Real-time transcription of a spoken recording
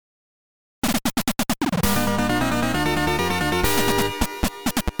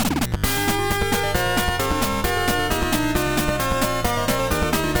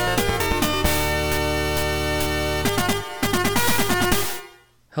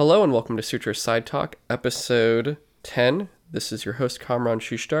Hello and welcome to Sutro Sidetalk, episode 10. This is your host, Kamran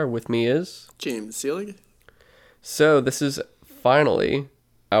Shushtar. With me is... James Seelig. So this is finally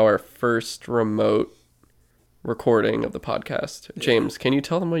our first remote recording of the podcast. Yeah. James, can you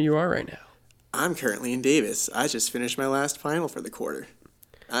tell them where you are right now? I'm currently in Davis. I just finished my last final for the quarter.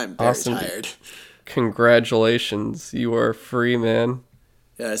 I'm very tired. Congratulations. You are free, man.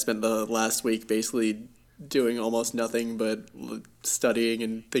 Yeah, I spent the last week basically doing almost nothing but studying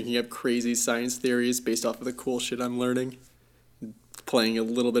and thinking up crazy science theories based off of the cool shit I'm learning. Playing a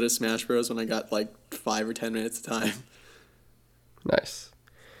little bit of Smash Bros. When I got like 5 or 10 minutes of time. Nice.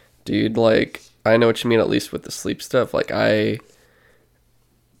 Dude, I know what you mean, at least with the sleep stuff. Today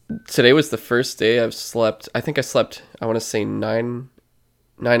was the first day I've slept. I think I slept, I want to say 9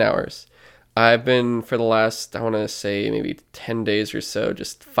 hours. I've been, for the last, I want to say maybe 10 days or so,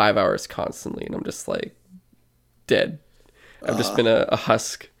 just 5 hours constantly, and I'm just dead. I've just been a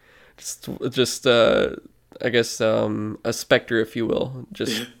husk. I guess, a specter, if you will,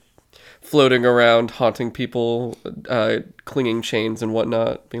 just floating around, haunting people, clinging chains and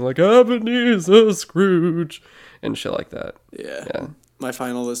whatnot, being like, Ebenezer Scrooge, and shit like that. Yeah. My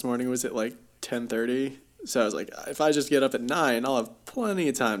final this morning was at 10:30, so I was like, if I just get up at 9, I'll have plenty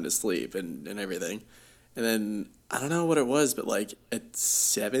of time to sleep and everything. And then, I don't know what it was, but at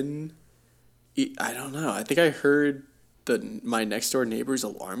 7, I don't know, I think I heard my next door neighbor's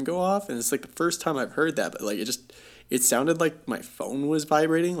alarm go off, and it's the first time I've heard that, but it sounded like my phone was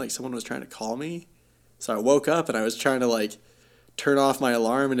vibrating, like someone was trying to call me. So I woke up and I was trying to turn off my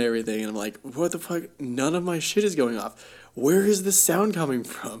alarm and everything, and I'm like, what the fuck? None of my shit is going off. Where is this sound coming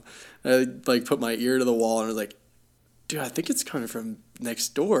from? And I put my ear to the wall and I was like, dude, I think it's coming from next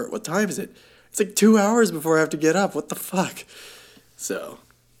door. What time is it? It's 2 hours before I have to get up. What the fuck? So,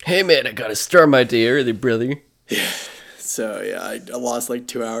 hey man, I gotta start my day early, brother. Yeah. So yeah, I lost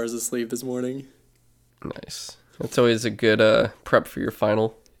 2 hours of sleep this morning. Nice. That's always a good prep for your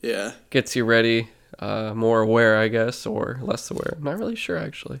final. Yeah. Gets you ready, more aware, I guess, or less aware. I'm not really sure,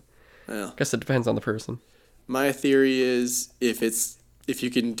 actually. Yeah. I guess it depends on the person. My theory is if you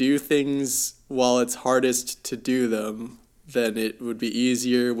can do things while it's hardest to do them, then it would be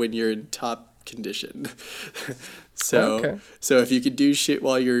easier when you're in top condition. So if you could do shit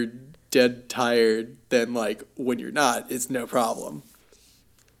while you're dead tired, then when you're not, it's no problem.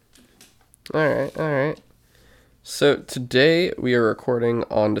 All right. So today we are recording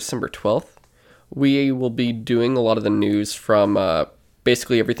on December 12th. We will be doing a lot of the news from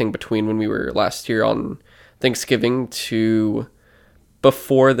basically everything between when we were last here on Thanksgiving to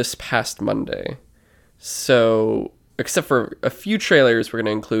before this past Monday. So, except for a few trailers we're going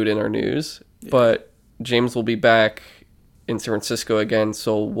to include in our news, but James will be back in San Francisco again,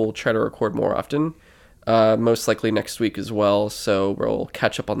 so we'll try to record more often. Most likely next week as well, so we'll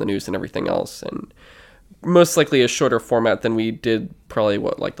catch up on the news and everything else, and most likely a shorter format than we did probably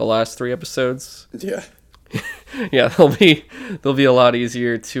the last 3 episodes. Yeah. Yeah, they'll be a lot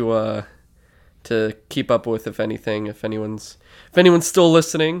easier to keep up with, if anything. If anyone's still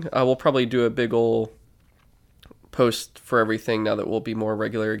listening, we'll probably do a big ol' post for everything now that we'll be more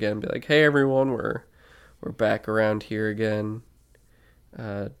regular again. Be like, hey everyone, we're back around here again.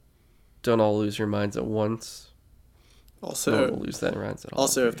 Don't all lose your minds at once. Also, don't lose that minds at all.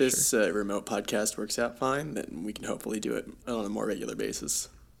 Also, if this remote podcast works out fine, then we can hopefully do it on a more regular basis.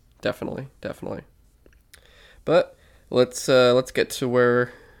 Definitely. But let's get to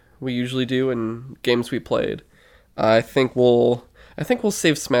where we usually do and games we played. I think we'll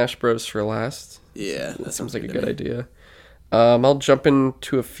save Smash Bros for last. Yeah, that seems like a good idea. I'll jump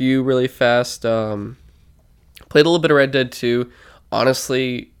into a few really fast. Played a little bit of Red Dead 2.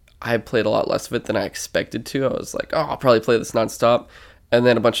 Honestly, I played a lot less of it than I expected to. I was like, I'll probably play this nonstop. And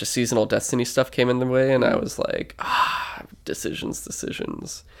then a bunch of seasonal Destiny stuff came in the way, and I was like,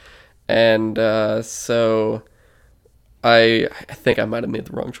 decisions. And so I think I might have made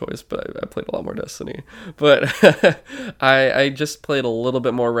the wrong choice, but I played a lot more Destiny. But I just played a little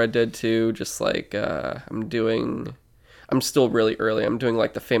bit more Red Dead 2, just I'm still really early. I'm doing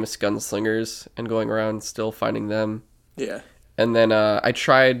the famous gunslingers and going around still finding them. Yeah. And then I just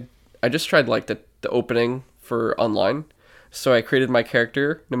tried the opening for online. So I created my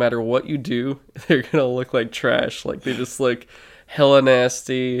character. No matter what you do, they're going to look like trash. They just look hella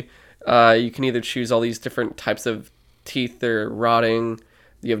nasty. You can either choose all these different types of teeth. They're rotting.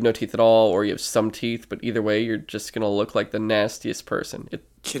 You have no teeth at all, or you have some teeth. But either way, you're just going to look like the nastiest person.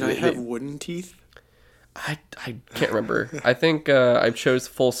 Can I have wooden teeth? I can't remember. I think I chose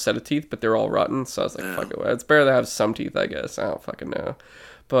full set of teeth, but they're all rotten. So I was like, fuck it. It's better to have some teeth, I guess. I don't fucking know.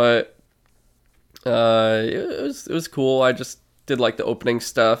 But it was cool. I just did like the opening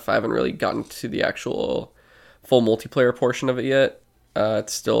stuff. I haven't really gotten to the actual full multiplayer portion of it yet.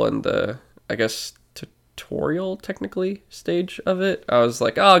 It's still in the, I guess, tutorial technically stage of it. I was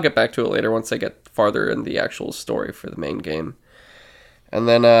like, oh, I'll get back to it later once I get farther in the actual story for the main game. And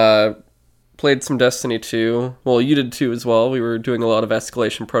then played some Destiny 2. Well, you did too as well. We were doing a lot of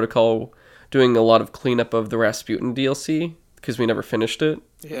Escalation Protocol, doing a lot of cleanup of the Rasputin DLC because we never finished it.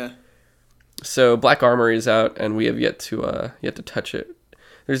 Yeah. So Black Armory is out, and we have yet to touch it.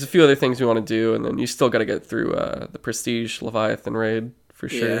 There's a few other things we want to do, and then you still got to get through the Prestige Leviathan raid for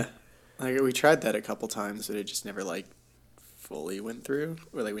sure. Yeah. Like, we tried that a couple times, but it just never, like, fully went through.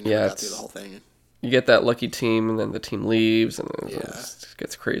 Or, like, we never got through the whole thing. You get that lucky team, and then the team leaves, and then it just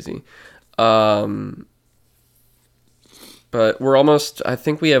gets crazy. But we're almost... I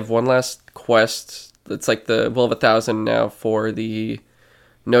think we have one last quest. It's like we'll have 1,000 now for the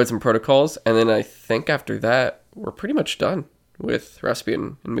nodes and protocols, and then I think after that, we're pretty much done with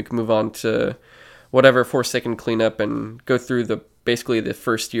Rasputin, and we can move on to whatever Forsaken cleanup and go through basically the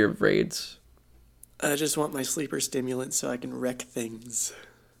first year of raids. I just want my sleeper stimulant so I can wreck things.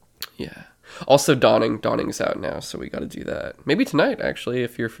 Yeah. Also, Dawning's out now, so we got to do that. Maybe tonight, actually,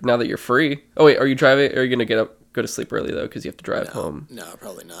 now that you're free. Oh wait, are you driving? Are you gonna go to sleep early though, because you have to drive home? No,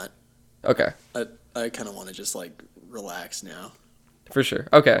 probably not. Okay. I kind of want to just like relax now. For sure.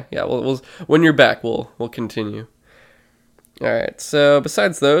 Okay. Yeah. We'll when you're back, we'll continue. All right. So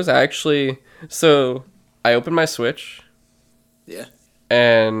besides those, I opened my Switch. Yeah.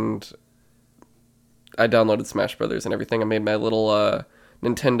 And I downloaded Smash Brothers and everything. I made my little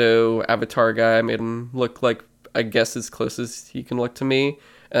Nintendo avatar guy. I made him look like, I guess, as close as he can look to me.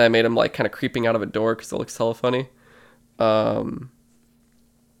 And I made him like kind of creeping out of a door because it looks hella funny. What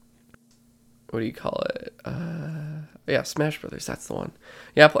do you call it? Yeah, Smash Brothers. That's the one.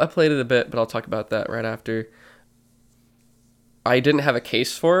 Yeah, I played it a bit, but I'll talk about that right after. I didn't have a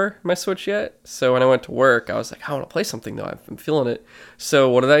case for my Switch yet, so when I went to work, I was like, I want to play something though. I'm feeling it. So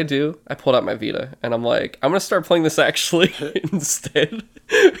what did I do? I pulled out my Vita, and I'm like, I'm gonna start playing this actually instead.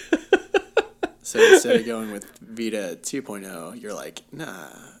 So instead of going with Vita 2.0, you're like, nah.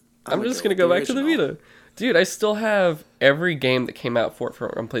 I'm just gonna go back to the Vita. Dude, I still have every game that came out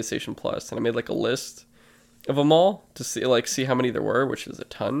for on PlayStation Plus, and I made like a list of them all to see how many there were, which is a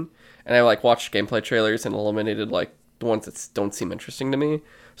ton. And I like watched gameplay trailers and eliminated like the ones that don't seem interesting to me.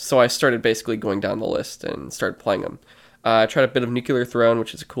 So I started basically going down the list and started playing them. I tried a bit of Nuclear Throne,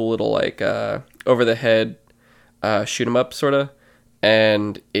 which is a cool little like over the head shoot 'em up sort of,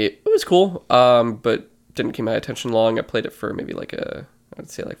 and it was cool, but didn't keep my attention long. I played it for maybe like I'd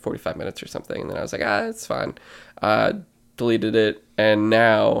say like 45 minutes or something, and then I was like, it's fine. Deleted it, and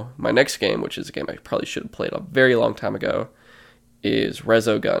now my next game, which is a game I probably should have played a very long time ago, is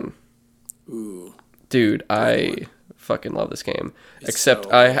Resogun. Ooh, dude, I fucking love this game. Except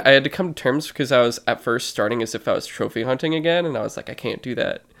I had to come to terms because I was at first starting as if I was trophy hunting again, and I was like, I can't do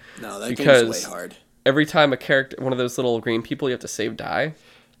that. No, that game's way hard. Every time a character, one of those little green people you have to save die,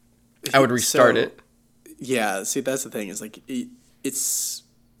 I would restart it. Yeah, see, that's the thing, is like it's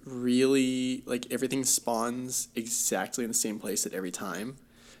really like everything spawns exactly in the same place at every time,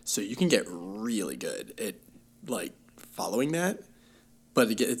 so you can get really good at like following that,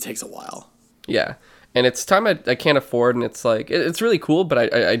 but it takes a while. Yeah, and it's time I can't afford, and it's like it's really cool,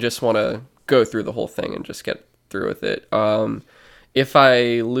 but I just want to go through the whole thing and just get through with it. If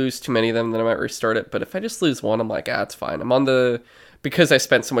I lose too many of them, then I might restart it, but if I just lose one, I'm like, it's fine. Because I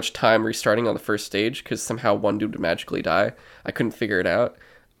spent so much time restarting on the first stage, because somehow one dude would magically die, I couldn't figure it out.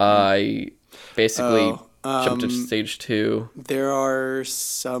 I basically jumped to stage 2. There are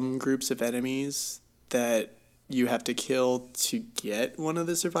some groups of enemies that you have to kill to get one of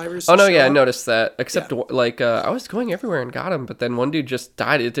the survivors. Oh no, yeah, I noticed that. Except I was going everywhere and got him, but then one dude just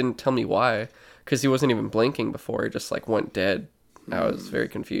died. It didn't tell me why, because he wasn't even blinking before. He just like went dead. I was very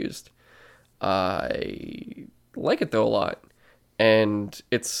confused. I like it though a lot, and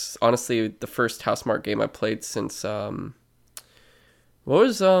it's honestly the first Housemarque game I played since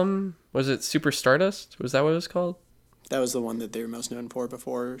was it Super Stardust? Was that what it was called? That was the one that they were most known for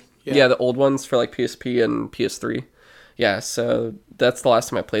before. Yeah, the old ones for like PSP and PS3. Yeah, so that's the last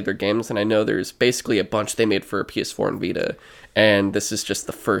time I played their games, and I know there's basically a bunch they made for PS4 and Vita, and this is just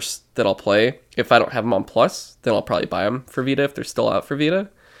the first that I'll play. If I don't have them on Plus, then I'll probably buy them for Vita if they're still out for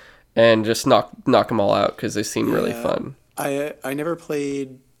Vita, and just knock them all out because they seem really fun. I never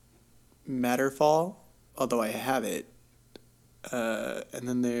played Matterfall, although I have it. And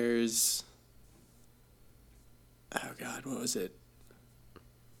then there's... Oh, God, what was it?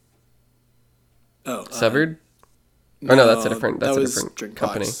 Oh, Severed? No, that's a different company.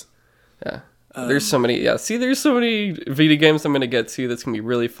 Drinkbox. Yeah. There's so many. Yeah, see, there's so many video games I'm gonna get to that's gonna be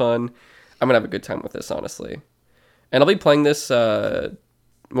really fun. I'm gonna have a good time with this, honestly. And I'll be playing this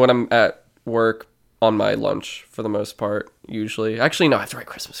when I'm at work on my lunch for the most part. Usually, actually, no, I have to write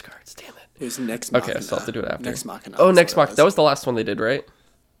Christmas cards. Damn it. It was Next Machina. Okay, so I'll have to do it after. Next Machina. Oh, Next Machina. That was the last one they did, right?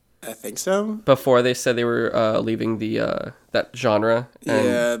 I think so. Before they said they were leaving the that genre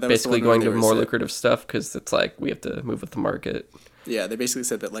and that basically was the one going where to they more said- lucrative stuff because it's like we have to move with the market. Yeah, they basically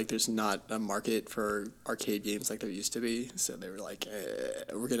said that like there's not a market for arcade games like there used to be, so they were like,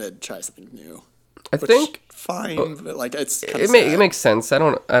 we're gonna try something new. I Which, think fine, but like it's kind it makes sense. I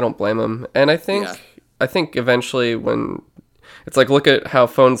don't blame them, and I think eventually when it's like look at how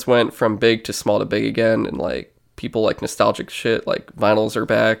phones went from big to small to big again, and like people like nostalgic shit like vinyls are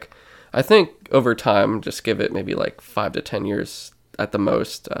back. I think over time, just give it maybe like 5 to 10 years at the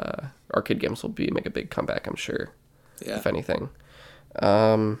most, arcade games will make a big comeback, I'm sure. Yeah. If anything.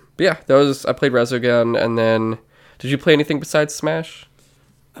 But yeah, I played Resogun, and then did you play anything besides Smash?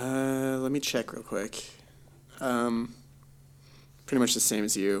 Let me check real quick. Pretty much the same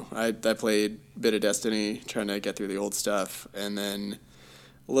as you. I played a bit of Destiny, trying to get through the old stuff, and then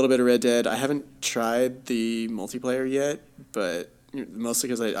a little bit of Red Dead. I haven't tried the multiplayer yet, but mostly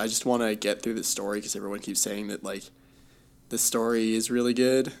because I just want to get through the story because everyone keeps saying that like the story is really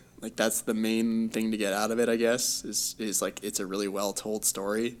good. Like that's the main thing to get out of it, I guess, is like it's a really well told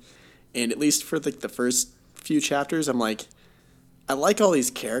story. And at least for the first few chapters, I'm like, I like all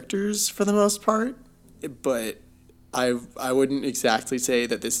these characters for the most part, but I wouldn't exactly say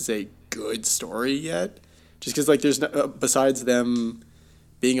that this is a good story yet. Just because like there's no, besides them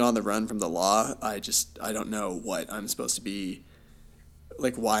being on the run from the law, I don't know what I'm supposed to be,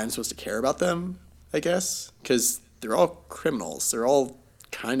 like why I'm supposed to care about them, I guess, because they're all criminals. They're all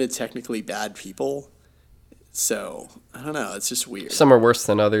kind of technically bad people. So, I don't know. It's just weird. Some are worse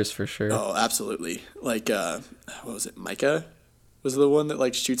than others, for sure. Oh, absolutely. Like, what was it? Micah was the one that,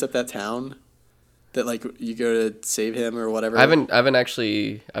 like, shoots up that town? That, like, you go to save him or whatever? I haven't done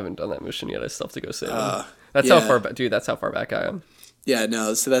that mission yet. I still have to go save him. That's yeah. how far back, dude, that's how far back I am. Yeah,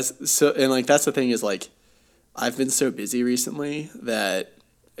 no. And, like, that's the thing is, like, I've been so busy recently that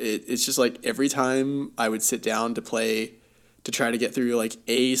it's just, like, every time I would sit down to try to get through, like,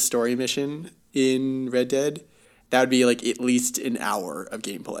 a story mission in Red Dead, that would be, like, at least an hour of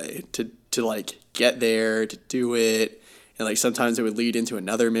gameplay to like, get there, to do it. And, like, sometimes it would lead into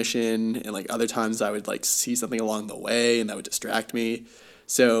another mission. And, like, other times I would, like, see something along the way and that would distract me.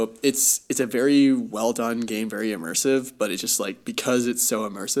 So it's a very well done game, very immersive. But it's just, like, because it's so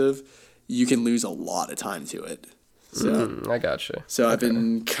immersive, you can lose a lot of time to it. So I gotcha. So I've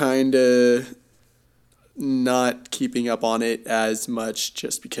been kind of not keeping up on it as much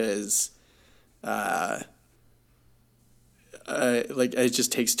just because like it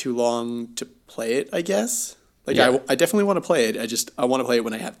just takes too long to play it, I guess. Like Yeah. I definitely want to play it. I want to play it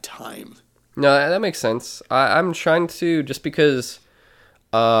when I have time. No, that makes sense. I'm trying to, just because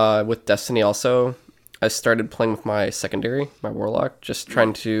with Destiny also, I started playing with my secondary, my Warlock, just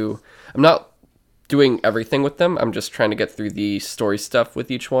trying to, I'm not doing everything with them, I'm just trying to get through the story stuff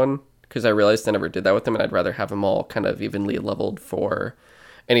with each one, because I realized I never did that with them, and I'd rather have them all kind of evenly leveled for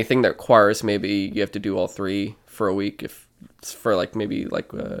anything that requires maybe you have to do all three for a week, if it's for like maybe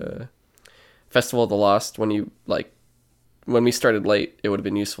like Festival of the Lost, when we started late, it would have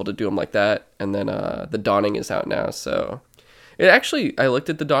been useful to do them like that. And then the Dawning is out now, so I looked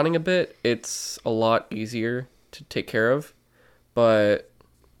at the Dawning a bit. It's a lot easier to take care of, but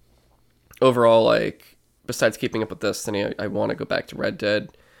overall, like, besides keeping up with Destiny, I want to go back to Red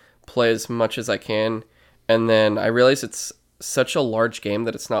Dead, play as much as I can, and then I realize it's such a large game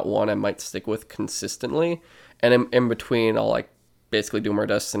that it's not one I might stick with consistently, and in between, I'll like basically do more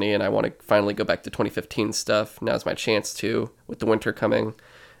Destiny, and I want to finally go back to 2015 stuff. Now's my chance to, with the winter coming,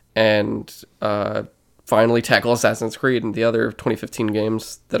 and finally tackle Assassin's Creed and the other 2015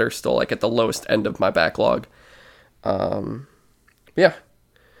 games that are still like at the lowest end of my backlog. Yeah.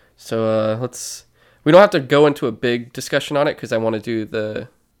 So we don't have to go into a big discussion on it because I want to do the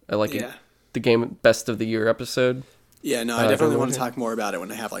game best of the year episode. Yeah, no, I definitely want to talk more about it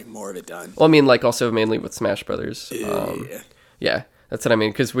when I have like more of it done. Well, I mean, like also mainly with Smash Brothers. Yeah, that's what I mean,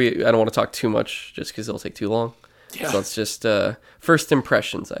 because I don't want to talk too much just because it'll take too long. Yeah. So it's just first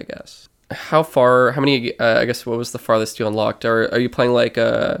impressions, I guess. How many, I guess, what was the farthest you unlocked? Are you playing like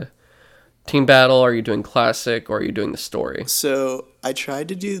Team Battle? Are you doing Classic? Or are you doing the story? So I tried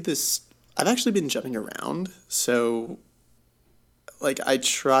to do this. I've actually been jumping around. So like I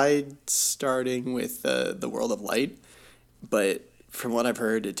tried starting with the World of Light, but from what I've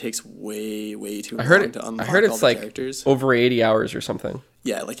heard, it takes way, way too I heard long it. to I unlock heard all it's the like characters. over 80 hours or something.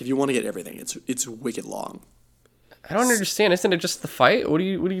 Yeah, like if you want to get everything, it's wicked long. I don't understand. Isn't it just the fight? What do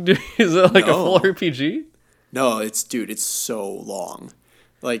you do? Is it like a full No. RPG? No, it's so long.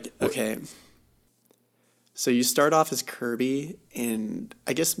 Like, okay. So you start off as Kirby, and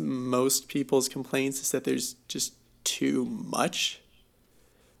I guess most people's complaints is that there's just too much.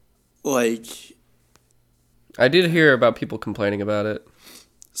 Like, I did hear about people complaining about it.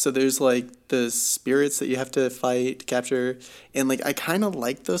 so there's like the spirits that you have to fight, capture, and like I kind of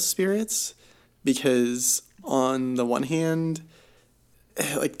like those spirits because on the one hand,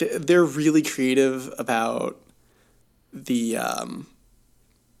 like they're really creative about the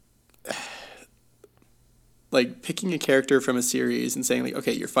like picking a character from a series and saying like,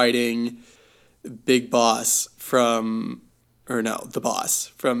 okay, you're fighting Big Boss from, or no, the boss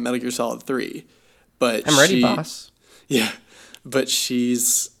from Metal Gear Solid 3, but I'm ready, boss. yeah, but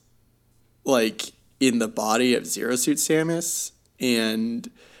she's like in the body of Zero Suit Samus, and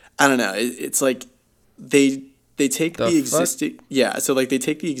I don't know. It's like they take The the fuck? existing, yeah. So like they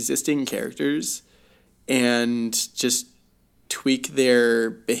take the existing characters and just tweak their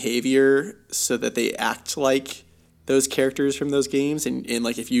behavior so that they act like those characters from those games, and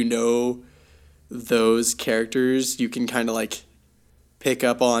like if you know those characters, you can kind of like pick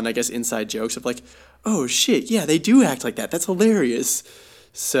up on, I guess, inside jokes of like, oh shit, yeah, they do act like that. That's hilarious.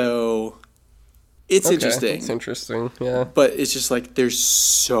 So it's Okay, interesting. that's interesting. Yeah. But it's just like there's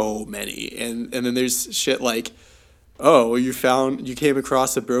so many, and then there's shit like, oh, well, you came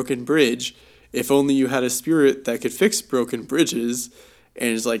across a broken bridge. If only you had a spirit that could fix broken bridges, and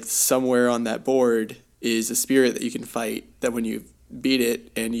it's like somewhere on that board is a spirit that you can fight. That when you beat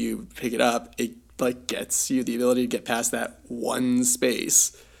it and you pick it up, it like gets you the ability to get past that one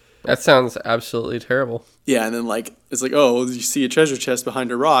space. That sounds absolutely terrible. Yeah, and then like it's like, oh, well, you see a treasure chest behind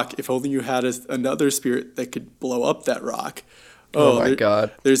a rock. If only you had another spirit that could blow up that rock. Oh my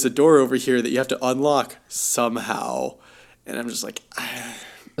God. There's a door over here that you have to unlock somehow, and I'm just like,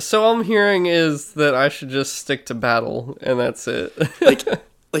 So all I'm hearing is that I should just stick to battle, and that's it. like,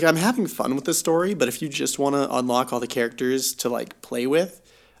 like I'm having fun with the story, but if you just want to unlock all the characters to like play with,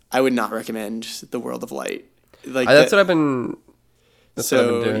 I would not recommend the World of Light. Like That's what I've been. That's what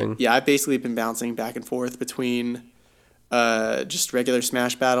I've been doing. yeah, I've basically been bouncing back and forth between just regular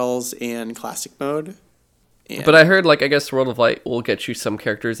Smash battles and classic mode. And But I heard, like, I guess World of Light will get you some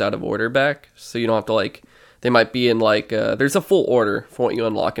characters out of order back, so you don't have to, like, they might be in, like, there's a full order for what you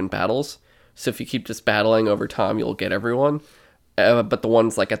unlock in battles, so if you keep just battling over time, you'll get everyone, but the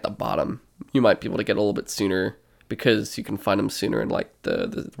ones, like, at the bottom, you might be able to get a little bit sooner, because you can find them sooner in, like,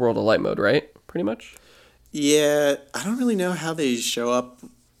 the World of Light mode, right? Pretty much? yeah, I don't really know how they show up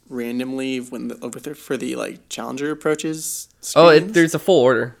randomly for the like challenger approaches. Screens. There's a full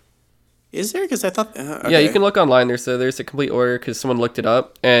order. Is there? Because I thought okay. Yeah, you can look online. There's a complete order because someone looked it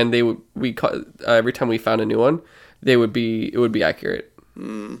up, and every time we found a new one, it would be accurate.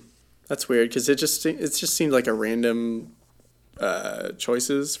 That's weird because it just seemed like a random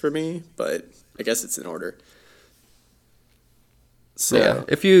choices for me, but I guess it's in order. So Yeah,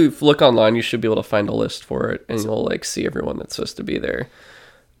 if you look online, you should be able to find a list for it, and you'll like see everyone that's supposed to be there.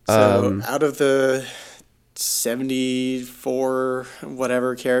 out of the 74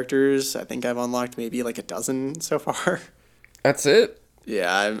 whatever characters, I think I've unlocked maybe like a dozen so far. That's it.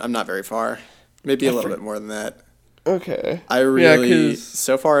 Yeah, I'm not very far. Maybe a little bit more than that. Okay. I really, 'cause-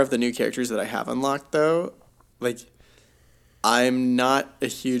 so far of the new characters that I have unlocked though, like, I'm not a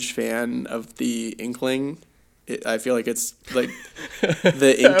huge fan of the Inkling. I feel like it's like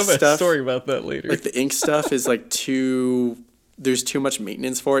the I ink have a stuff. story about that later. Like the ink stuff is like there's too much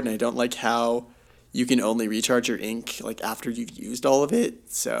maintenance for it, and I don't like how you can only recharge your ink like after you've used all of it.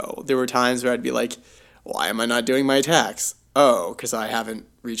 So there were times where I'd be like, why am I not doing my attacks? Oh, because I haven't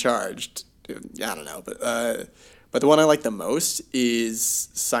recharged. I don't know, but the one I like the most is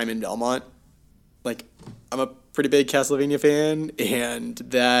Simon Belmont. Like, I'm a pretty big Castlevania fan, and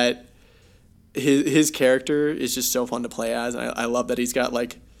that his character is just so fun to play as. And I love that he's got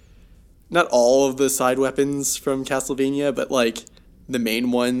like not all of the side weapons from Castlevania, but like the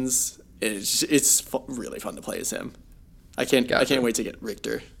main ones. Really fun to play as him. I can't wait to get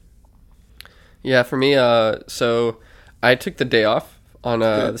Richter. Yeah, for me, so I took the day off on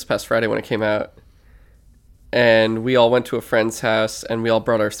this past Friday when it came out, and we all went to a friend's house, and we all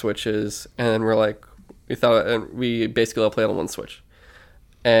brought our Switches, and then we basically all played on one Switch.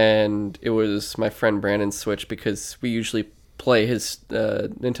 And it was my friend Brandon's Switch because we usually play his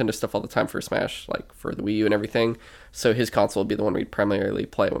Nintendo stuff all the time for Smash, like for the Wii U and everything. So his console would be the one we'd primarily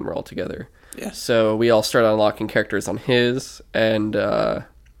play when we're all together. Yeah. So we all started unlocking characters on his, and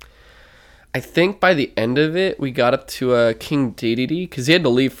I think by the end of it, we got up to King Dedede, because he had to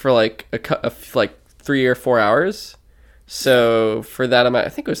leave for like like 3 or 4 hours. So for that amount, I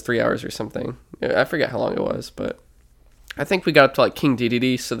think it was 3 hours or something. I forget how long it was, but I think we got up to like King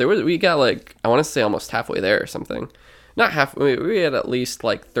Dedede. So we got like, I want to say almost halfway there or something. Not half. We had at least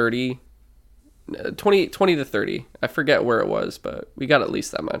like 20 to 30. I forget where it was, but we got at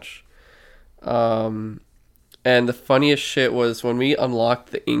least that much. And the funniest shit was when we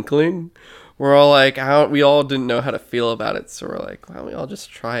unlocked the Inkling, we're all like, we all didn't know how to feel about it. So we're like, why don't we all just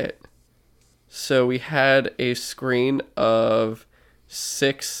try it? So we had a screen of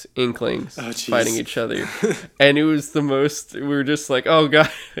 6 Inklings fighting each other. And it was the most, we were just like, oh,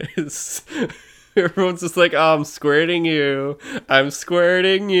 guys. Everyone's just like, oh, I'm squirting you. I'm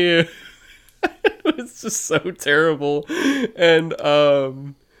squirting you. It was just so terrible. And,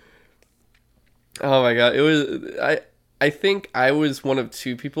 oh my God. It was, I think I was one of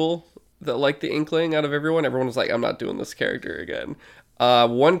 2 people that liked the Inkling out of everyone. Everyone was like, I'm not doing this character again.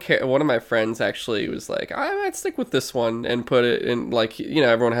 One of my friends actually was like, I might stick with this one and put it in, like,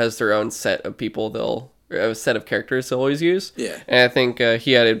 everyone has their own set of people a set of characters they'll always use. Yeah. And I think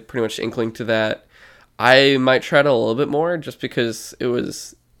he added pretty much Inkling to that. I might try it a little bit more just because it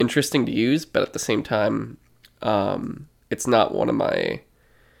was interesting to use, but at the same time, it's not one of my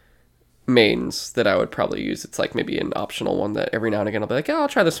mains that I would probably use. It's like maybe an optional one that every now and again I'll be like, I'll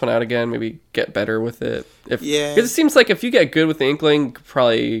try this one out again, maybe get better with it. Because it seems like if you get good with the Inkling, you could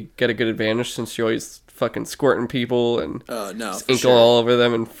probably get a good advantage since you're always fucking squirting people and inkling all over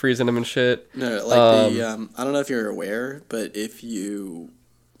them and freezing them and shit. No, like I don't know if you're aware, but if you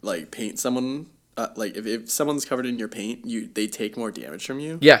like paint someone, like if someone's covered in your paint, they take more damage from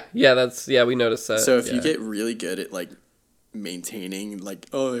you. Yeah, we noticed that. So if you get really good at like maintaining, like,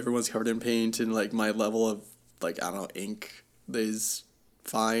 oh, everyone's covered in paint and like my level of like, I don't know, ink is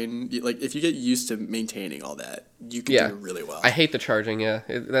fine. Like if you get used to maintaining all that, you can do really well. I hate the charging.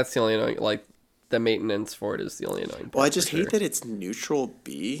 That's the only annoying, like the maintenance for it is the only annoying part. Well, I just hate that it's neutral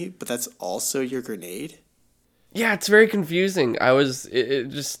B, but that's also your grenade. Yeah, it's very confusing.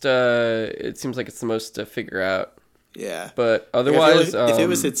 It seems like it's the most to figure out. Yeah. But otherwise, if it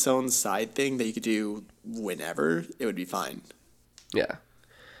was its own side thing that you could do whenever, it would be fine. Yeah.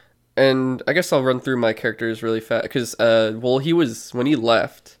 And I guess I'll run through my characters really fast because, when he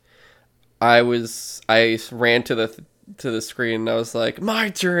left, I ran to the screen and I was like, my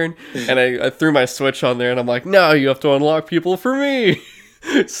turn, and I threw my switch on there and I'm like, no, you have to unlock people for me.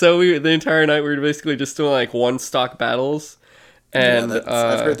 So the entire night we were basically just doing like one stock battles. And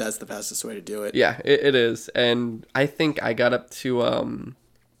I've heard that's the fastest way to do it. Yeah, it is. And I think I got up to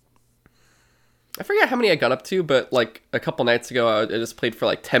I forget how many I got up to, but like a couple nights ago I just played for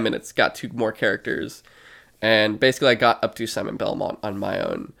like 10 minutes, got 2 more characters, and basically I got up to Simon Belmont on my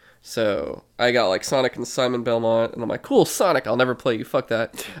own. So I got like Sonic and Simon Belmont, and I'm like, cool, Sonic, I'll never play you, fuck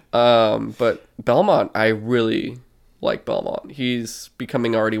that. But Belmont, I really like Belmont. He's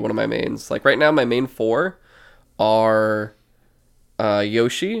becoming already one of my mains. Like right now my main 4 are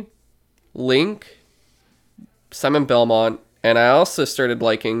Yoshi, Link, Simon Belmont, and I also started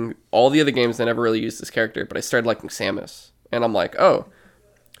liking all the other games. I never really used this character, but I started liking Samus, and I'm like, oh,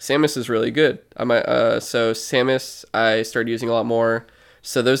 Samus is really good. So Samus I started using a lot more.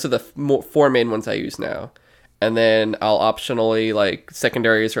 So those are the 4 main ones I use now, and then I'll optionally like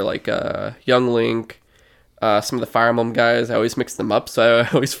secondaries are like Young Link, some of the Fire Emblem guys. I always mix them up, so I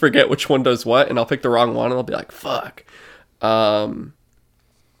always forget which one does what, and I'll pick the wrong one, and I'll be like, fuck.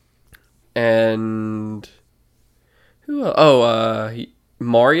 And who?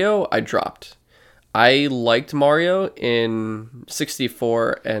 Mario. I dropped. I liked Mario in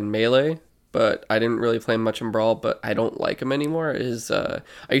 64 and Melee, but I didn't really play him much in Brawl. But I don't like him anymore. I used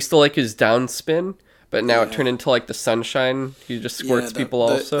to like his down spin, but now it turned into like the sunshine. He just squirts people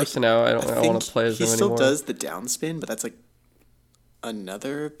also. So now I don't want to play as him anymore. He still does the down spin, but that's like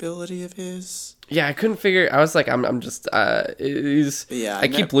another ability of his. Yeah, I couldn't figure. I was like, I'm just. I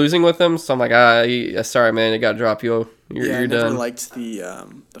keep losing with him, so I'm like, sorry, man, I gotta drop you. You're done. I never liked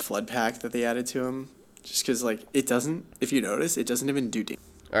the flood pack that they added to him, just because like it doesn't. If you notice, it doesn't even do damage.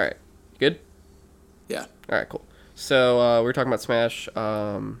 All right, good. Yeah. All right, cool. So we were talking about Smash.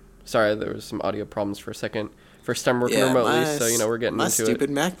 Sorry, there was some audio problems for a second. First time working remotely, so we're getting into it. My stupid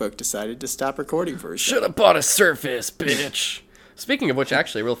MacBook decided to stop recording for a second. Should have bought a Surface, bitch. Speaking of which,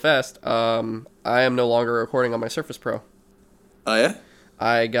 actually, real fast, I am no longer recording on my Surface Pro. Oh, yeah?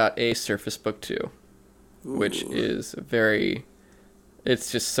 I got a Surface Book 2, which is very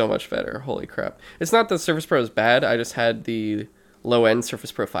It's just so much better. Holy crap. It's not that Surface Pro is bad. I just had the low-end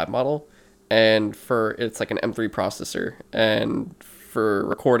Surface Pro 5 model, and it's like an M3 processor, and for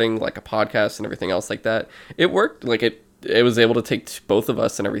recording like a podcast and everything else like that, it worked. Like it was able to take both of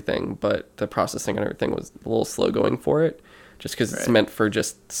us and everything, but the processing and everything was a little slow going for it, just because it's meant for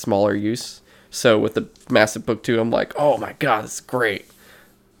just smaller use. So with the Massive Book 2, I'm like, oh my god, this is great.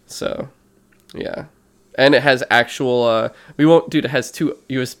 So, yeah. And it has actual, it has 2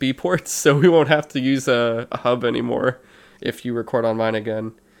 USB ports, so we won't have to use a hub anymore if you record on mine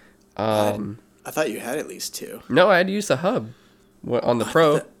again. I thought you had at least 2. No, I had to use a hub on the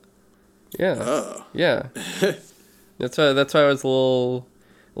Pro. Yeah. Oh. Yeah. That's why I was a little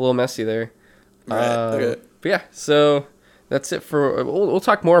messy there. Right. Okay. But yeah, so that's it for, we'll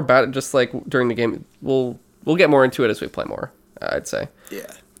talk more about it just like during the game. We'll get more into it as we play more, I'd say.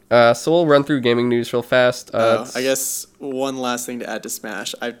 Yeah. So we'll run through gaming news real fast. I guess one last thing to add to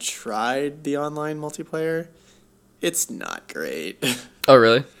Smash. I've tried the online multiplayer. It's not great. Oh,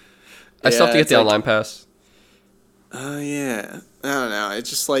 really? I still have to get the like, online pass. Yeah. I don't know. It's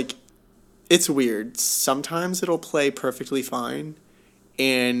just like, it's weird. Sometimes it'll play perfectly fine,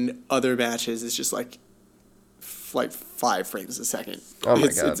 and other matches it's just like 5 frames a second. Oh my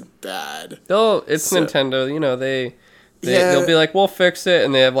god. It's bad. It's Nintendo. You know, they'll be like, we'll fix it,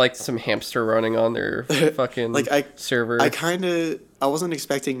 and they have like some hamster running on their fucking server. I wasn't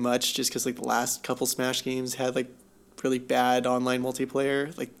expecting much just because like the last couple Smash games had like really bad online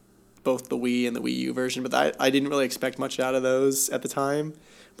multiplayer, like both the Wii and the Wii U version, but I didn't really expect much out of those at the time.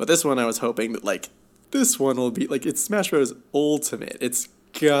 But this one I was hoping that like this one will be like, it's Smash Bros. Ultimate. It's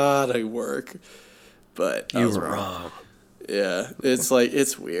gotta work. But you were wrong. Yeah, it's like,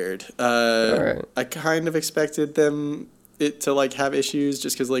 it's weird. Right. I kind of expected it to like have issues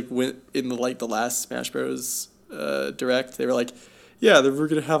just because like when in the last Smash Bros. Direct, they were like, yeah, we're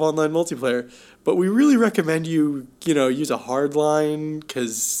gonna have online multiplayer, but we really recommend you use a hard line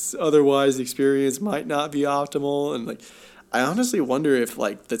because otherwise the experience might not be optimal. And like, I honestly wonder if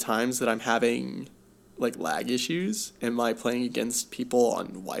like the times that I'm having like lag issues, am I playing against people on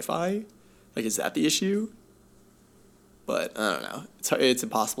Wi-Fi? Like, is that the issue? But I don't know. It's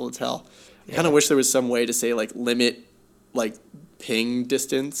impossible to tell. I kind of wish there was some way to say like limit like ping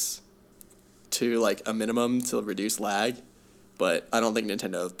distance to like a minimum to reduce lag, but I don't think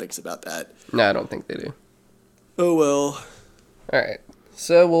Nintendo thinks about that. No, I don't think they do. Oh well. All right,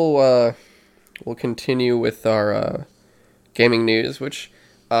 so we'll continue with our gaming news, which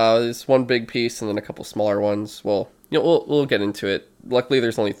is one big piece and then a couple smaller ones. Well, we'll get into it. Luckily,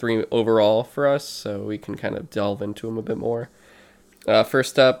 there's only 3 overall for us, so we can kind of delve into them a bit more.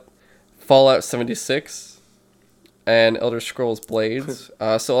 First up, Fallout 76 and Elder Scrolls Blades.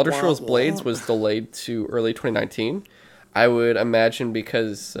 So Elder Scrolls Blades was delayed to early 2019. I would imagine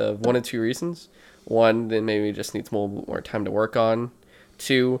because of one of 2 reasons. One, then maybe it just needs more time to work on.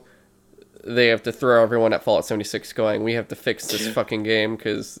 2, they have to throw everyone at Fallout 76 going, we have to fix this fucking game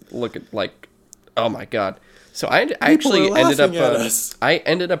because look at, like, oh my god. So I actually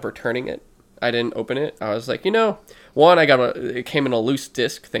ended up returning it. I didn't open it. I was like, one, it came in a loose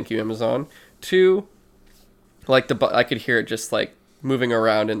disc. Thank you, Amazon. 2, like I could hear it just like moving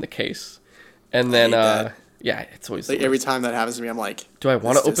around in the case. And then, yeah, it's always like every time that happens to me, I'm like, do I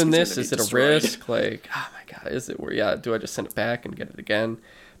want to open this? Is it a risk? Like, oh my god, is it? Yeah, do I just send it back and get it again?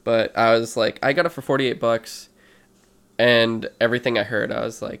 But I was like, I got it for $48. And everything I heard, I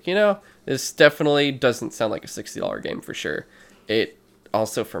was like, this definitely doesn't sound like a $60 game for sure. It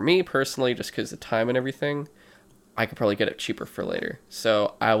also, for me personally, just because of time and everything, I could probably get it cheaper for later.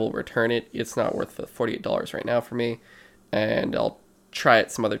 So I will return it. It's not worth the $48 right now for me. And I'll try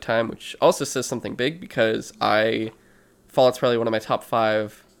it some other time, which also says something big because Fallout's probably one of my top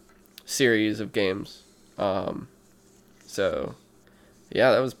 5 series of games. So,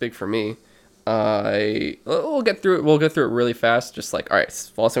 yeah, that was big for me. We'll get through it. We'll go through it really fast. Just like, all right,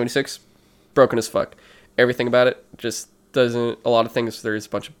 Fallout 76, broken as fuck. Everything about it just doesn't. A lot of things. There's a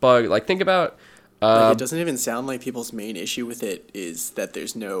bunch of bugs. Like, think about. It doesn't even sound like people's main issue with it is that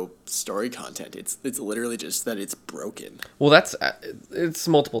there's no story content. It's literally just that it's broken. Well, it's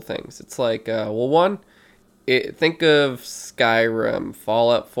multiple things. It's like, one, think of Skyrim,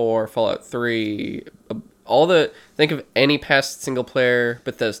 Fallout 4, Fallout 3. Think of any past single player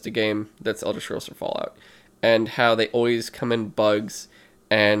Bethesda game that's Elder Scrolls or Fallout, and how they always come in bugs,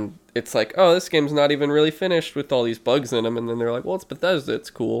 and it's like, oh, this game's not even really finished with all these bugs in them, and then they're like, well, it's Bethesda, it's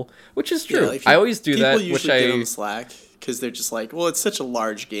cool, which is true. Yeah, like I always do that. People usually give them slack because they're just like, well, it's such a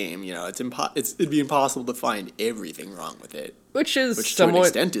large game, it'd be impossible to find everything wrong with it. Which to an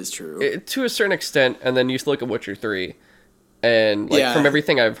extent is true. To a certain extent, and then you look at Witcher 3. And like from Yeah.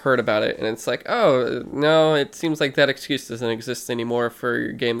 everything I've heard about it, and it's like, oh no, it seems like that excuse doesn't exist anymore for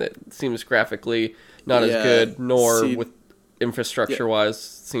your game that seems graphically not as Yeah. good, nor See, with yeah, infrastructure wise,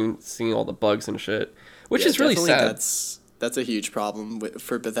 seeing all the bugs and shit, which yeah, is really definitely sad. that's a huge problem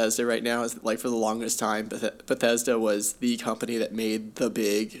for Bethesda right now. Is like for the longest time, Bethesda was the company that made the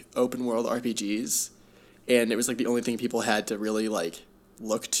big open world RPGs, and it was like the only thing people had to really like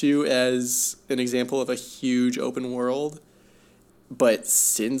look to as an example of a huge open world. But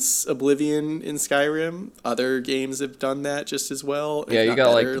since Oblivion and Skyrim, other games have done that just as well, Yeah, if you not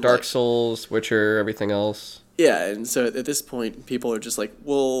got like better. Dark Like, Souls, Witcher, everything else. yeah, and so at this point, people are just like,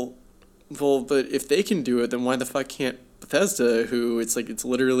 well, but if they can do it, then why the fuck can't Bethesda? Who it's like it's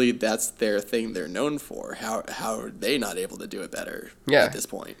literally that's their thing they're known for. How are they not able to do it better Yeah, at this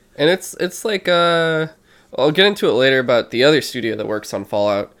point? and it's like I'll get into it later about the other studio that works on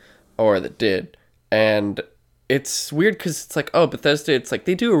Fallout, or that did, and it's weird because it's like, oh, Bethesda, it's like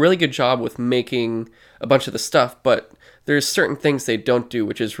they do a really good job with making a bunch of the stuff, but there's certain things they don't do,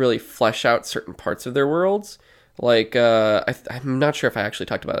 which is really flesh out certain parts of their worlds. Like, I'm not sure if I actually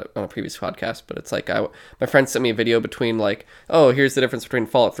talked about it on a previous podcast, but it's like my friend sent me a video between like, oh, here's the difference between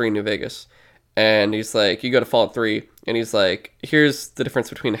Fallout 3 and New Vegas. And he's like, you go to Fallout 3, and he's like, here's the difference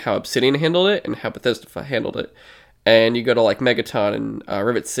between how Obsidian handled it and how Bethesda handled it. And you go to like Megaton and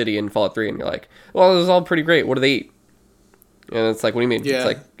Rivet City in Fallout 3, and you're like, well, this is all pretty great. What do they eat? And it's like, what do you mean? It's Yeah.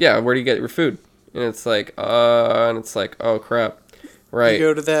 like, yeah, where do you get your food? And it's like, oh crap. You Right.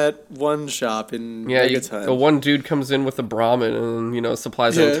 go to that one shop in Yeah, Megaton. one dude comes in with a Brahmin and,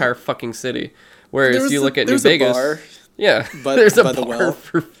 supplies the Yeah. entire fucking city. There Whereas was you a- look at New there's a Vegas. bar Yeah, by- there's a by the bar well.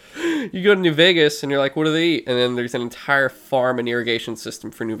 for... You go to New Vegas and you're like, what do they eat? And then there's an entire farm and irrigation system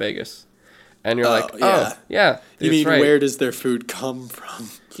for New Vegas. And you're like, yeah. oh, yeah, You that's mean right. where does their food come from?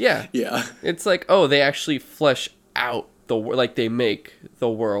 Yeah. Yeah. It's like, oh, they actually flesh out like they make the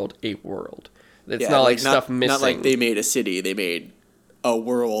world a world. It's Yeah, not like stuff missing. Not like they made a city. They made a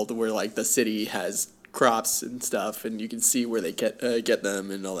world where like the city has crops and stuff, and you can see where they get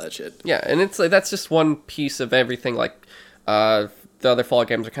them and all that shit. Yeah, and it's like that's just one piece of everything. Like, the other Fallout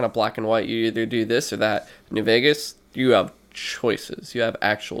games are kind of black and white. You either do this or that. New Vegas, you have choices. You have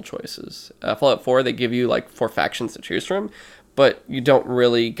actual choices. Fallout 4, they give you like 4 factions to choose from, but you don't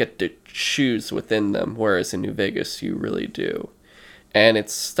really get to choose within them. Whereas in New Vegas, you really do. And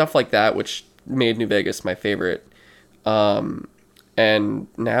it's stuff like that which made New Vegas my favorite. And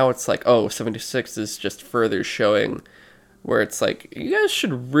now it's like, oh, 76 is just further showing where it's like, you guys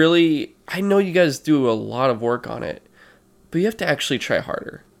should really, I know you guys do a lot of work on it, but you have to actually try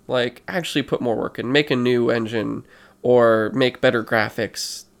harder. Like, actually put more work in, make a new engine, or make better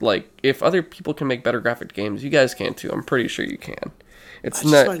graphics. Like, if other people can make better graphic games, you guys can too. I'm pretty sure you can. It's I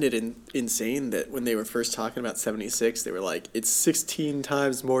just not... find it insane that when they were first talking about 76, they were like, it's 16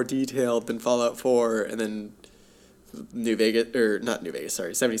 times more detailed than Fallout 4, and then New Vegas, or not New Vegas,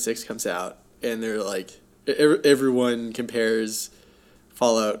 sorry, 76 comes out, and they're like, everyone compares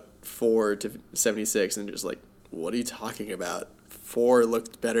Fallout 4 to 76, and just like, what are you talking about? 4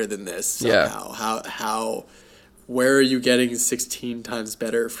 looked better than this somehow. Yeah. How, where are you getting 16 times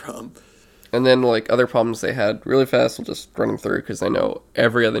better from? And then, like, other problems they had, really fast, I'll just run them through, because I know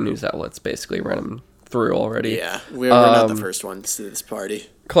every other news outlet's basically run them through already. Yeah, we're not the first ones to this party.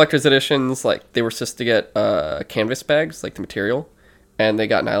 Collector's editions, like, they were supposed to get canvas bags, like the material, and they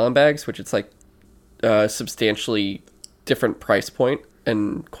got nylon bags, which it's, like, substantially different price point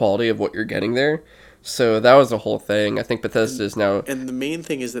and quality of what you're getting there. So that was a whole thing. I think Bethesda is now... And the main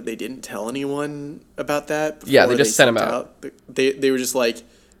thing is that they didn't tell anyone about that. Yeah, they just sent them out. They were just like,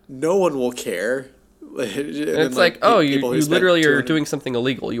 no one will care. And it's like, oh, you literally are doing something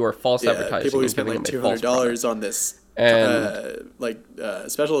illegal. You are false advertising. People who and spent giving like them a false $200 on this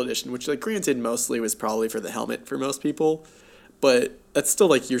And- special edition, which, like, granted, mostly was probably for the helmet for most people, but that's still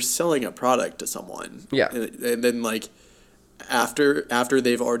like you're selling a product to someone. Yeah. And then like after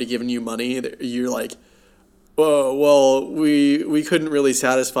they've already given you money, you're like, oh, well, we couldn't really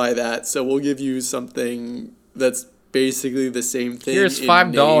satisfy that, so we'll give you something that's basically the same thing. Here's in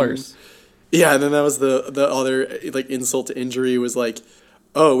 $5. name. Yeah, and then that was the other like insult to injury was like,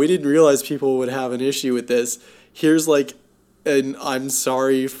 oh, we didn't realize people would have an issue with this. Here's like an I'm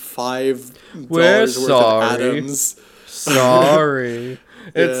sorry $5 worth of atoms. Sorry.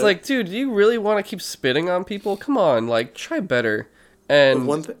 It's Yeah. like, dude, do you really want to keep spitting on people? Come on, like, try better. And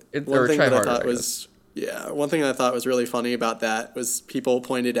One thing that I thought was one thing I thought was really funny about that was people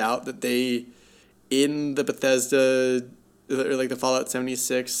pointed out that they in the Bethesda or like the Fallout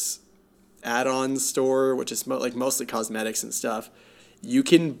 76 add-on store, which is like mostly cosmetics and stuff, you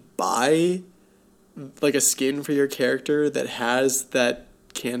can buy like a skin for your character that has that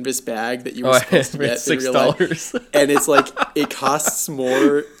canvas bag that you were Oh, supposed to it's get in real life, $6. and it's like it costs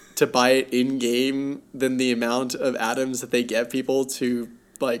more to buy it in game than the amount of atoms that they get people to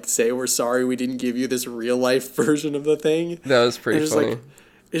like say we're sorry we didn't give you this real life version of the thing. That was pretty And it's funny. like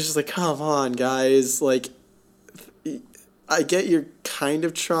it's just like, come on, guys, like. I get you're kind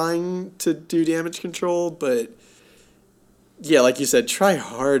of trying to do damage control, but yeah, like you said, try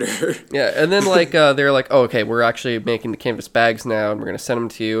harder. Yeah, and then like they're like, oh, okay, we're actually making the canvas bags now, and we're gonna send them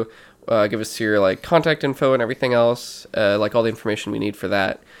to you. Give us your like contact info and everything else, like all the information we need for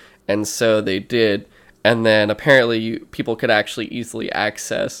that. And so they did, and then apparently people could actually easily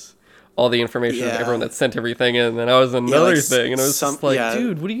access all the information of everyone that sent everything in. And then that was another thing, and I was just like,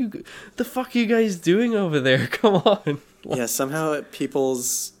 dude, the fuck are you guys doing over there? Come on. Yeah, somehow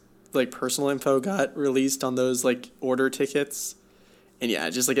people's like personal info got released on those like order tickets. And yeah,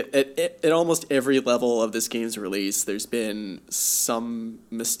 just like at almost every level of this game's release, there's been some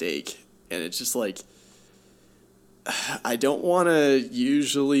mistake. And it's just like, I don't want to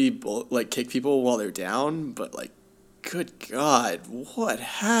usually like kick people while they're down, but like, good God, what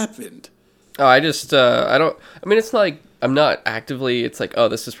happened? Oh, I just, I mean, it's like, I'm not actively, it's like, oh,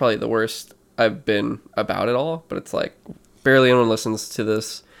 this is probably the worst I've been about it all, but it's like, barely anyone listens to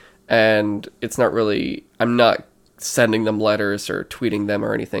this, and it's not really, I'm not sending them letters or tweeting them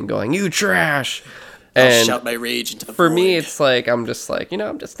or anything going, you trash! I'll shout my rage into the for void. me, it's like, I'm just like,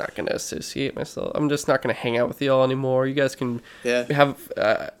 I'm just not going to associate myself. I'm just not going to hang out with y'all anymore. You guys can have,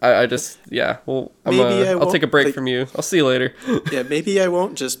 I just, well, I'll take a break from you. I'll see you later. Yeah, maybe I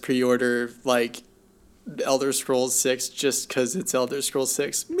won't just pre-order, like, Elder Scrolls 6 just because it's Elder Scrolls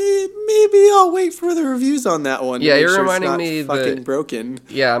 6. Maybe I'll wait for the reviews on that one. Yeah, to make you're sure reminding it's not me fucking that, broken.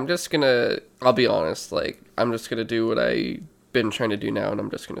 Yeah, I'll be honest, like, I'm just going to do what I've been trying to do now, and I'm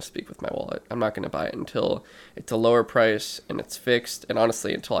just going to speak with my wallet. I'm not going to buy it until it's a lower price and it's fixed, and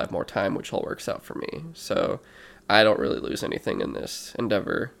honestly, until I have more time, which all works out for me. So I don't really lose anything in this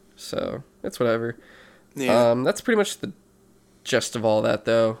endeavor, so it's whatever. Yeah. That's pretty much the gist of all that,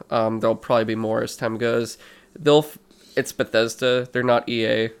 though. There'll probably be more as time goes. It's Bethesda. They're not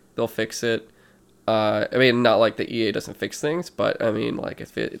EA. They'll fix it. I mean, not like the EA doesn't fix things, but I mean, like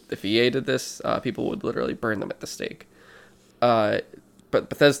if EA did this, people would literally burn them at the stake. But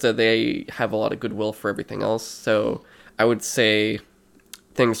Bethesda, they have a lot of goodwill for everything else, so I would say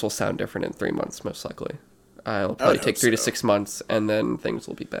things will sound different in 3 months, most likely. It'll probably take 3 to 6 months, and then things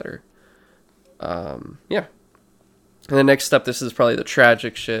will be better. Yeah. And the next step, this is probably the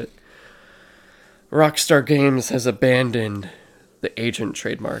tragic shit. Rockstar Games has abandoned the Agent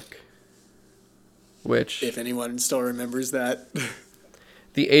trademark. Which, if anyone still remembers that.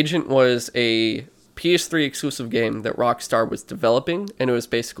 The Agent was a PS3 exclusive game that Rockstar was developing, and it was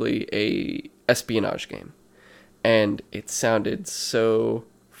basically a espionage game. And it sounded so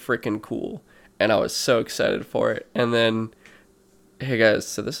freaking cool, and I was so excited for it. And then, hey guys,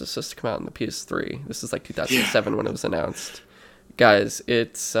 so this is supposed to come out on the PS3. This is like 2007 when it was announced. Guys,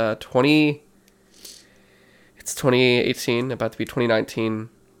 it's 2018, about to be 2019.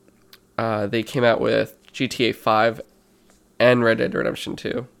 They came out with GTA 5 and Red Dead Redemption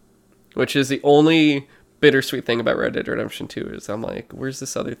 2, which is the only bittersweet thing about Red Dead Redemption 2 is I'm like, where's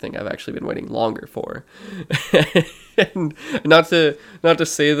this other thing I've actually been waiting longer for? And not to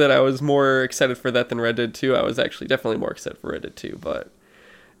say that I was more excited for that than Red Dead 2. I was actually definitely more excited for Red Dead 2, but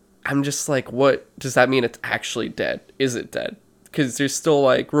I'm just like, what does that mean? It's actually dead? Is it dead? Because there's still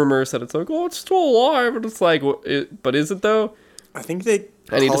like rumors that it's like, oh, it's still alive, and it's like, but is it though? I think I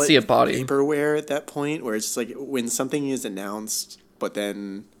need to see a body. Vaporware at that point, where it's just like when something is announced, but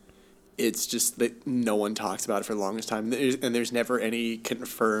then it's just that no one talks about it for the longest time, and there's never any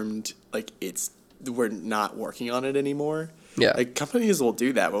confirmed like we're not working on it anymore. Yeah, like companies will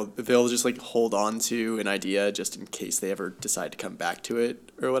do that. Well, they'll just like hold on to an idea just in case they ever decide to come back to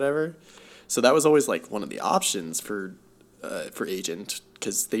it or whatever. So that was always like one of the options for Agent,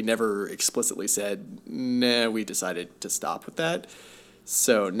 because they never explicitly said, nah, we decided to stop with that.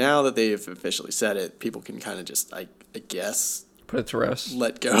 So now that they've officially said it, people can kind of just, I guess, put it to rest.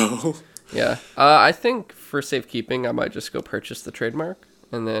 Let go. Yeah. I think for safekeeping, I might just go purchase the trademark,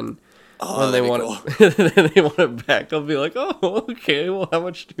 and then when they want it, they want it back, I'll be like, oh, okay, well, how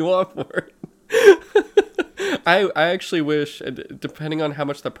much do you want for it? I actually wish, depending on how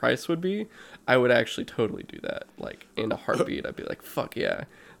much the price would be, I would actually totally do that. Like, in a heartbeat, I'd be like, fuck yeah.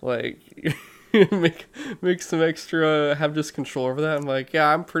 Like, make some extra, have just control over that. I'm like,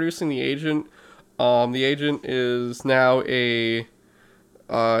 yeah, I'm producing the Agent. The Agent is now a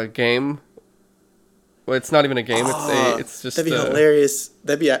game Well, it's not even a game. It's just that'd be hilarious.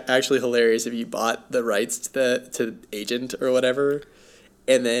 That'd be actually hilarious if you bought the rights to Agent or whatever,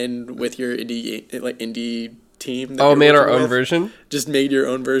 and then with your indie team. That made our own version. Just made your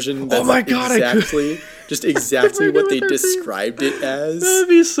own version. That's my god! Exactly what they described it as. That'd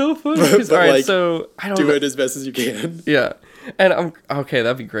be so funny. All right, so I don't do know. it as best as you can. Yeah. And I'm okay.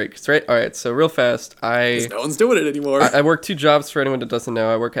 That'd be great. 'Cause, right. All right. So real fast, no one's doing it anymore. I work 2 jobs for anyone that doesn't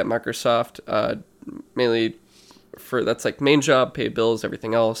know. I work at Microsoft, mainly for that's like main job, pay bills,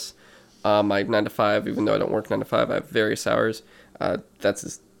 everything else. My 9 to 5, even though I don't work 9 to 5, I have various hours. That's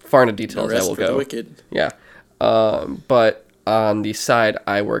as far into detail as I will go. The wicked. Yeah. But on the side,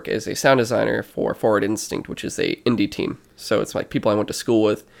 I work as a sound designer for Forward Instinct, which is a indie team. So it's like people I went to school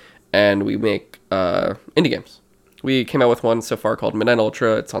with, and we make indie games. We came out with one so far called Midnight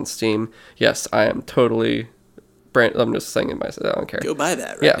Ultra. It's on Steam. Yes, I am totally I'm just saying it myself. I don't care. Go buy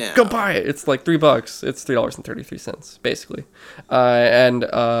that right now. Go buy it. It's like $3. It's $3.33, basically. And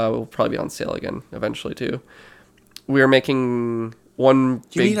we'll probably be on sale again eventually, too. We are making one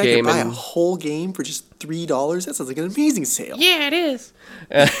big game. I could buy a whole game for just $3? That sounds like an amazing sale. Yeah, it is.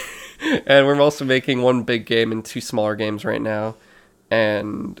 And we're also making one big game and 2 smaller games right now.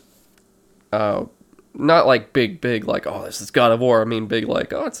 And not like big, like, oh, this is God of War. I mean, big,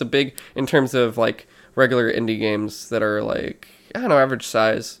 like, oh, it's a big, in terms of, like, regular indie games that are, like, I don't know, average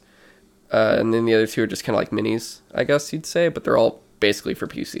size. And then the other 2 are just kind of like minis, I guess you'd say, but they're all basically for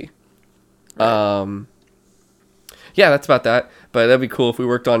PC. Right. Yeah, that's about that. But that'd be cool if we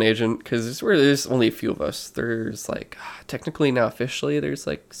worked on Agent, because there's only a few of us. There's, like, technically now officially, there's,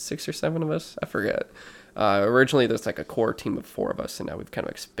 like, 6 or 7 of us. I forget. Originally, there's like a core team of 4 of us, and now we've kind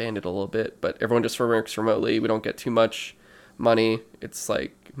of expanded a little bit, but everyone just works remotely. We don't get too much money. It's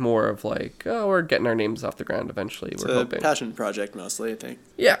like more of like, oh, we're getting our names off the ground eventually. It's we're hoping. Passion project mostly, I think.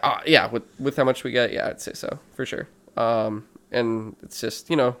 Yeah, with how much we get, yeah, I'd say so, for sure. And it's just,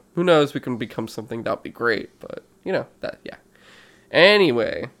 who knows, we can become something that'd be great, but, that, yeah.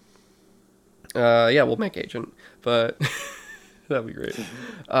 Anyway, we'll make Agent, but... That'd be great.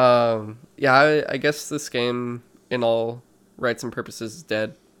 I guess this game, in all rights and purposes, is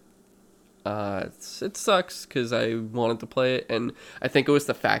dead. It sucks because I wanted to play it, and I think it was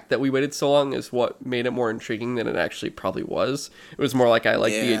the fact that we waited so long is what made it more intriguing than it actually probably was. It was more like I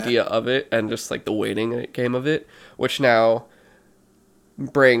liked the idea of it and just like the waiting game of it, which now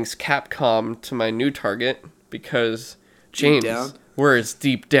brings Capcom to my new target because James, where is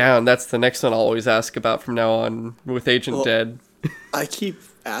Deep Down? That's the next one I'll always ask about from now on with Agent dead. I keep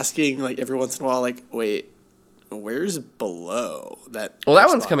asking, like, every once in a while, like, wait, where's Below? That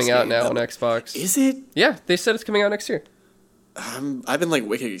one's coming out now on Xbox. Is it? Yeah, they said it's coming out next year. I've been, like,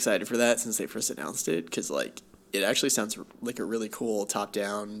 wicked excited for that since they first announced it, because, like, it actually sounds like a really cool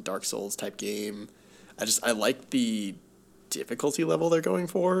top-down Dark Souls type game. I like the difficulty level they're going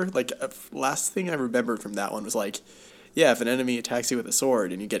for. Like, last thing I remembered from that one was, like, yeah, if an enemy attacks you with a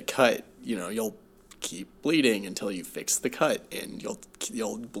sword and you get cut, you'll keep bleeding until you fix the cut, and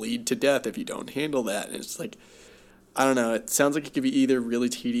you'll bleed to death if you don't handle that. And it's like, I don't know, it sounds like it could be either really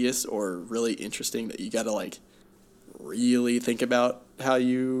tedious or really interesting that you gotta like really think about how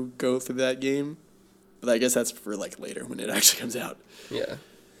you go through that game. But I guess that's for like later when it actually comes out. Yeah.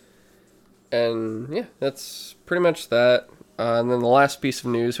 And yeah, that's pretty much that. And then the last piece of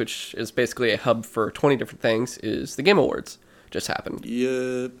news, which is basically a hub for 20 different things, is the Game Awards. Just happened.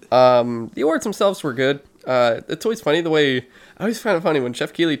 Yep. The awards themselves were good. It's always funny the way I always find it funny when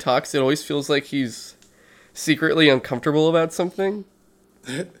Jeff Keighley talks. It always feels like he's secretly uncomfortable about something.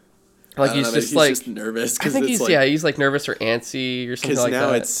 Like he's just nervous. I think he's like nervous or antsy or something like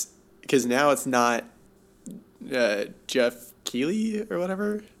that. Because now it's not Jeff Keighley or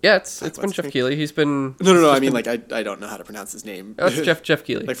whatever. Yeah, it's been Jeff Keighley. He's been no. I mean, like I don't know how to pronounce his name. Oh, it's Jeff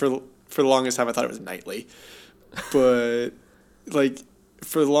Keighley. Like for the longest time, I thought it was Knightley, but. Like,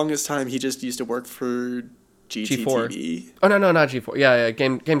 for the longest time, he just used to work for GTTV. Oh, no, not G4. Yeah,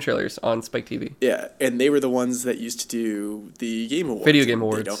 game trailers on Spike TV. Yeah, and they were the ones that used to do the Game Awards. Video Game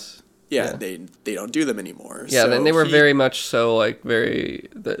Awards. They don't do them anymore. Yeah, then they were very much so, like, very...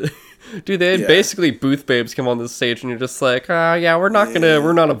 Dude, they had basically booth babes come on the stage, and you're just like, we're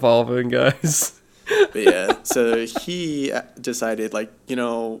not evolving, guys. But yeah, so he decided, like,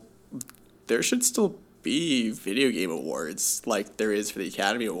 there should still be video game awards like there is for the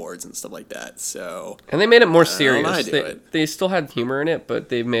Academy Awards and stuff like that. So and they made it more serious. They still had humor in it, but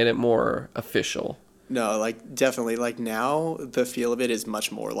they made it more official. No, like definitely, like now the feel of it is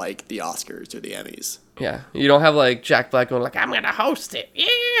much more like the Oscars or the Emmys. Yeah, you don't have like Jack Black going like I'm gonna host it,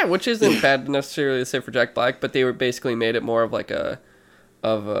 yeah, which isn't bad necessarily to say for Jack Black, but they were basically made it more of like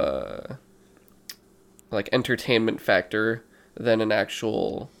like entertainment factor than an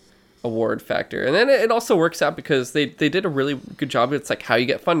actual award factor. And then it also works out because they did a really good job. It's like how you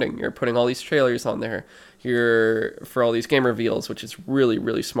get funding. You're putting all these trailers on there. You're for all these game reveals, which is really,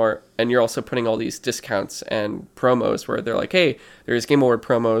 really smart. And you're also putting all these discounts and promos where they're like, hey, there's Game Award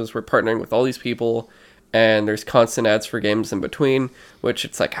promos. We're partnering with all these people. And there's constant ads for games in between, which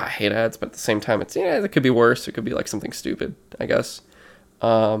it's like, I hate ads, but at the same time, it's, it could be worse. It could be like something stupid, I guess.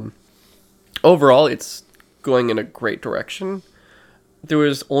 Overall, it's going in a great direction. There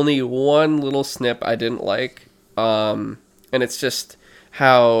was only one little snip I didn't like, and it's just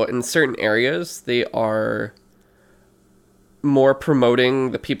how in certain areas they are more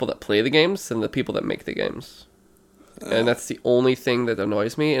promoting the people that play the games than the people that make the games. And that's the only thing that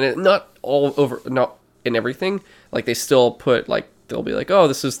annoys me. And not in everything. Like, they still put, like, they'll be like, oh,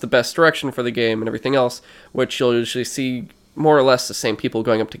 this is the best direction for the game and everything else, which you'll usually see more or less the same people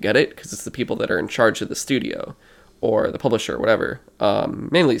going up to get it, because it's the people that are in charge of the studio or the publisher or whatever,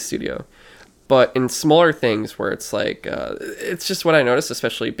 mainly the studio. But in smaller things where it's like, it's just what I noticed,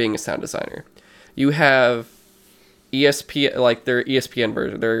 especially being a sound designer. You have ESPN, like their ESPN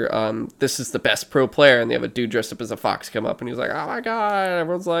version, this is the best pro player, and they have a dude dressed up as a fox come up, and he's like, oh my god, and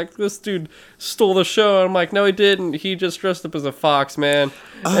everyone's like, this dude stole the show, and I'm like, no he didn't, he just dressed up as a fox, man.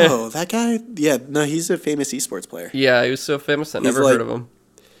 Oh, that guy? Yeah, no, he's a famous esports player. Yeah, he was so famous, I never heard of him.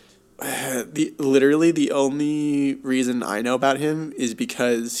 Literally the only reason I know about him is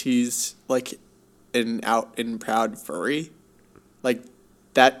because he's like an out and proud furry. Like,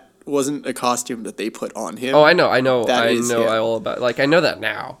 that wasn't a costume that they put on him. Oh, I know him. all about, like, I know that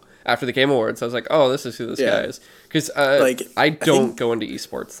now. After the Game Awards, I was like, oh, this is who this guy is. Because I don't go into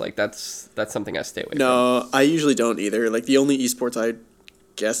esports. Like, that's something I stay away from. No, I usually don't either. Like, the only esports I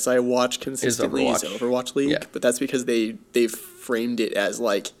guess I watch consistently is Overwatch League. Yeah. But that's because they framed it as,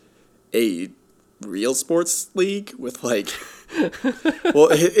 like, a real sports league with, like... well,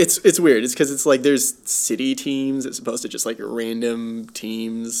 it's weird. It's because it's like there's city teams as opposed to just like random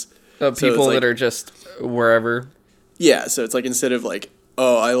teams. People that are just wherever. Yeah, so it's like instead of like,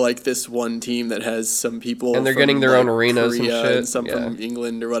 oh, I like this one team that has some people and they're getting their own arenas and shit, and some from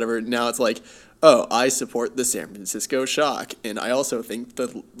England or whatever. Now it's like, oh, I support the San Francisco Shock, and I also think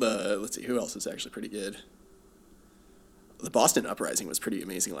the let's see, who else is actually pretty good. The Boston Uprising was pretty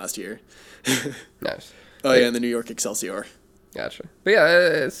amazing last year. Nice. Oh yeah, and the New York Excelsior. Gotcha. But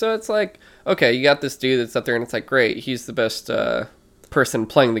yeah, so it's like, okay, you got this dude that's up there, and it's like, great, he's the best person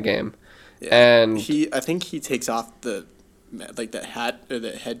playing the game. Yeah. And I think he takes off the hat or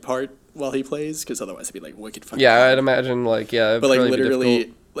the head part while he plays, because otherwise it'd be like wicked fucking. Yeah, hard. I'd imagine but like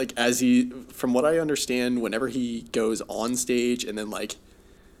literally, like from what I understand, whenever he goes on stage and then like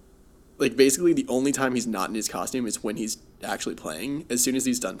basically the only time he's not in his costume is when he's actually playing. As soon as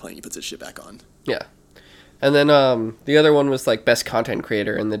he's done playing, he puts his shit back on. Yeah. And then the other one was like best content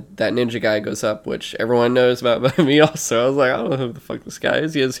creator, and that ninja guy goes up, which everyone knows about but me also. I was like, I don't know who the fuck this guy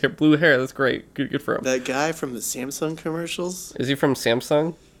is. He has blue hair. That's great. Good for him. That guy from the Samsung commercials? Is he from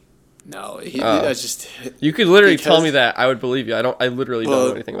Samsung? No, I just. You could literally tell me that. I would believe you. I literally don't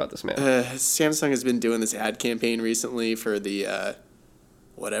know anything about this man. Samsung has been doing this ad campaign recently for the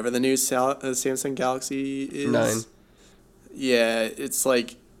whatever the new Samsung Galaxy is. 9. Yeah, it's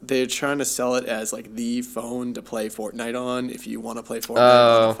like. They're trying to sell it as, like, the phone to play Fortnite on if you want to play Fortnite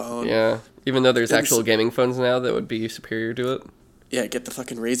on a phone. Yeah. Even though there's actual gaming phones now that would be superior to it. Yeah, get the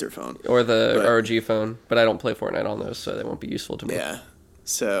fucking Razer phone. Or the ROG phone. But I don't play Fortnite on those, so they won't be useful to me. Yeah.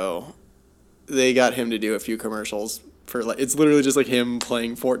 So, they got him to do a few commercials for, like, it's literally just, like, him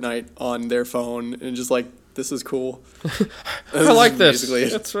playing Fortnite on their phone and just, like, this is cool. I like this.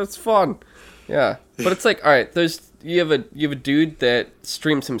 It's fun. Yeah. But it's like, all right, you have a dude that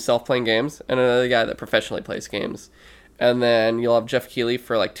streams himself playing games, and another guy that professionally plays games, and then you'll have Jeff Keighley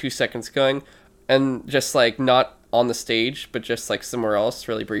for like 2 seconds going, and just like not on the stage, but just like somewhere else,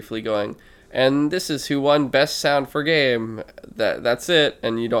 really briefly going, and this is who won best sound for game. That's it,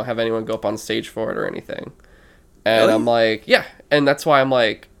 and you don't have anyone go up on stage for it or anything. And really? I'm like, yeah, and that's why I'm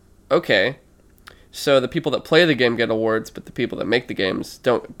like, okay. So the people that play the game get awards, but the people that make the games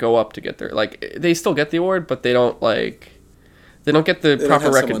don't go up to get their, like, they still get the award, but they don't get the proper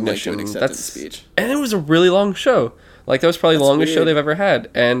recognition. That's speech. And it was a really long show. Like, that was probably the longest show they've ever had,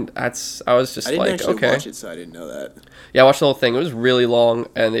 and I was just like, okay. I didn't actually watch it, so I didn't know that. Yeah, I watched the whole thing. It was really long,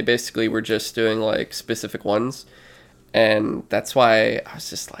 and they basically were just doing like specific ones, and that's why I was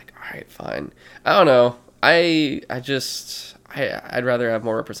just like, all right, fine. I don't know. I'd rather have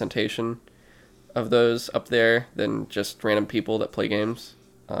more representation of those up there than just random people that play games,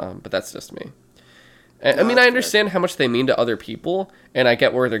 but that's just me. I No, mean, that's I fair. understand how much they mean to other people, and I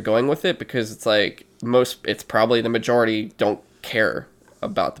get where they're going with it, because it's like it's probably the majority don't care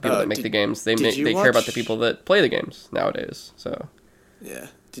about the people that make the games. Did you They care about the watch? people that play the games nowadays. So Yeah.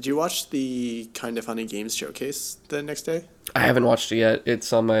 Did you watch the Kind of Funny Games showcase the next day? I haven't watched it yet.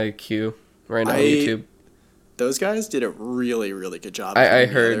 It's on my queue right now on I YouTube. Those guys did a really, really good job. I putting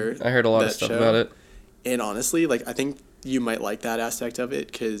together heard a lot of that stuff show. about it. And honestly, like I think you might like that aspect of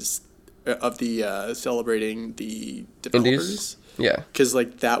it because of the celebrating the developers. Indies? Yeah. Because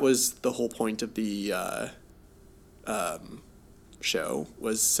like that was the whole point of the show,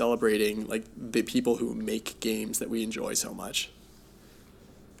 was celebrating like the people who make games that we enjoy so much.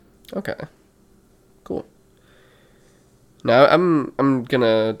 Okay. Cool. No, I'm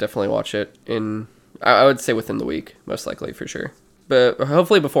gonna definitely watch it I would say within the week, most likely, for sure. But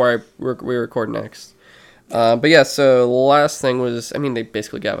hopefully before we record next. But yeah, so the last thing was, I mean, they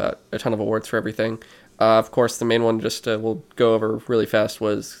basically gave out a ton of awards for everything. Of course, the main one, just we'll go over really fast,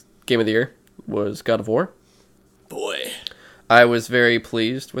 was Game of the Year, was God of War. Boy. I was very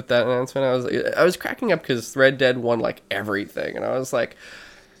pleased with that announcement. I was cracking up because Red Dead won like everything, and I was like,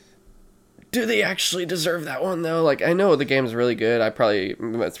 do they actually deserve that one though? Like, I know the game's really good.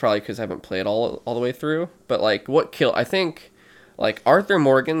 It's probably because I haven't played all the way through. But like, I think, like, Arthur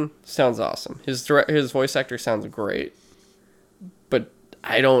Morgan sounds awesome. His voice actor sounds great. But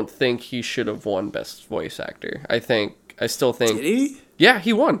I don't think he should have won Best Voice Actor. I still think. Did he? Yeah,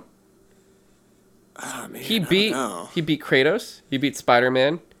 he won. Oh man, He I don't beat know. Kratos. He beat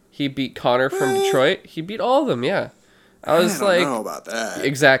Spider-Man. He beat Connor from Detroit. He beat all of them. Yeah. I was don't like, know about that.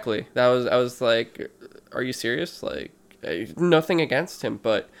 exactly. I was like, are you serious? Like, nothing against him,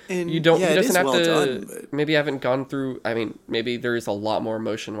 but And, he doesn't it is have well to. done, but- Maybe I haven't gone through. I mean, maybe there is a lot more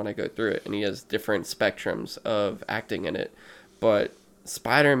emotion when I go through it, and he has different spectrums of acting in it. But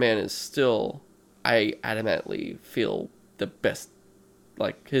Spider-Man is still, I adamantly feel the best.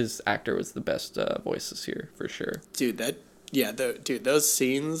 Like, his actor was the best voice this year for sure. Dude, those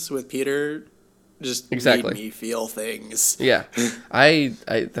scenes with Peter just Exactly. made me feel things. Yeah, I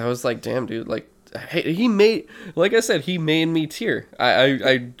was like, damn, dude, like, he made, like I said, he made me tear.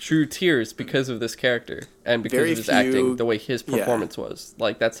 I drew tears because of this character and because Very of his few- acting, the way his performance was.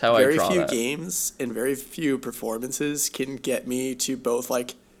 Like, that's how I Very draw few that. games and very few performances can get me to both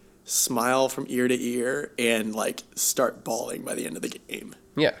like smile from ear to ear and like start bawling by the end of the game.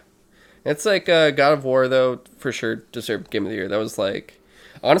 Yeah, it's like God of War though, for sure deserved Game of the Year. That was like,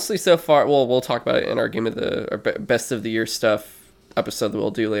 honestly, so far. Well, we'll talk about it in our our best of the year stuff episode that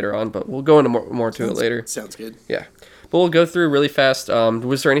we'll do later on, but we'll go into more to it later. Sounds good. Yeah, but we'll go through really fast.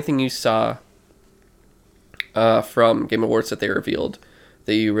 Was there anything you saw from Game Awards that they revealed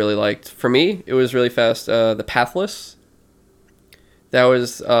that you really liked? For me, it was really fast. The Pathless. That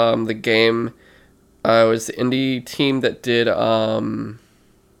was the game. It was the indie team that did.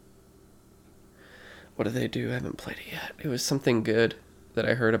 What did they do? I haven't played it yet. It was something good that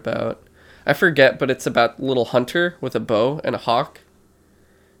I heard about. I forget, but it's about a little hunter with a bow and a hawk.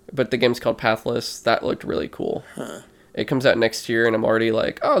 But the game's called Pathless. That looked really cool. Huh. It comes out next year, and I'm already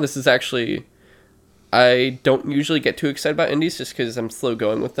like, oh, this is actually... I don't usually get too excited about indies just because I'm slow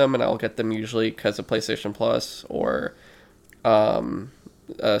going with them, and I'll get them usually because of PlayStation Plus or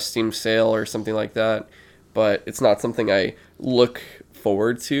a Steam sale or something like that. But it's not something I look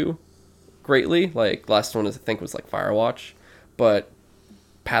forward to greatly. Like, last one I think was like Firewatch. But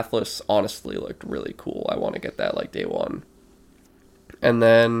Pathless honestly looked really cool. I want to get that like day one. And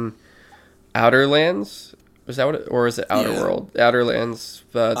then Outer Lands, was that what it, or is it Outer World? Outer Lands,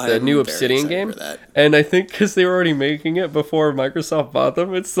 the new Obsidian game. And I think because they were already making it before Microsoft bought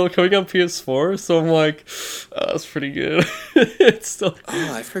them, it's still coming on PS4. So I'm like, oh, that's pretty good. It's still.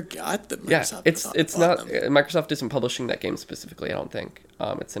 Oh, I forgot that Microsoft. Yeah, it's not Microsoft isn't publishing that game specifically. I don't think.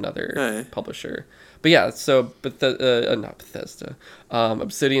 It's another publisher. But yeah, but not Bethesda.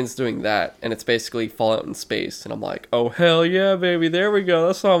 Obsidian's doing that, and it's basically Fallout in space. And I'm like, oh hell yeah, baby, there we go.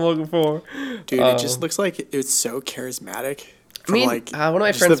 That's what I'm looking for. Dude, it just looks like it's so charismatic. I mean, one of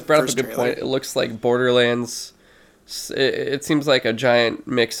my friends brought up a good point. It looks like Borderlands. It seems like a giant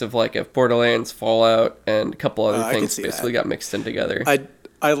mix of like a Borderlands, Fallout, and a couple other things basically got mixed in together.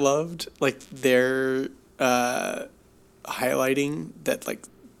 I loved like their highlighting that like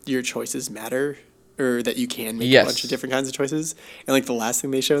your choices matter, or that you can make a bunch of different kinds of choices. And like the last thing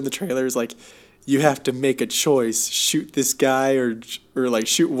they showed in the trailer is like, you have to make a choice, shoot this guy or like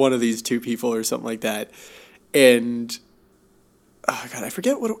shoot one of these two people or something like that. And oh god, I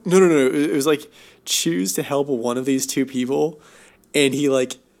forget what. No. It was like, choose to help one of these two people, and he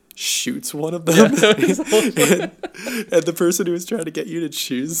like shoots one of them. Yeah, and the person who was trying to get you to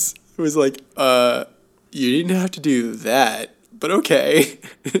choose was like, you didn't have to do that, but okay.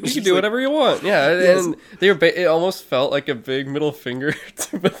 You can do whatever you want. Yeah, Yes. and it almost felt like a big middle finger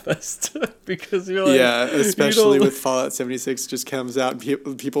to Bethesda because you're like, Yeah, you especially don't- with Fallout 76 just comes out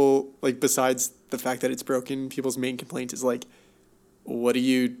and people, like, besides the fact that it's broken, people's main complaint is like, what do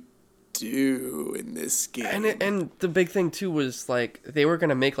you do in this game? and the big thing too was like they were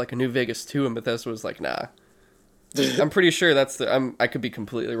gonna make like a New Vegas 2, and Bethesda was like, nah. I'm pretty sure that's I could be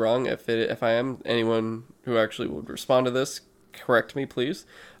completely wrong. If I am, anyone who actually would respond to this, correct me, please.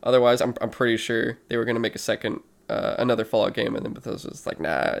 Otherwise, I'm pretty sure they were gonna make a second another Fallout game, and then Bethesda's like,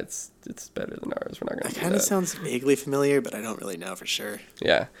 nah, it's better than ours. We're not gonna That do kind of that. sounds vaguely familiar, but I don't really know for sure.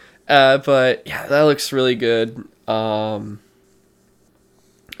 Yeah, but yeah, that looks really good.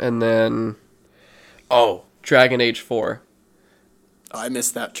 And then, Dragon Age 4. Oh, I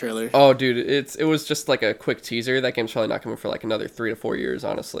missed that trailer. Oh, dude, it was just like a quick teaser. That game's probably not coming for like another 3 to 4 years,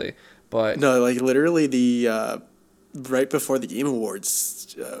 honestly. But No, like literally the right before the Game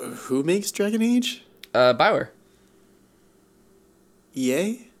Awards, who makes Dragon Age? BioWare,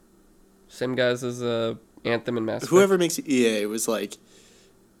 EA? same guys as Anthem and Mass Effect. Whoever makes EA was like,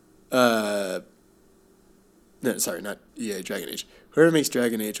 no, sorry, not EA, Dragon Age. Whoever makes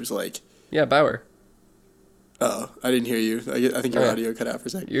Dragon Age was like, Yeah, BioWare. oh, I didn't hear you. I think your Oh, yeah. audio cut out for a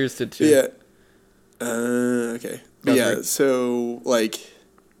second. Yours did too. Yeah. Okay. But That's yeah, right. so, like,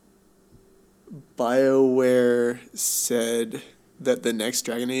 BioWare said that the next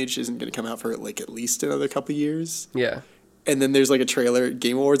Dragon Age isn't going to come out for, like, at least another couple years. Yeah. And then there's, like, a trailer at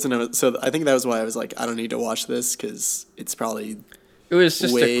Game Awards, and so I think that was why I was like, I don't need to watch this, because it's probably... It was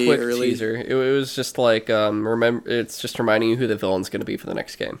just Way a quick early. teaser. It was just like remember. It's just reminding you who the villain's going to be for the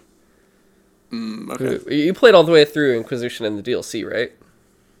next game. Okay. You played all the way through Inquisition and the DLC, right?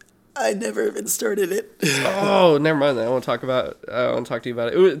 I never even started it. Oh, never mind that. I want to talk to you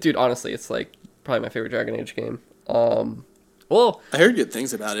about it. Dude, honestly, it's like probably my favorite Dragon Age game. Well, I heard good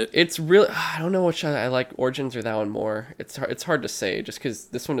things about it. it's really, I don't know which I like, Origins or that one more. It's hard to say just because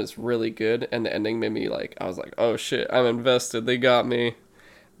this one is really good and the ending made me like, I was like, oh shit, I'm invested. They got me.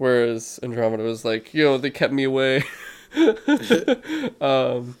 Whereas Andromeda was like, yo, they kept me away.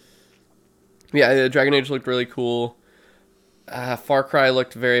 Yeah, Dragon Age looked really cool. Far Cry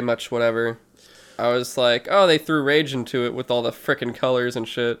looked very much whatever. I was like, oh, they threw rage into it with all the frickin' colors and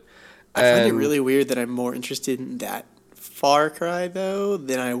shit. I find it And really weird that I'm more interested in that Far Cry, though,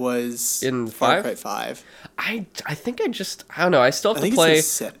 than I was In Far 5? Cry 5. I think I don't know. I still I have think to play.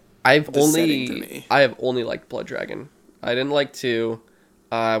 it's the setting for me. I have only liked Blood Dragon. I didn't like 2.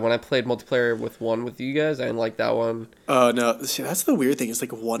 When I played multiplayer with 1 with you guys, I didn't like that one. Oh, no. See, that's the weird thing. It's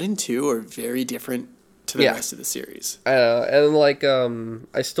like 1 and 2 are very different to the Yeah. rest of the series. And like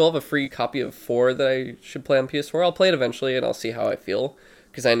I still have a free copy of 4 that I should play on PS4. I'll play it eventually and I'll see how I feel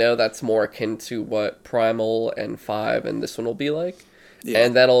because I know that's more akin to what Primal and 5 and this one will be like. Yeah.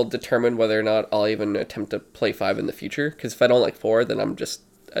 And that'll determine whether or not I'll even attempt to play 5 in the future because if I don't like 4, then it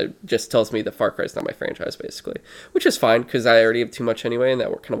just tells me that Far Cry's not my franchise basically, which is fine because I already have too much anyway and that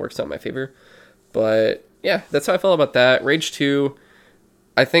kind of works out in my favor. But yeah, that's how I felt about that. Rage 2,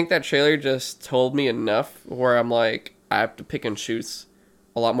 I think that trailer just told me enough where I'm like, I have to pick and choose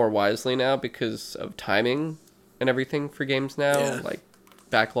a lot more wisely now because of timing and everything for games now, Yeah. like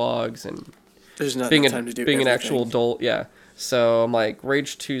backlogs and There's not being enough time to do being an everything. actual adult. Yeah. So I'm like,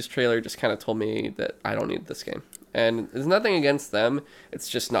 Rage 2's trailer just kind of told me that I don't need this game. And there's nothing against them. It's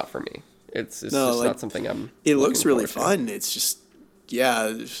just not for me. It's No, just like, not something I'm It looks looking really forward to. fun. It's just, yeah,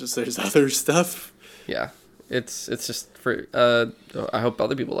 there's other stuff. Yeah. It's just for I hope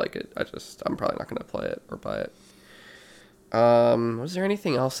other people like it. I'm probably not gonna play it or buy it. Was there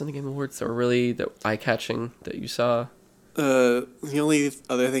anything else in the Game Awards that were really eye catching that you saw? The only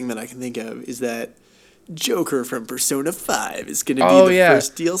other thing that I can think of is that Joker from Persona 5 is going to be the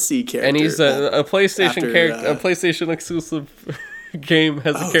first DLC character. And he's a PlayStation after, character, a PlayStation exclusive game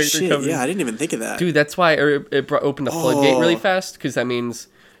has a oh, character shit, coming. yeah, I didn't even think of that. Dude, that's why it opened the floodgate really Oh. fast because that means,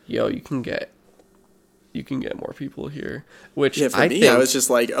 yo, you can get more people here. Which Yeah, for I me, think I was just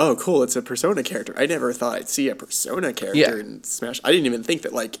like, oh, cool, it's a Persona character. I never thought I'd see a Persona character Yeah. in Smash. I didn't even think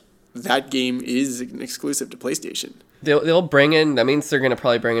that, like, that game is an exclusive to PlayStation. they'll bring in. That means they're gonna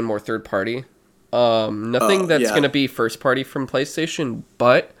probably bring in more third party. Nothing that's yeah. gonna be first party from PlayStation,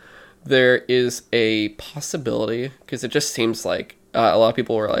 but there is a possibility because it just seems like a lot of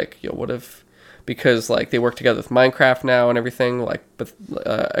people were like, yo, what if? Because like they work together with Minecraft now and everything, like with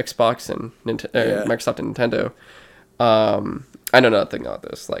Xbox and Yeah. Microsoft and Nintendo. I know nothing about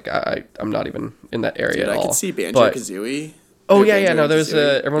this. Like I'm not even in that area Dude, at I all. could see But- Banjo-Kazooie. Oh, Or yeah, yeah, Banjo no, and there's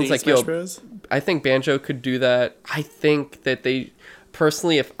Kazooie everyone's being like, Smash yo, Bros. I think Banjo could do that. I think that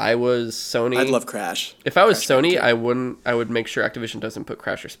personally, if I was Sony, I'd love Crash. If I was Crash Sony, Bandicoot. I would make sure Activision doesn't put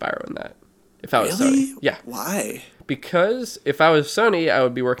Crash or Spyro in that. If I was Really? Sony, yeah. Why? Because if I was Sony, I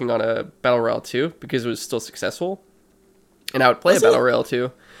would be working on a Battle Royale 2 because it was still successful, and I would play a Battle Royale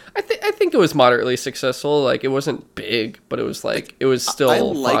 2. I think it was moderately successful. Like, it wasn't big, but it was like it was still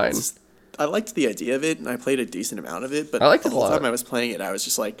fine. I liked the idea of it, and I played a decent amount of it. But I liked the it a whole lot. time I was playing it, I was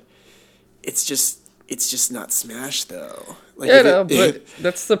just like, it's just not Smash though. Like, Yeah, no, but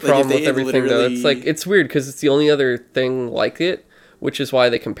that's the problem they with everything, though. It's like, it's weird because it's the only other thing like it, which is why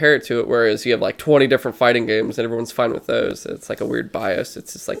they compare it to it, whereas you have like 20 different fighting games and everyone's fine with those. It's like a weird bias.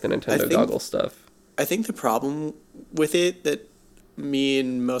 It's just like the Nintendo goggle stuff. I think the problem with it that me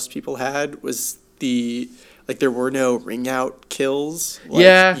and most people had was there were no ring out kills.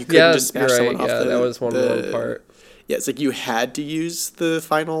 Like, you couldn't just smash someone off that was one part. Yeah, it's like you had to use the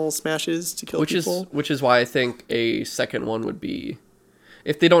final smashes to kill people. Which is why I think a second one would be,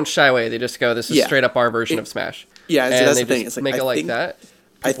 if they don't shy away, they just go, this is straight up our version of Smash. Yeah, and that's they the thing. Just it's like, make it like that.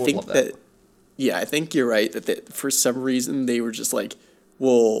 I think that. Yeah, I think you're right that for some reason they were just like,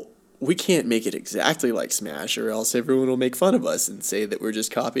 well, we can't make it exactly like Smash, or else everyone will make fun of us and say that we're just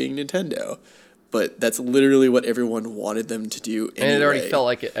copying Nintendo. But that's literally what everyone wanted them to do anyway. And it already felt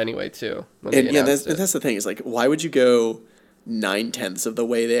like it anyway, too. And that's the thing. Is like, why would you go 9/10 of the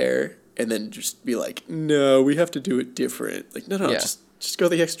way there and then just be like, no, we have to do it different? Like, no, just go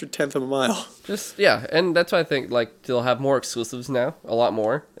the extra 10th of a mile. And that's why I think like they'll have more exclusives now, a lot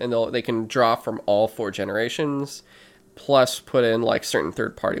more, and they can draw from all 4 generations, plus put in like certain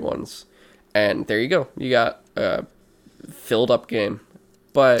third-party ones, and there you go. You got a filled-up game.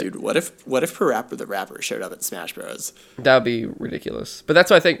 But dude, what if Parappa the Rapper showed up in Smash Bros? That would be ridiculous. But that's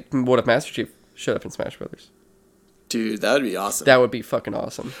why I think, what if Master Chief showed up in Smash Brothers? Dude, that would be awesome. That would be fucking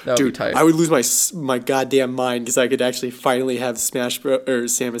awesome. That would be tight. I would lose my goddamn mind because I could actually finally have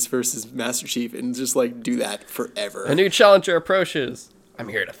Samus versus Master Chief and just like do that forever. A new challenger approaches. I'm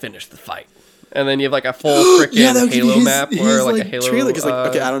here to finish the fight. And then you have like a full freaking Halo map or like a Halo trailer. Cause like,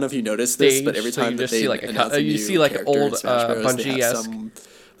 okay, I don't know if you noticed this, stage, but every time that they announce a new old Bungie-esque, some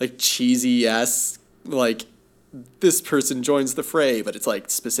like cheesy ass like this person joins the fray, but it's like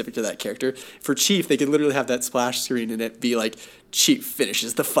specific to that character. For Chief, they could literally have that splash screen and it be like Chief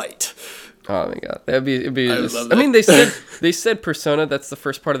finishes the fight. Oh my god, it'd be. I would love that. I mean, they said Persona. That's the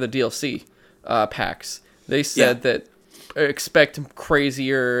first part of the DLC packs. They said that expect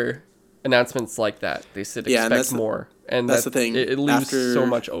crazier announcements like that. They said expect more, and that's the thing. It leaves so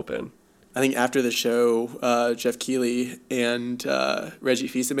much open. I think after the show, Jeff Keighley and Reggie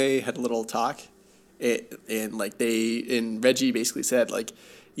Fils-Aimé had a little talk, and Reggie basically said like,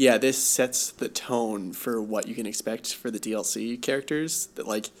 yeah, this sets the tone for what you can expect for the DLC characters. That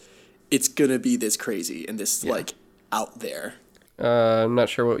like, it's gonna be this crazy and this like out there. I'm not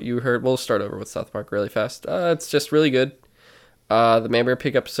sure what you heard. We'll start over with South Park really fast. It's just really good. The Man Bear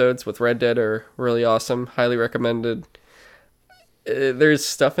Pig episodes with Red Dead are really awesome. Highly recommended. There's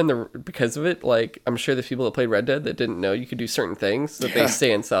stuff because of it. Like, I'm sure there's people that played Red Dead that didn't know you could do certain things that they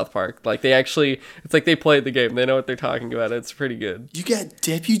say in South Park. Like, it's like they played the game. They know what they're talking about. It's pretty good. You got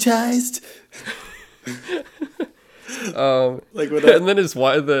deputized? And then his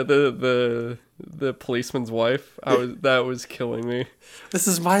wife, the policeman's wife, that was killing me. This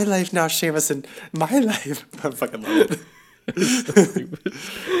is my life now, Seamus, my life. I fucking love it.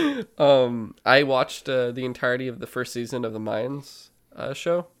 I watched the entirety of the first season of the Mines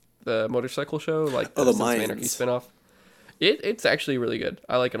show, the motorcycle show, like the Sons of Anarchy spinoff. It's actually really good.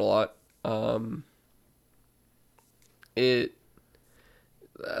 I like it a lot. Like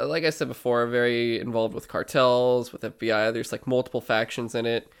I said before, very involved with cartels, with FBI. There's like multiple factions in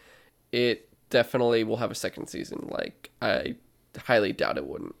it. It definitely will have a second season. Like, I highly doubt it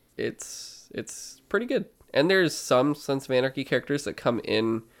wouldn't. It's pretty good. And there's some Sons of Anarchy characters that come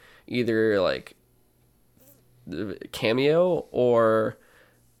in either like cameo or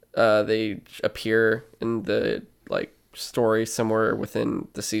they appear in the like story somewhere within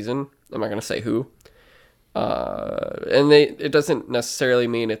the season. I'm not gonna say who. And it doesn't necessarily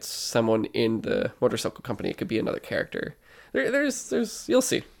mean it's someone in the motorcycle company. It could be another character. There's you'll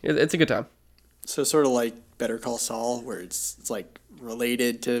see. It's a good time. So sort of like Better Call Saul, where it's like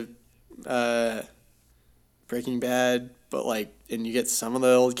related to Breaking Bad, but like, and you get some of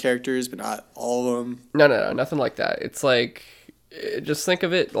the old characters, but not all of them. No, nothing like that. It's like, just think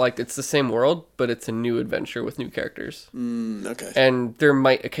of it like it's the same world, but it's a new adventure with new characters. Okay. And there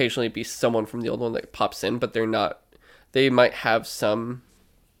might occasionally be someone from the old one that pops in, but they're not. They might have some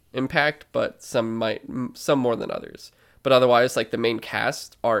impact, but some more than others. But otherwise, like the main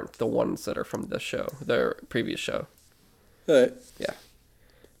cast aren't the ones that are from the show, the previous show. Alright. Yeah.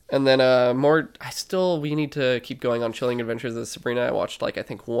 And then we need to keep going on Chilling Adventures of Sabrina. I watched like I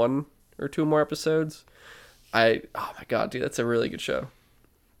think 1 or 2 more episodes. Oh my god, dude, that's a really good show.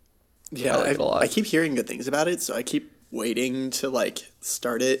 Yeah, I like it a lot. I keep hearing good things about it, so I keep waiting to like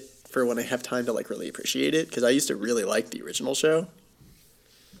start it for when I have time to like really appreciate it, because I used to really like the original show.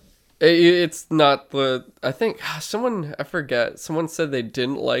 It's not I think I forget. Someone said they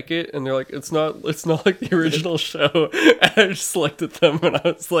didn't like it, and they're like, it's not like the original show. And I just looked at them, and I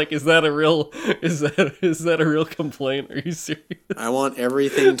was like, is that a real complaint? Are you serious? I want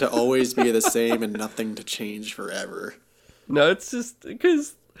everything to always be the same and nothing to change forever. No, it's just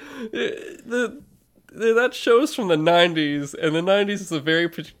because that show's from the 90s, and the 90s is a very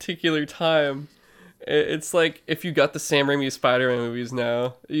particular time. It's like if you got the Sam Raimi Spider-Man movies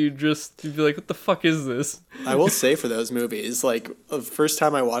now, you'd be like, what the fuck is this? I will say for those movies, like the first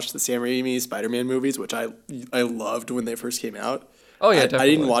time I watched the Sam Raimi Spider-Man movies, which I loved when they first came out. Oh yeah, I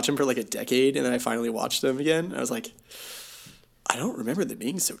definitely. didn't watch them for like a decade, and then I finally watched them again. I was like, I don't remember them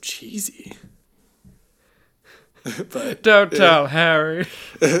being so cheesy. But don't tell Harry.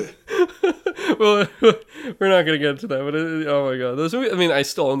 Well, we're not gonna get into that, but oh my god, those movies. I mean, I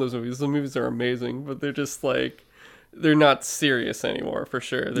still own those movies. The movies are amazing, but they're just like they're not serious anymore for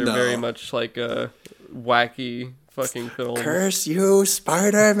sure. They're very much like a wacky fucking film. Curse you,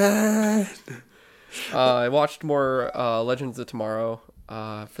 Spider-Man! I watched more Legends of Tomorrow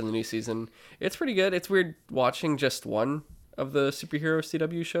for the new season. It's pretty good. It's weird watching just one of the superhero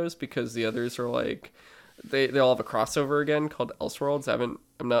CW shows because the others are like they all have a crossover again called Elseworlds. I don't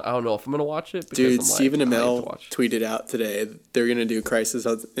know if I'm gonna watch it. Dude, Stephen Amell tweeted out today they're gonna do Crisis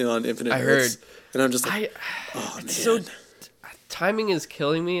on Infinite Earths. Heard, and I'm just like, oh man. So, timing is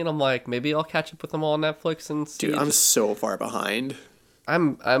killing me, and I'm like, maybe I'll catch up with them all on Netflix and see. Dude, I'm so far behind.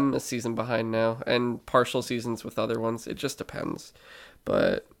 I'm a season behind now, and partial seasons with other ones. It just depends.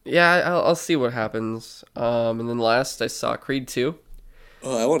 But yeah, I'll see what happens. And then last I saw Creed 2.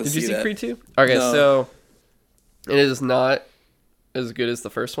 Oh, I want to see that. Did you see Creed 2? Okay, no. So it is not as good as the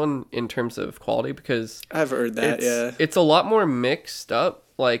first one in terms of quality because I've heard that. It's a lot more mixed up.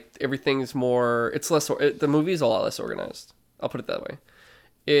 Like everything's more. It's less. The movie's a lot less organized. I'll put it that way.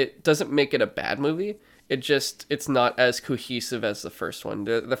 It doesn't make it a bad movie. It's not as cohesive as the first one.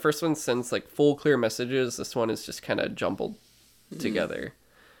 The first one sends like full clear messages. This one is just kind of jumbled together.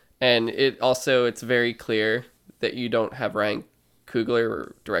 And it's very clear that you don't have Ryan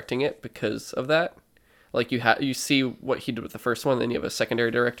Coogler directing it because of that. Like you see what he did with the first one, then you have a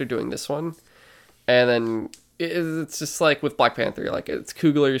secondary director doing this one. And then it's just like with Black Panther, like it's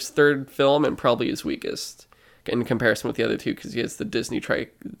Coogler's third film and probably his weakest in comparison with the other two because he has the Disney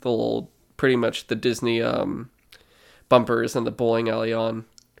pretty much the Disney bumpers and the bowling alley on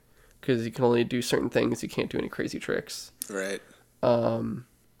because you can only do certain things. You can't do any crazy tricks. Right. But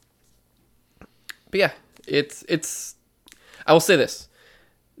yeah, it's. I will say this: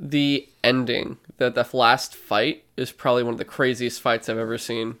 the ending, the last fight, is probably one of the craziest fights I've ever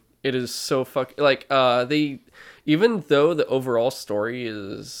seen. It is so even though the overall story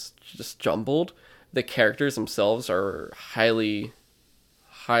is just jumbled, the characters themselves are highly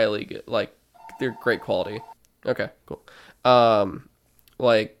good. Like they're great quality. Okay, cool.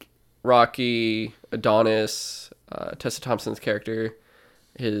 Like Rocky, Adonis, Tessa Thompson's character,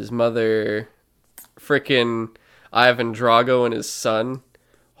 his mother, frickin' Ivan Drago and his son.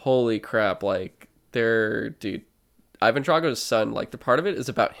 Holy crap! Like Ivan Drago's son. Like the part of it is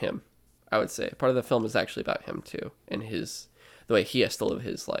about him. I would say part of the film is actually about him too, and the way he has to live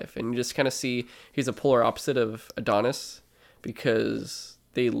his life. And you just kind of see he's a polar opposite of Adonis because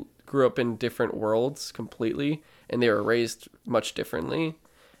they grew up in different worlds completely, and they were raised much differently.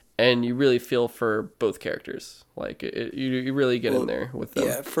 And you really feel for both characters. Like you really get in there with them.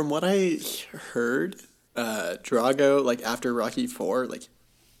 Yeah, from what I heard, Drago, like after Rocky 4, like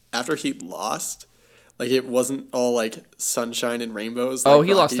after he lost, like it wasn't all like sunshine and rainbows. Like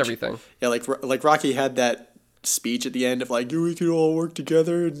he lost everything. Yeah, like Rocky had that speech at the end of like we could all work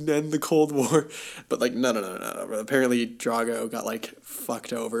together and end the Cold War, but like no. Apparently Drago got like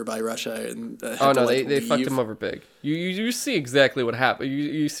fucked over by Russia and they fucked him over big. You see exactly what happened.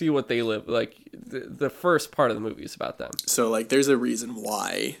 You see what they live like. The first part of the movie is about them. So like there's a reason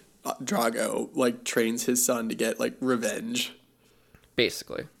why Drago like trains his son to get like revenge.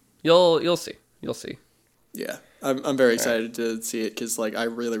 Basically, you'll see. Yeah, I'm very excited to see it because like I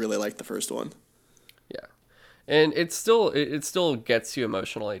really like the first one. Yeah, and it still gets you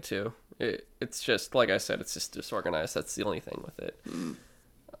emotionally too. It's just like I said, it's just disorganized. That's the only thing with it.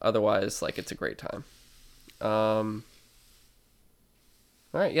 Otherwise, like it's a great time. All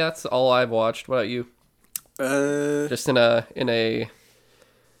right, yeah, that's all I've watched. What about you? Just in a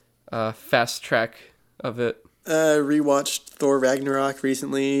fast track of it. Rewatched Thor Ragnarok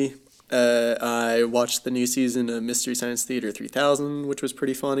recently. I watched the new season of Mystery Science Theater 3000, which was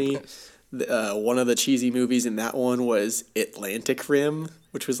pretty funny. Nice. One of the cheesy movies in that one was Atlantic Rim,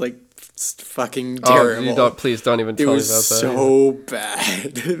 which was like fucking terrible. Oh, please don't even tell me about that. It was so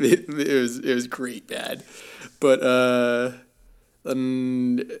bad. It was great bad. But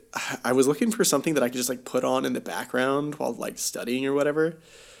I was looking for something that I could just like put on in the background while like studying or whatever.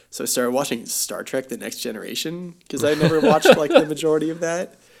 So I started watching Star Trek: The Next Generation because I never watched like the majority of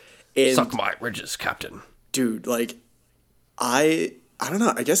that. And, suck my ridges, Captain. Dude, like I don't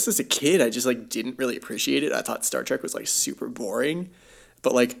know. I guess as a kid, I just like didn't really appreciate it. I thought Star Trek was like super boring.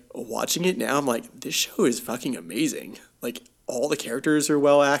 But like watching it now, I'm like, this show is fucking amazing. Like all the characters are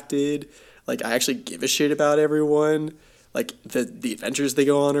well acted. Like I actually give a shit about everyone. Like the adventures they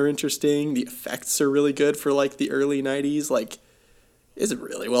go on are interesting. The effects are really good for like the early 90s. Like it's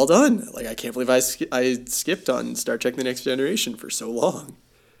really well done. Like I can't believe I skipped on Star Trek: The Next Generation for so long.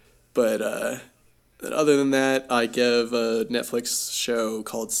 But other than that, I give a Netflix show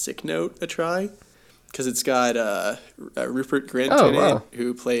called Sick Note a try because it's got Rupert Grint in it,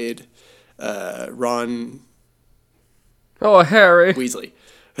 who played Ron. Oh, Harry Weasley.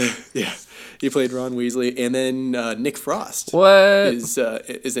 Yeah, he played Ron Weasley, and then Nick Frost is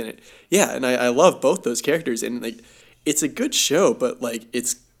in it. Yeah, and I love both those characters, and like it's a good show, but like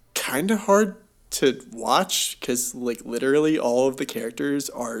it's kind of hard to watch because like literally all of the characters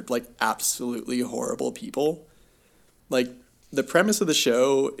are like absolutely horrible people. Like the premise of the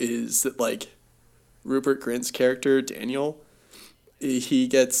show is that like Rupert Grint's character Daniel, he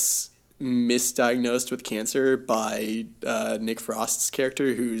gets misdiagnosed with cancer by Nick Frost's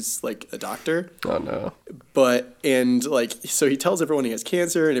character, who's like a doctor. Oh no! And like so he tells everyone he has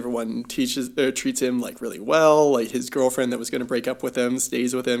cancer, and everyone treats him like really well. Like his girlfriend that was going to break up with him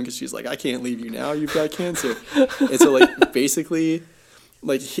stays with him because she's like, I can't leave you now. You've got cancer. And so like basically,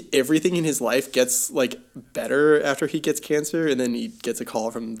 like everything in his life gets like better after he gets cancer, and then he gets a call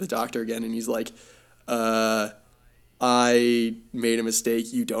from the doctor again, and he's like, I made a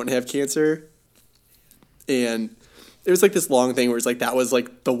mistake. You don't have cancer. And it was like this long thing where it's like that was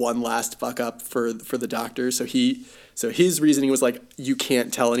like the one last fuck up for the doctor. So his reasoning was like, you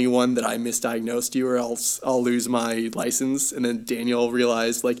can't tell anyone that I misdiagnosed you or else I'll lose my license. And then Daniel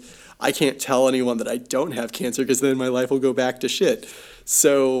realized like, I can't tell anyone that I don't have cancer because then my life will go back to shit.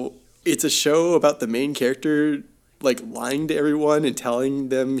 So it's a show about the main character like lying to everyone and telling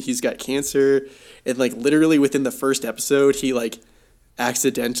them he's got cancer. And like literally within the first episode, he like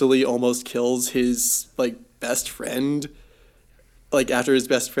accidentally almost kills his like best friend. Like after his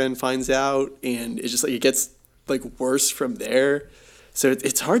best friend finds out, and it's just like it gets like worse from there. So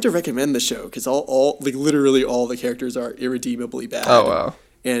it's hard to recommend the show because all like literally all the characters are irredeemably bad. Oh wow!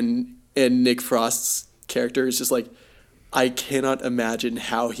 And Nick Frost's character is just like, I cannot imagine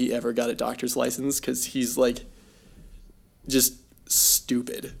how he ever got a doctor's license because he's like just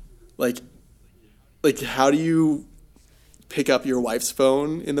stupid. Like how do you pick up your wife's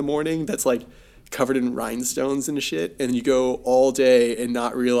phone in the morning that's like covered in rhinestones and shit, and you go all day and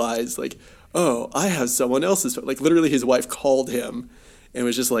not realize like, oh, I have someone else's phone. Like literally his wife called him and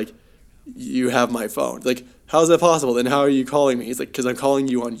was just like, you have my phone. Like, how is that possible? Then how are you calling me? He's like, because I'm calling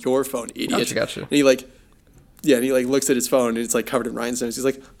you on your phone, idiot. Gotcha. And he like, yeah, and he like looks at his phone and it's like covered in rhinestones. He's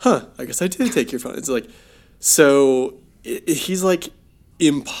like, huh, I guess I did take your phone. It's like, so he's like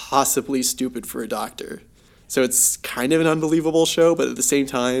impossibly stupid for a doctor. So it's kind of an unbelievable show, but at the same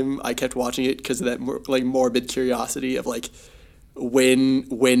time, I kept watching it because of that like morbid curiosity of like,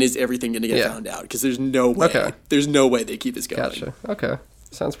 when is everything going to get found out? Because there's no way. Okay. There's no way they keep this going. Gotcha. Okay.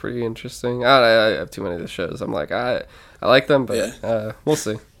 Sounds pretty interesting. I have too many of the shows. I'm like, I like them, but we'll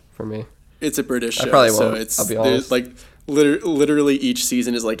see for me. It's a British show. I probably won't, so I'll be honest. Like literally each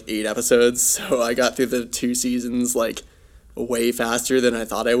season is like 8 episodes. So I got through the 2 seasons like way faster than I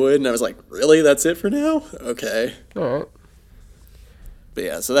thought I would. And I was like, really? That's it for now? Okay. All right. But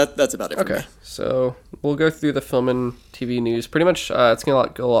yeah, so that's about it for me. Okay, so we'll go through the film and TV news. Pretty much, it's going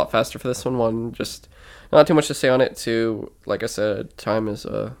to go a lot faster for this one. Just not too much to say on it. Two, like I said, time is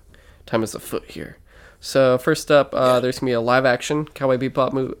a foot here. So first up, there's going to be a live-action Cowboy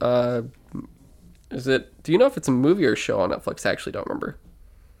Bebop movie. Do you know if it's a movie or a show on Netflix? I actually don't remember.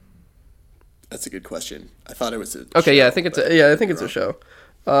 That's a good question. I thought it was a okay, show, yeah, I think it's a show.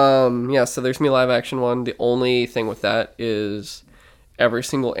 So there's going to be a live-action one. The only thing with that is every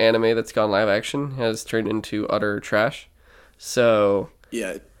single anime that's gone live action has turned into utter trash. So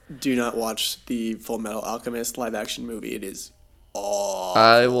yeah, do not watch the Full Metal Alchemist live action movie. It is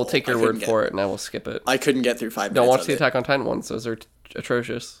I will take your I word couldn't for it, and I will skip it. I couldn't get through 5 minutes. Don't watch of the it. Attack on Titan ones; those are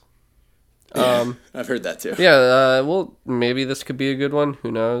atrocious. I've heard that too. Yeah, well, maybe this could be a good one.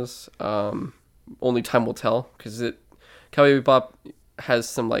 Who knows? Only time will tell, because Cowboy Bebop has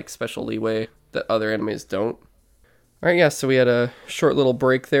some like special leeway that other animes don't. All right, yeah. So we had a short little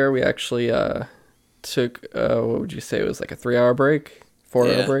break there. We actually took what would you say? It was like a 3-hour break,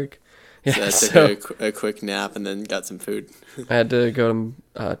 4-hour break. Yeah, So I took a quick nap and then got some food. I had to go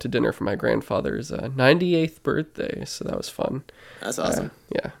to dinner for my grandfather's 98th birthday, so that was fun. That's awesome.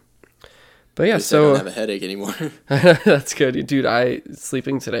 Yeah. But yeah, I don't have a headache anymore. That's good. Dude,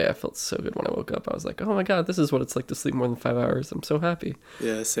 sleeping today, I felt so good when I woke up. I was like, oh my God, this is what it's like to sleep more than 5 hours. I'm so happy.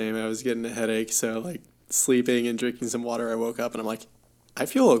 Yeah, same. I was getting a headache, so like sleeping and drinking some water, I woke up and I'm like, I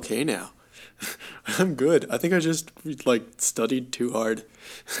feel okay now. I'm good. I think I just like studied too hard.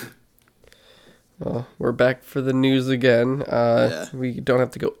 Well, we're back for the news again. We don't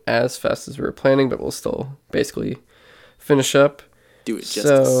have to go as fast as we were planning, but we'll still basically finish up. Do it justice.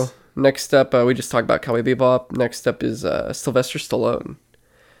 So next up, we just talked about Cowboy Bebop. Next up is Sylvester Stallone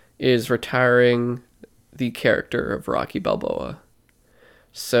is retiring the character of Rocky Balboa.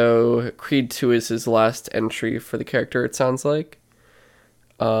 So Creed 2 is his last entry for the character, it sounds like.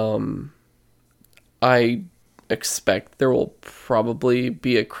 I expect there will probably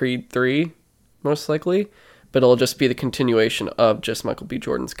be a Creed 3, most likely, but it'll just be the continuation of just Michael B.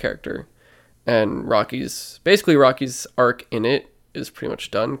 Jordan's character. And Rocky's arc in it is pretty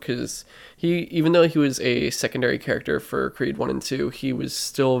much done, because even though he was a secondary character for Creed 1 and 2, he was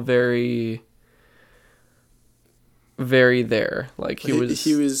still very, very there. Like he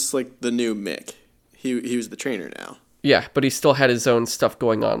was like the new Mick. He was the trainer now. Yeah, but he still had his own stuff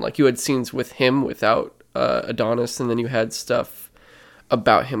going on. Like you had scenes with him without Adonis, and then you had stuff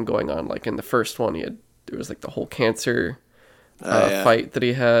about him going on. Like in the first one, there was like the whole cancer fight that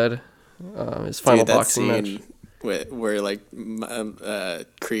he had. His final boxing match. Where like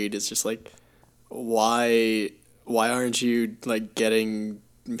Creed is just like, why aren't you like getting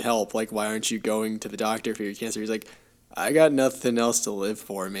help? Like why aren't you going to the doctor for your cancer? He's like, I got nothing else to live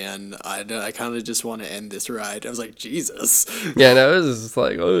for, man. I kind of just want to end this ride. I was like, Jesus. Yeah, no, it was just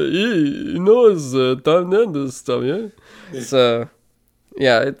like, oh, you know, it's time to end this stuff, yeah. So,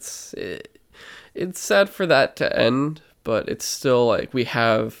 yeah, it's sad for that to end, but it's still like we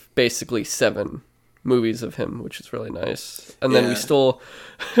have basically 7 movies of him, which is really nice. And then we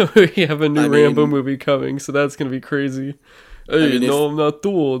have a new Rambo movie coming, so that's gonna be crazy. Hey, I'm not too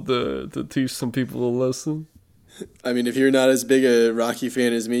old to teach some people a lesson. I mean, if you're not as big a Rocky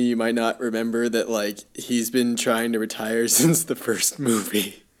fan as me, you might not remember that, like, he's been trying to retire since the first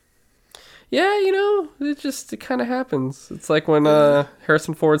movie. Yeah, you know, it kind of happens. It's like when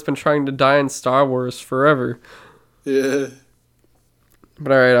Harrison Ford's been trying to die in Star Wars forever. Yeah.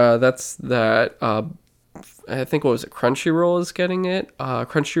 But alright, that's that. I think, what was it, Crunchyroll is getting it?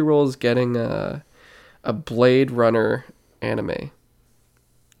 Crunchyroll is getting a Blade Runner anime.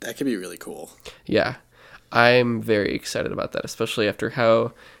 That could be really cool. Yeah. I'm very excited about that, especially after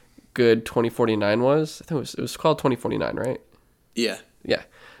how good 2049 was. I think it was called 2049, right? Yeah. Yeah.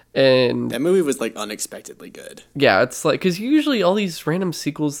 And that movie was like unexpectedly good. Yeah, it's like, because usually all these random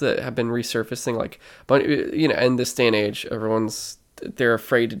sequels that have been resurfacing, like, but you know, in this day and age, they're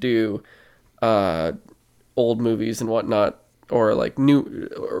afraid to do old movies and whatnot, or like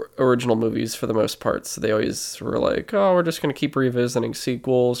new original movies for the most part. So they always were like, oh, we're just going to keep revisiting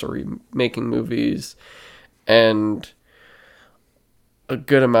sequels or remaking movies. And a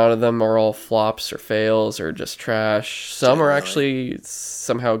good amount of them are all flops or fails or just trash. Some are actually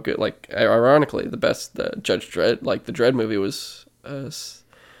somehow good. Like, ironically, the Judge Dredd, like the Dredd movie was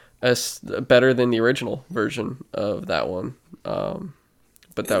better than the original version of that one.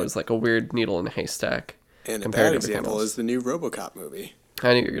 But that was like a weird needle in a haystack. And a bad example is the new RoboCop movie.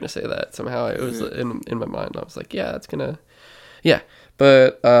 I knew you were going to say that. Somehow it was in my mind. I was like, yeah, it's going to... Yeah.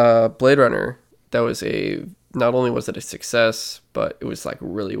 But Blade Runner, not only was it a success, but it was like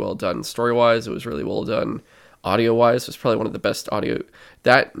really well done story-wise. It was really well done audio-wise. It was probably one of the best audio.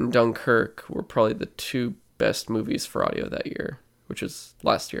 That and Dunkirk were probably the 2 best movies for audio that year, which is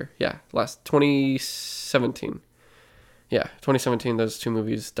last year. Yeah, 2017. Yeah, 2017, those 2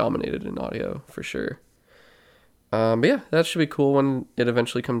 movies dominated in audio for sure. But yeah, that should be cool when it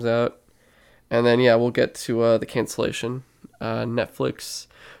eventually comes out. And then, yeah, we'll get to the cancellation. Netflix.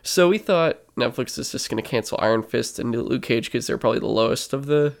 So we thought Netflix is just going to cancel Iron Fist and Luke Cage because they're probably the lowest of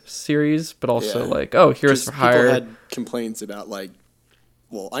the series, but also Heroes for Hire. People had complaints about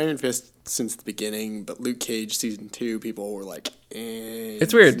Iron Fist since the beginning, but Luke Cage season 2, people were like, eh.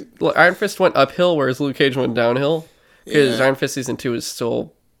 It's weird. Iron Fist went uphill, whereas Luke Cage went downhill. Because Yeah, Iron Fist season 2 is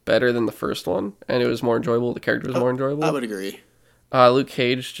still better than the first one, and it was more enjoyable. The character was more enjoyable. I would agree. Luke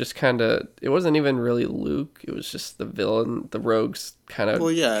Cage just kind of, it wasn't even really Luke. It was just the villain. The rogues kind of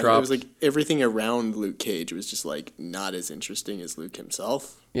Well, yeah, it was dropped. like everything around Luke Cage was just like not as interesting as Luke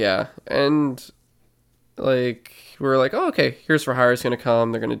himself. Yeah, and like we were like, oh, okay, Here's for Hire is gonna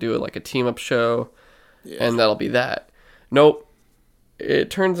come. They're gonna do it like a team up show, Yeah, and that'll be that. Nope. It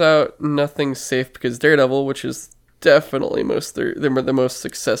turns out nothing's safe because Daredevil, which is definitely the most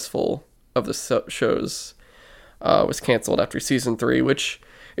successful of the shows, was canceled after season 3. Which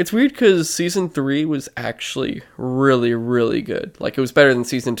it's weird because season 3 was actually really, really good. Like it was better than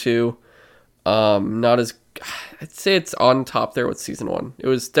season 2. Not as I'd say it's on top there with season 1. It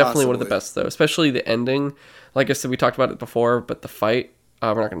was definitely one of the Possibly. best though, especially the ending. Like I said, we talked about it before, but the fight.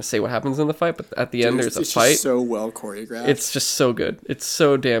 We're not going to say what happens in the fight, but at the end Dude, there's a it's fight. just so well choreographed. It's just so good. It's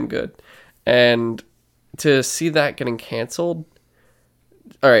so damn good. And to see that getting canceled.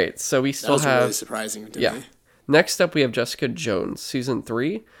 All right, so we that still was have really surprising to yeah. me. Next up we have Jessica Jones season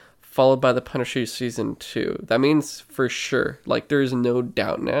 3, followed by The Punisher season 2. That means for sure, like there's no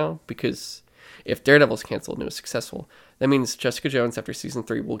doubt now, because if Daredevil's canceled and it was successful, that means Jessica Jones after season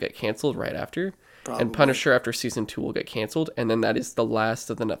 3 will get canceled right after. Probably. And Punisher after season 2 will get canceled, and then that is the last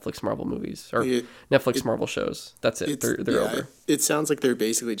of the Netflix Marvel movies or It- Netflix Marvel shows. That's it. They're over. It sounds like they're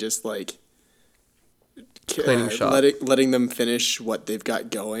basically just like Cleaning shop. letting them finish what they've got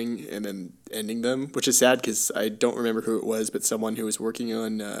going and then ending them, which is sad because I don't remember who it was, but someone who was working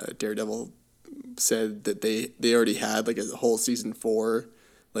on Daredevil said that they already had like a whole season 4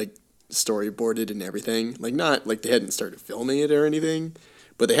 like storyboarded and everything. Like not like they hadn't started filming it or anything,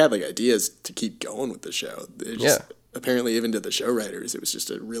 but they had like ideas to keep going with the show. They just, Yeah. apparently even to the show writers, it was just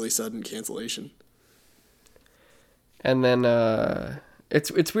a really sudden cancellation. And then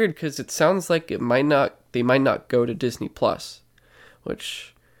it's weird because it sounds like they might not go to Disney Plus,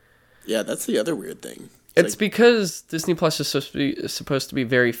 which Yeah, that's the other weird thing. it's Like, because Disney Plus is supposed to be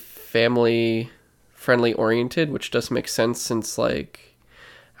very family friendly oriented, which does make sense since like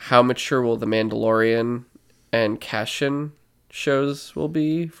how mature will The Mandalorian and Cassian shows will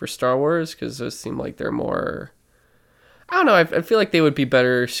be for Star Wars, because those seem like they're more, I don't know, I feel like they would be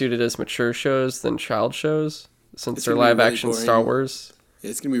better suited as mature shows than child shows since It's they're gonna be live really action boring. Star Wars.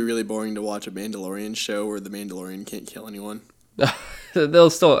 it's gonna be really boring to watch a Mandalorian show where the Mandalorian can't kill anyone. They'll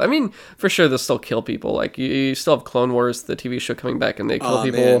still, I mean, for sure they'll still kill people. Like you still have Clone Wars, the TV show, coming back, and they kill Aw,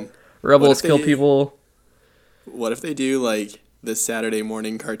 people. man. Rebels What if kill they- people. What if they do like the Saturday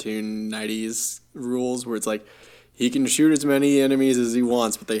morning cartoon '90s rules where it's like he can shoot as many enemies as he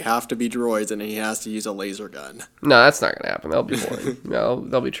wants, but they have to be droids, and he has to use a laser gun. No, that's not gonna happen. That'll be boring. No,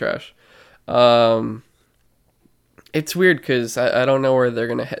 they'll be trash. It's weird because I don't know where they're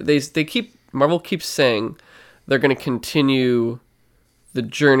gonna. Marvel keeps saying they're gonna continue the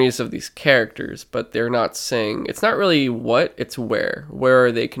journeys of these characters, but they're not saying, it's not really what, it's where. Where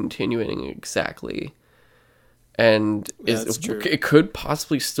are they continuing exactly? And That's true. it could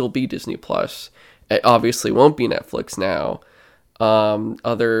possibly still be Disney Plus. It obviously won't be Netflix now.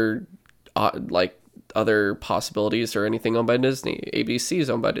 Other possibilities or anything owned by Disney. ABC is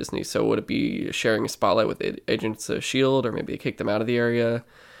owned by Disney, so would it be sharing a spotlight with Agents of S.H.I.E.L.D., or maybe kick them out of the area?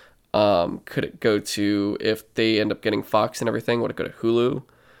 Could it go to, if they end up getting Fox and everything, would it go to Hulu?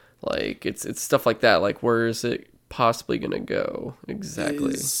 Like, it's stuff like that. Like, where is it possibly going to go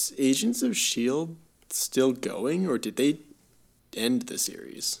exactly? Is Agents of S.H.I.E.L.D. still going, or did they end the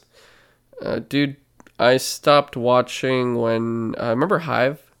series? Dude, I stopped watching when, remember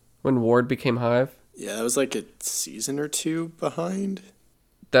Hive? When Ward became Hive? Yeah, that was like a season or 2 behind.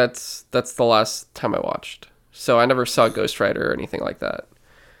 That's the last time I watched. So I never saw Ghost Rider or anything like that.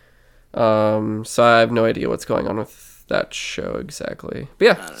 So I have no idea what's going on with that show exactly. But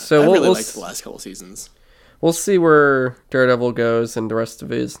yeah, so I we'll, really we'll, liked the last couple seasons. we'll see where Daredevil goes and the rest of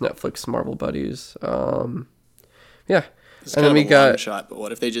his Netflix Marvel buddies. Yeah. It's And kind then of we a long got, shot, but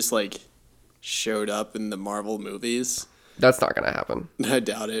what if they just like showed up in the Marvel movies? that's not going to happen. I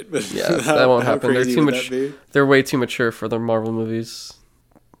doubt it. But Yeah, that won't how happen. They're crazy too would much, that be? they're way too mature for the Marvel movies.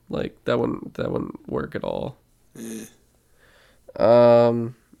 Like, that wouldn't work at all.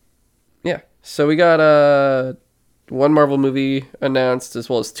 Yeah. So we got one Marvel movie announced, as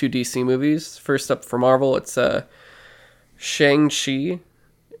well as 2 DC movies. First up for Marvel, it's Shang-Chi.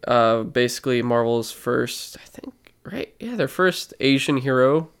 Basically Marvel's first, I think, right? Yeah, their first Asian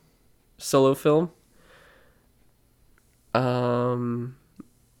hero solo film.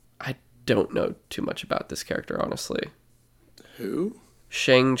 I don't know too much about this character, honestly. Who?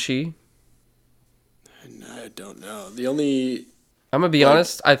 Shang-Chi. I don't know. The only I'm gonna be Like,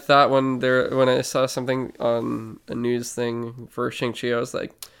 honest. I thought when I saw something on a news thing for Shang-Chi, I was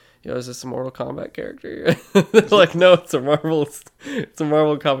like, "Yo, is this a Mortal Kombat character?" They're like, no, it's a Marvel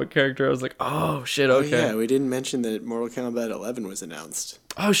comic character. I was like, "Oh shit, oh okay." yeah, we didn't mention that Mortal Kombat 11 was announced.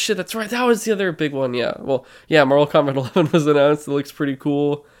 Oh shit, that's right. That was the other big one. Yeah. Well, yeah, Mortal Kombat 11 was announced. It looks pretty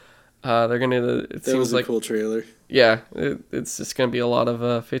cool. They're gonna. It That was seems a like cool trailer. yeah, it's just gonna be a lot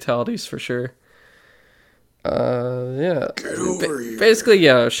of fatalities for sure. Yeah. Get over here. Basically,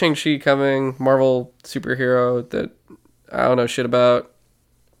 yeah, Shang-Chi coming, Marvel superhero that I don't know shit about,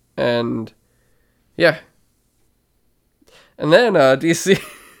 and yeah. And then DC,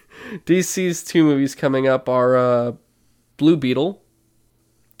 DC's two movies coming up are Blue Beetle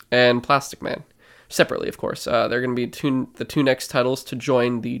and Plastic Man, separately, of course. They're going to be the two next titles to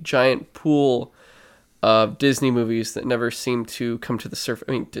join the giant pool of Disney movies that never seem to come to the surface.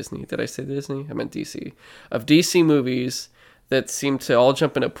 I mean, Disney. Did I say Disney? I meant DC. Of DC movies that seem to all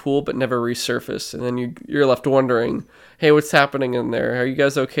jump in a pool but never resurface. And then you're left wondering, hey, what's happening in there? Are you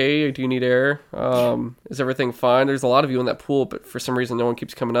guys okay? Do you need air? Is everything fine? There's a lot of you in that pool, but for some reason no one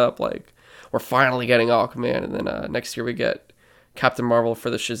keeps coming up. Like, we're finally getting Aquaman. And then next year we get Captain Marvel for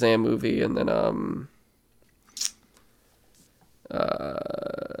the Shazam movie. And then...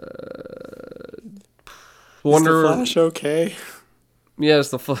 Wonder... Is the Flash okay? Yes,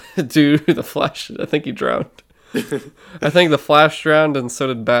 dude, the Flash. I think he drowned. I think the Flash drowned, and so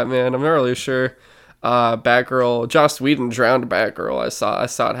did Batman. I'm not really sure. Batgirl, Joss Whedon drowned Batgirl. I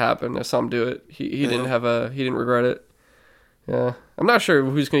saw it happen. I saw him do it. He didn't regret it. Yeah, I'm not sure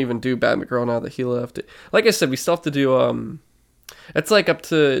who's gonna even do Batgirl now that he left. Like I said, we still have to do. It's like up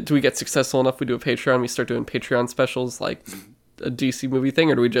to, do we get successful enough? We do a Patreon. We start doing Patreon specials like a DC movie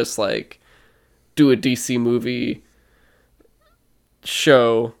thing, or do we just like do a DC movie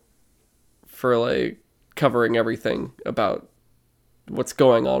show for like covering everything about what's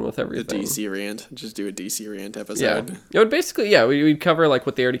going on with everything? The DC rant. Just do a DC rant episode. Yeah. It would basically, we'd cover like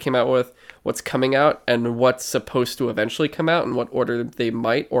what they already came out with, what's coming out, and what's supposed to eventually come out, and what order they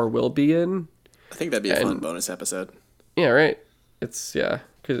might or will be in. I think that'd be a fun bonus episode. Yeah, right. It's,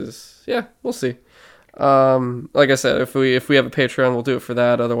 because, we'll see. Like I said, if we have a Patreon, we'll do it for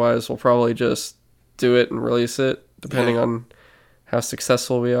that. Otherwise, we'll probably just do it and release it, depending on how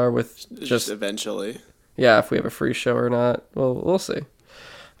successful we are with just eventually. Yeah, if we have a free show or not. Well, we'll see.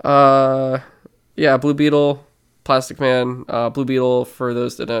 Blue Beetle, Plastic Man. Blue Beetle, for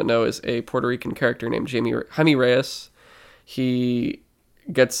those that don't know, is a Puerto Rican character named Jaime Reyes. He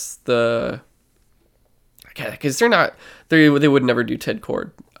gets the... because they would never do Ted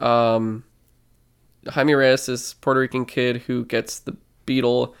Cord. Jaime Reyes is a Puerto Rican kid who gets the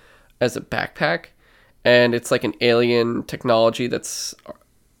Beetle as a backpack, and it's like an alien technology that's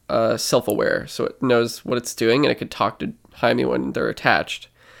self-aware, so it knows what it's doing, and it could talk to Jaime when they're attached.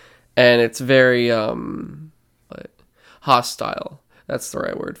 And it's very hostile. That's the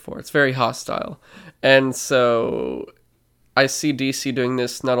right word for it. It's very hostile. And so I see DC doing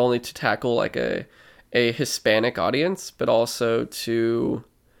this not only to tackle like a Hispanic audience, but also to,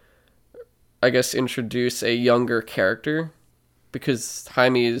 I guess, introduce a younger character, because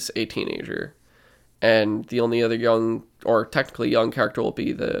Jaime is a teenager, and the only other young, or technically young, character will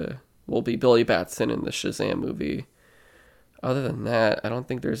be Billy Batson in the Shazam movie. Other than that, I don't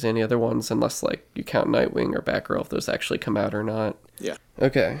think there's any other ones, unless like you count Nightwing or Batgirl, if those actually come out or not. Yeah.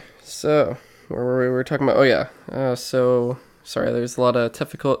 Okay, so where were we? We were talking about? Oh yeah. So sorry, there's a lot of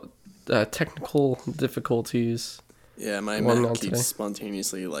technical difficulties. Yeah, my Mac keeps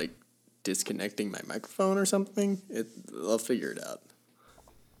spontaneously like disconnecting my microphone or something. I'll figure it out.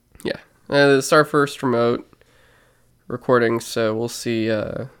 Yeah, it's our first remote recording, so we'll see.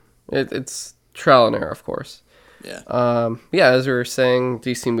 It's trial and error, of course. Yeah. As we were saying,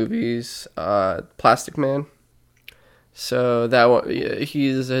 DC movies, Plastic Man. So that one,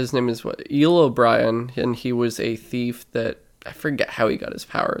 his name is Eel O'Brien, and he was a thief that, I forget how he got his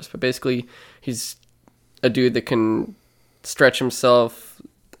powers, but basically he's a dude that can stretch himself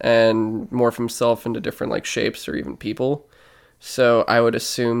and morph himself into different like shapes or even people. So I would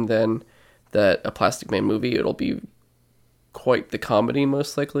assume then that a Plastic Man movie, it'll be quite the comedy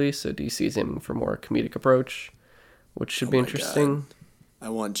most likely. So DC's aiming for more comedic approach, which should be interesting. God. I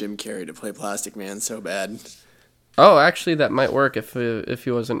want Jim Carrey to play Plastic Man so bad. Oh, actually, that might work if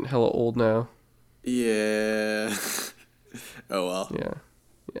he wasn't hella old now. Yeah. Oh well. Yeah.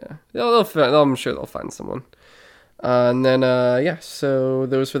 I'm sure they'll find someone. And then so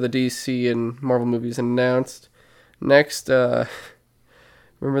those were the DC and Marvel movies announced. Next, remember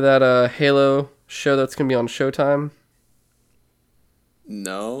that Halo show that's gonna be on Showtime?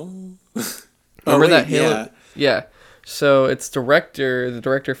 No. Remember that Halo? Yeah. So its director, the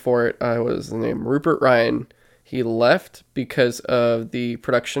director for it, was the name Rupert Ryan. He left because of the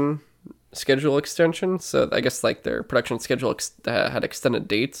production schedule extension. So I guess like their production schedule had extended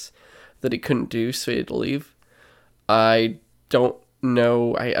dates that he couldn't do, so he had to leave. I don't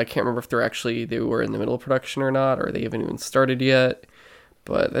know. I can't remember if they were in the middle of production or not, or they haven't even started yet.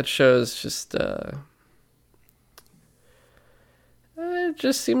 But that show's just it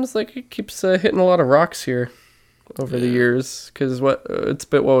just seems like it keeps hitting a lot of rocks here over the years. Because what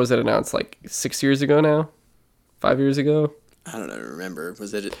was it announced like 6 years ago now, 5 years ago? I don't know. Remember,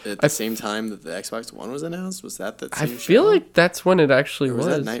 was it at the same time that the Xbox One was announced? Was that I same feel show? like that's when it actually Or was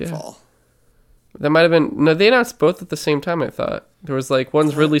that Nightfall? Yeah. That might have been... No, they announced both at the same time, I thought. There was like,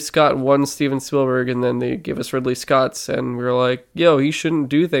 one's Ridley Scott, one's Steven Spielberg, and then they gave us Ridley Scott's, and we were like, yo, he shouldn't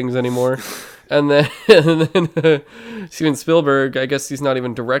do things anymore. and then Steven Spielberg, I guess he's not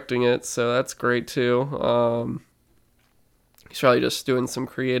even directing it, so that's great too. He's probably just doing some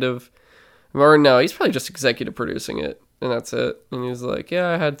creative... Or no, he's probably just executive producing it, and that's it. And he was like, yeah,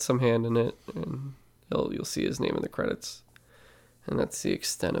 I had some hand in it, and you'll see his name in the credits. And that's the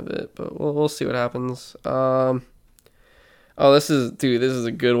extent of it, but we'll see what happens. This is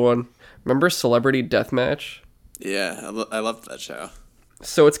a good one. Remember Celebrity Deathmatch? Yeah, I loved that show.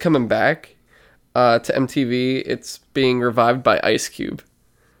 So it's coming back to MTV. It's being revived by Ice Cube.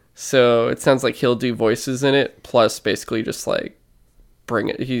 So it sounds like he'll do voices in it, plus basically just like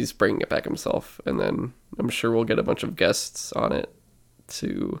he's bringing it back himself. And then I'm sure we'll get a bunch of guests on it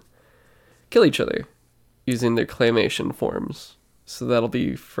to kill each other using their claymation forms. So that'll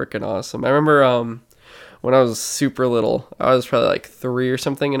be freaking awesome. I remember when I was super little, I was probably like 3 or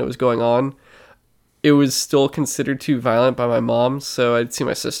something, and it was going on. It was still considered too violent by my mom, so I'd see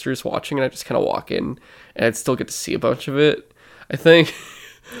my sisters watching, and I'd just kind of walk in, and I'd still get to see a bunch of it. I think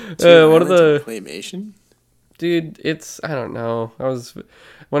one of the claymation. Dude, I don't know.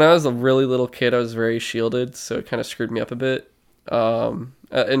 When I was a really little kid, I was very shielded, so it kind of screwed me up a bit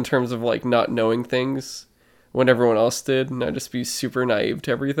in terms of like not knowing things when everyone else did, and I'd just be super naive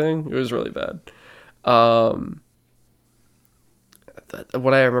to everything. It was really bad. What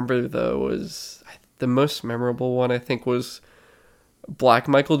I remember, though, was the most memorable one, I think, was Black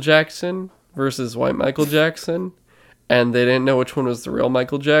Michael Jackson versus White Michael Jackson, and they didn't know which one was the real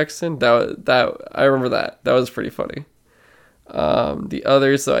Michael Jackson. That I remember that. That was pretty funny. The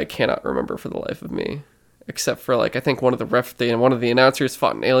others, though, I cannot remember for the life of me. Except for like I think one of the announcers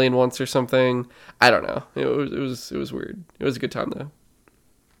fought an alien once or something. I don't know. It was weird. It was a good time though.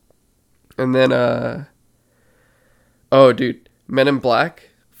 And then dude, Men in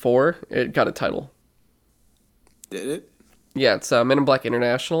Black 4, it got a title. Did it? Yeah, it's Men in Black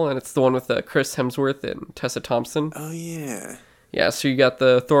International, and it's the one with Chris Hemsworth and Tessa Thompson. Oh yeah. Yeah, so you got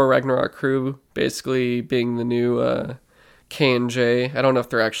the Thor Ragnarok crew basically being the new K&J. I don't know if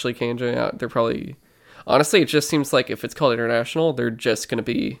they're actually K&J. They're probably... Honestly, it just seems like if it's called international, they're just going to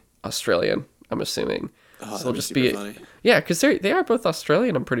be Australian, I'm assuming. Oh, so they'll just be funny. Yeah, because they are both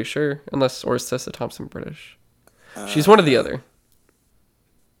Australian, I'm pretty sure. Or is Tessa Thompson British? She's one or the other.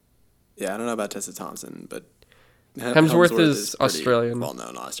 Yeah, I don't know about Tessa Thompson, but Hemsworth is Australian.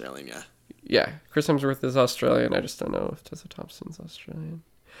 Well-known Australian, yeah. Yeah, Chris Hemsworth is Australian. I just don't know if Tessa Thompson's Australian.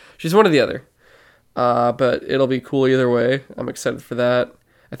 She's one or the other. But it'll be cool either way. I'm excited for that.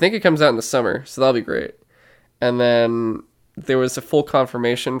 I think it comes out in the summer, so that'll be great. And then there was a full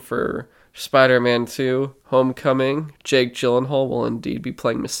confirmation for Spider-Man 2 Homecoming. Jake Gyllenhaal will indeed be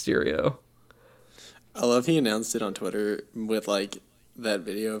playing Mysterio. I love he announced it on Twitter with like that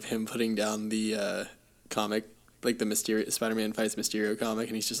video of him putting down the comic, like the Spider-Man fights Mysterio comic,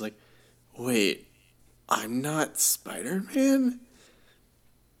 and he's just like, wait, I'm not Spider-Man?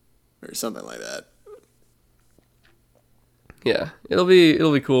 Or something like that. Yeah, it'll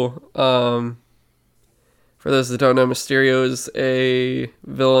be cool. For those that don't know, Mysterio is a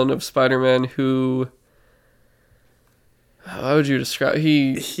villain of Spider-Man who... How would you describe...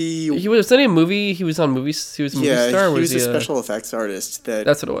 He was in a movie. He was on movies. He was a movie star. He was a special effects artist.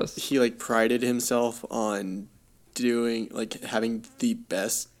 That's what it was. He like prided himself on doing like having the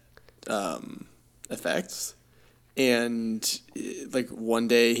best effects. And like one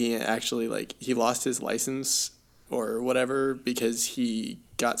day he actually like he lost his license or whatever because he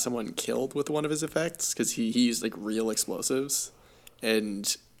got someone killed with one of his effects because he used like real explosives.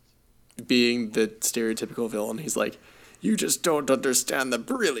 And being the stereotypical villain, he's like, you just don't understand the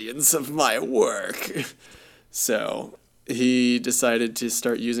brilliance of my work. So he decided to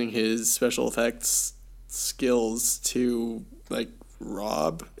start using his special effects skills to like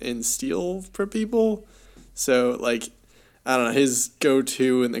rob and steal from people. So like I don't know, his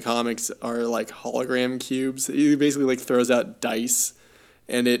go-to in the comics are like hologram cubes. He basically like throws out dice,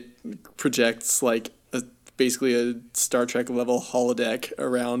 and it projects like basically a Star Trek level holodeck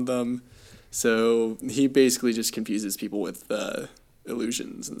around them. So he basically just confuses people with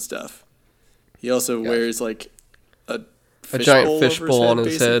illusions and stuff. He also Gotcha. wears like a giant fishbowl over fishbowl on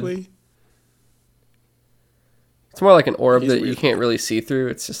his head. basically. It's more like an orb He's that you weird. can't really see through.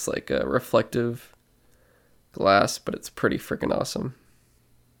 It's just like a reflective glass, but it's pretty freaking awesome.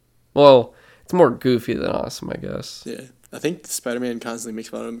 Well, it's more goofy than awesome, I guess. Yeah, I think Spider-Man constantly makes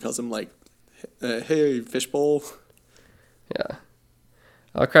fun of him, calls him like, "Hey, fishbowl." Yeah.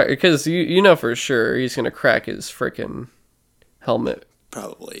 I'll crack because you know for sure he's gonna crack his freaking helmet.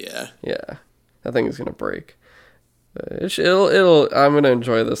 Probably, yeah. Yeah, that thing is gonna break. But it'll. I'm gonna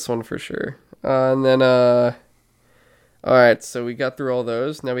enjoy this one for sure. And then all right. So we got through all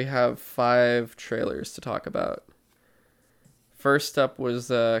those. Now we have 5 trailers to talk about. First up was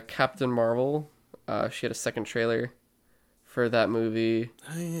Captain Marvel. She had a second trailer for that movie.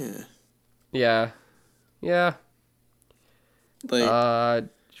 Oh yeah. Yeah, yeah. Like,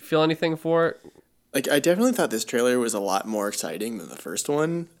 Did you feel anything for it? like I definitely thought this trailer was a lot more exciting than the first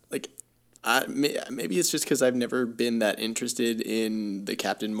one. Like, maybe it's just because I've never been that interested in the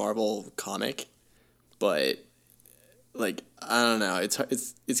Captain Marvel comic, but like I don't know,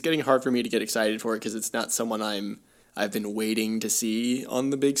 it's getting hard for me to get excited for it because it's not someone I've been waiting to see on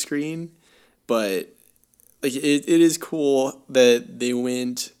the big screen, but like it is cool that they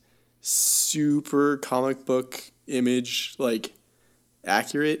went super comic book image like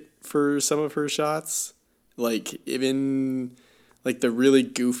accurate for some of her shots. Like even like the really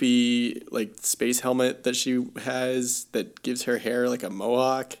goofy like space helmet that she has that gives her hair like a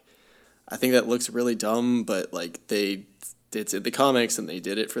mohawk. I think that looks really dumb, but like they did it in the comics and they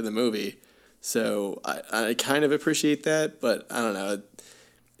did it for the movie. So I kind of appreciate that, but I don't know.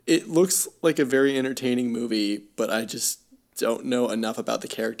 It looks like a very entertaining movie, but I just don't know enough about the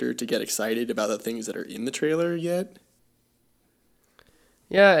character to get excited about the things that are in the trailer yet.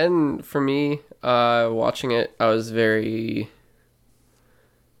 Yeah, and for me, watching it, I was very.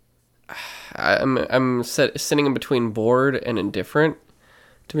 Sitting in between bored and indifferent,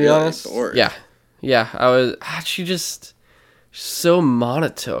 to be Really honest. bored. Yeah. I was. She just so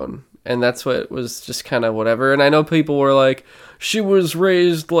monotone, and that's what was just kind of whatever. And I know people were like, she was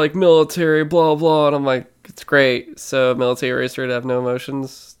raised like military, blah blah, and I'm like, it's great. So military raised her to have no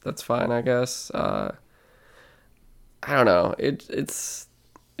emotions. That's fine, I guess. I don't know. It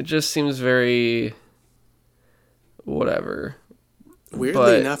just seems very whatever. Weirdly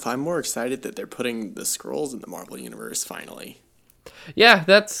But enough, I'm more excited that they're putting the Skrulls in the Marvel Universe finally. yeah,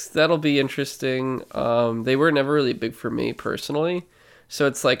 that'll be interesting. They were never really big for me personally, so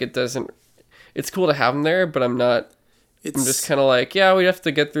it's like it doesn't. It's cool to have them there, but I'm not. I'm just It's kind of like, yeah, we have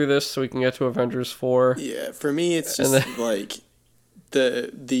to get through this so we can get to Avengers 4. Yeah, for me it's And just then, like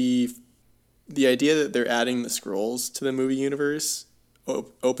the idea that they're adding the Skrulls to the movie universe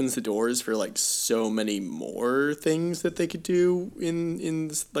opens the doors for like so many more things that they could do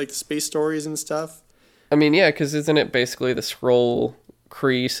in like space stories and stuff. I mean, yeah, because isn't it basically the Skrull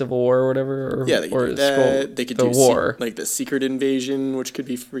Kree Civil War or whatever? Yeah, they could or do Skrull that. They could the do war. like the secret invasion, which could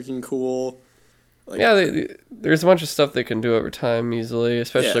be freaking cool. Like, Yeah, there's a bunch of stuff they can do over time easily,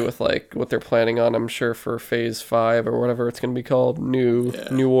 especially Yeah. with like what they're planning on. I'm sure for Phase 5 or whatever it's gonna be called, Yeah.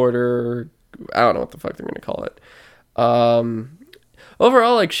 New Order. I don't know what the fuck they're gonna call it.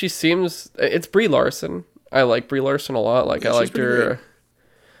 Overall, like it's Brie Larson. I like Brie Larson a lot. Like Yeah, I she's liked pretty her. great.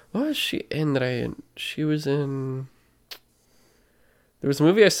 What was she in She was in. There was a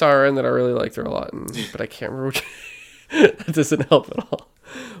movie I saw her in that I really liked her a lot, but I can't remember which. That doesn't help at all.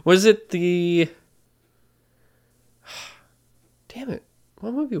 Was it the? Damn it!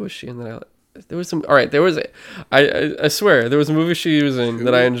 What movie was she in that I liked? There was some. All right, there was. I swear there was a movie she was in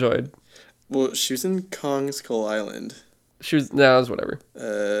that I enjoyed. Well, she was in Kong Skull Island. She was. No, it was whatever.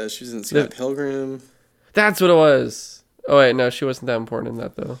 She was in Scott Pilgrim. That's what it was. Oh wait, no, she wasn't that important in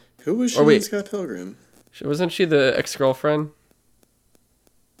that though. Who was she Or wait. in Scott Pilgrim? Wasn't she the ex-girlfriend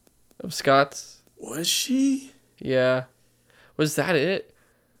of Scott's? Was she? Yeah. Was that it?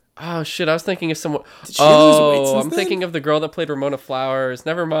 Oh shit, I was thinking of someone. Did she lose weight since I'm then? thinking of the girl that played Ramona Flowers.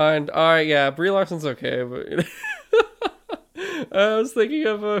 Never mind. All right, yeah, Brie Larson's okay, but I was thinking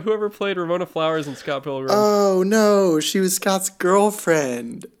of whoever played Ramona Flowers in Scott Pilgrim. Oh no, she was Scott's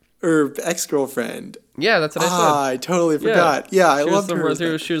girlfriend or ex-girlfriend. Yeah, that's what I said. I totally forgot. Yeah, I She was loved the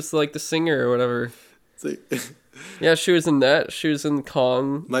her. she was like the singer or whatever. It's like, Yeah, she was in that. She was in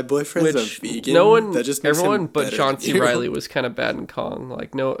Kong. My boyfriend's a Which vegan. no one, That just makes everyone him but better John than C. you. Reilly was kind of bad in Kong.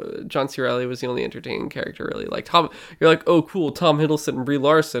 Like, no, John C. Reilly was the only entertaining character, really. Like, you're like, oh, cool, Tom Hiddleston and Brie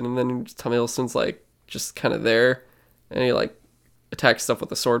Larson. And then Tom Hiddleston's, like, just kind of there. And he, like, attacks stuff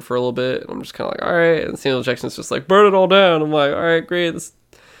with a sword for a little bit. And I'm just kind of like, all right. And Samuel Jackson's just like, burn it all down. I'm like, all right, great.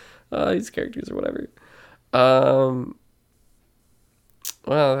 These characters or whatever.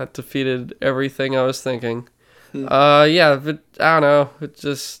 Well, that defeated everything I was thinking. Yeah, but I don't know.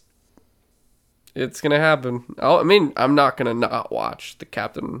 It's gonna happen. I mean, I'm not gonna not watch the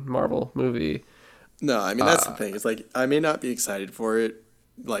Captain Marvel movie. No, I mean that's the thing. It's like I may not be excited for it,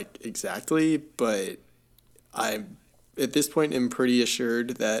 like exactly, but I'm at this point am pretty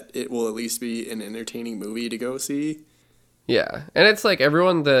assured that it will at least be an entertaining movie to go see. Yeah, and it's like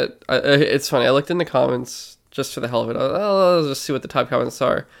everyone that it's funny. I looked in the comments just for the hell of it. I'll just see what the top comments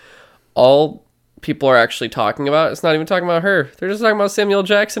are. All people are actually talking about. It's not even talking about her. They're just talking about Samuel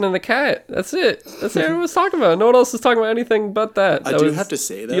Jackson and the cat. That's it. That's what everyone's talking about. No one else is talking about anything but that. I do have to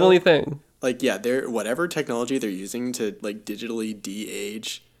say though, the only thing. Like yeah, they're whatever technology they're using to like digitally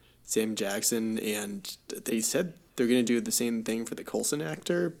de-age Sam Jackson, and they said they're gonna do the same thing for the Coulson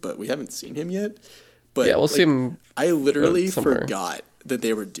actor, but we haven't seen him yet. But Yeah, we'll see him. I literally somewhere. forgot that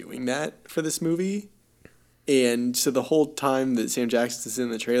they were doing that for this movie. And so the whole time that Sam Jackson's in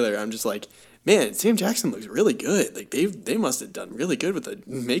the trailer, I'm just like, man, Sam Jackson looks really good. Like they must have done really good with the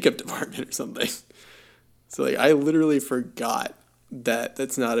makeup department or something. So like I literally forgot that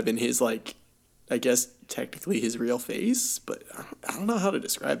that's not even his like, I guess technically his real face, but I don't know how to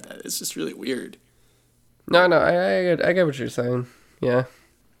describe that. It's just really weird. No, I get what you're saying. Yeah.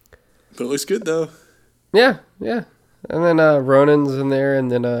 But it looks good though. Yeah. And then Ronan's in there,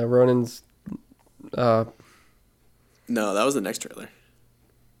 and then Ronan's. No, that was the next trailer.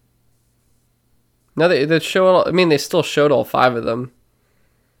 No, they show. I mean, they still showed all 5 of them.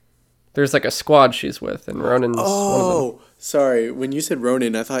 There's like a squad she's with, and Ronan's one of them. Oh, sorry. When you said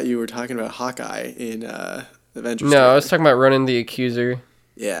Ronan, I thought you were talking about Hawkeye in Avengers. No, I was talking about Ronan the Accuser.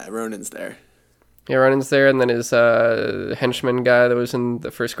 Yeah, Ronan's there. Yeah, Ronan's there, and then his henchman guy that was in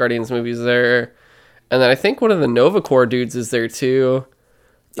the first Guardians movies there. And then I think one of the Nova Corps dudes is there too.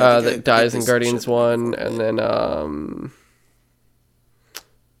 Yeah, that dies in Guardians 1. And then,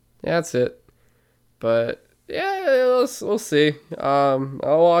 yeah, that's it. But, yeah, we'll see. I'll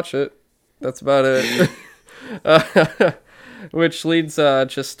watch it. That's about it. Which leads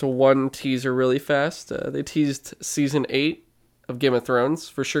just to one teaser really fast. They teased season 8 of Game of Thrones,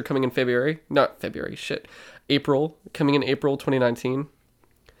 for sure coming in February. Not February, shit. April. Coming in April 2019.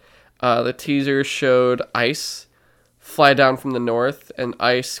 The teaser showed ice fly down from the north, and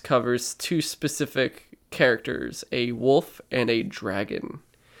ice covers 2 specific characters, a wolf and a dragon.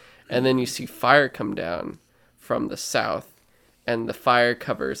 And then you see fire come down from the south, and the fire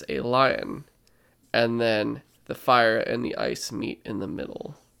covers a lion. And then the fire and the ice meet in the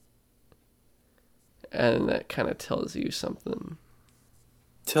middle. And that kind of tells you something.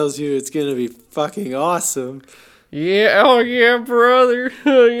 Tells you it's going to be fucking awesome. Yeah, oh yeah, brother.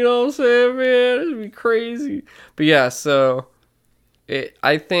 You know what I'm saying, man? It'd be crazy. But yeah, so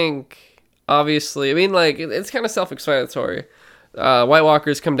I think, obviously, I mean, like, it's kind of self-explanatory. White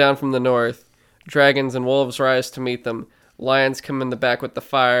Walkers come down from the north. Dragons and wolves rise to meet them. Lions come in the back with the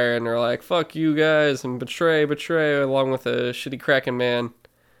fire, and they're like, fuck you guys, and betray, along with a shitty Kraken man.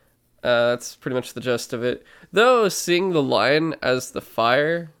 That's pretty much the gist of it. Though, seeing the lion as the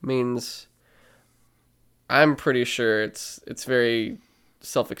fire means... I'm pretty sure it's very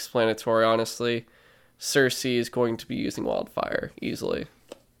self-explanatory, honestly. Cersei is going to be using wildfire, easily.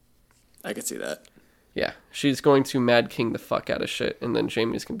 I could see that. Yeah, she's going to Mad King the fuck out of shit, and then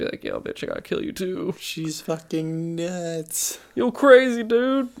Jaime's gonna be like, yo, bitch, I gotta kill you too. She's fucking nuts. Yo, crazy,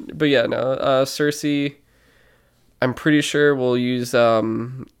 dude. But yeah, no, Cersei, I'm pretty sure will use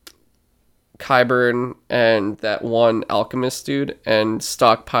Qyburn and that one alchemist dude and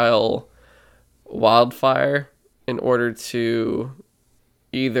stockpile wildfire in order to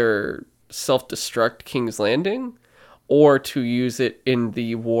either self-destruct King's Landing or to use it in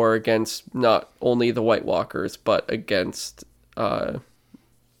the war against not only the White Walkers but against the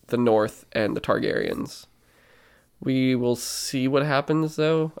North and the Targaryens. We will see what happens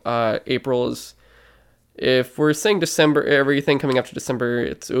though. April is, if we're saying December, everything coming up to December,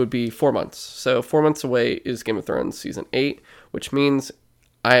 it would be 4 months. So 4 months away is Game of Thrones season 8, which means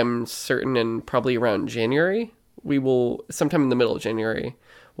I'm certain in probably around January, we will, sometime in the middle of January,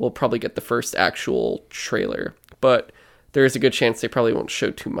 we'll probably get the first actual trailer. But there's a good chance they probably won't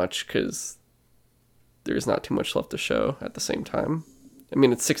show too much because there's not too much left to show at the same time. I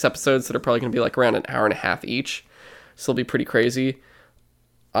mean, it's 6 episodes that are probably going to be like around an hour and a half each. So it'll be pretty crazy.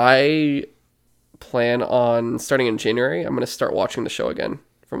 I plan on starting in January. I'm going to start watching the show again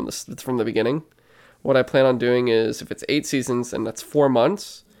from the beginning. What I plan on doing is, if it's 8 seasons and that's 4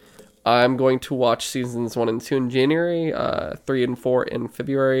 months, I'm going to watch seasons 1 and 2 in January, 3 and 4 in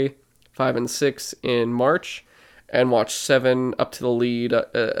February, 5 and 6 in March, and watch 7 up to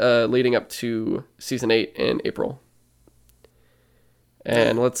the leading up to season 8 in April.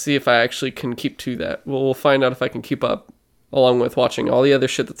 And let's see if I actually can keep to that. We'll find out if I can keep up, along with watching all the other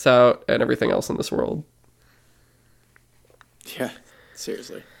shit that's out and everything else in this world. Yeah,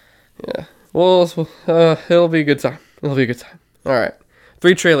 seriously. Yeah. Well, it'll be a good time. It'll be a good time. All right.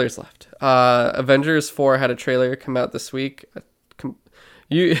 3 trailers left. Avengers 4 had a trailer come out this week.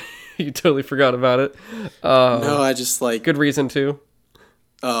 You totally forgot about it. No, I just like... Good reason to.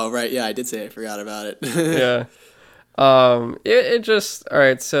 Oh, right. Yeah, I did say I forgot about it. Yeah. It just... All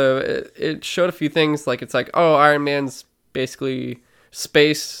right, so it showed a few things. Like, it's like, oh, Iron Man's basically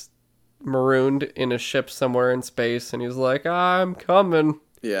space marooned in a ship somewhere in space, and he's like, I'm coming.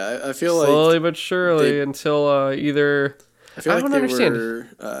 Yeah, I feel slowly like... but surely until either... I feel like don't they understand.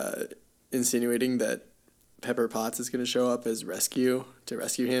 were insinuating that Pepper Potts is going to show up as rescue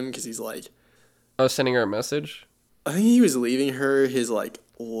him, because he's like... Oh, sending her a message? I think he was leaving her his, like,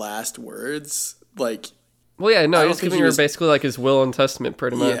 last words. Like... Well, yeah, no, he's giving her basically, like, his will and testament,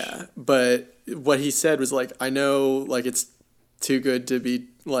 pretty much. Yeah, but what he said was, like, I know, like, it's too good to be,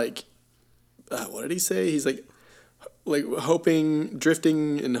 like... what did he say? He's, like,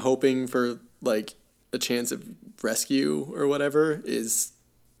 drifting and hoping for, like, a chance of rescue or whatever is,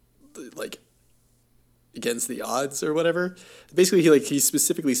 like, against the odds or whatever. Basically, he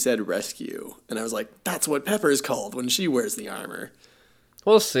specifically said rescue, and I was like, that's what Pepper's called when she wears the armor.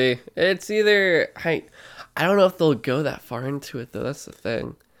 We'll see. It's either... I don't know if they'll go that far into it, though. That's the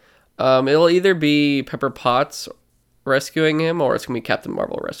thing. It'll either be Pepper Potts rescuing him, or it's going to be Captain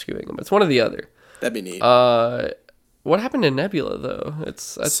Marvel rescuing him. It's one or the other. That'd be neat. What happened to Nebula, though?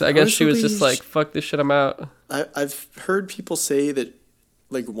 I guess she was just like, fuck this shit, I'm out. I've heard people say that,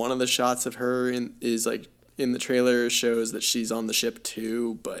 like, one of the shots of her is like in the trailer shows that she's on the ship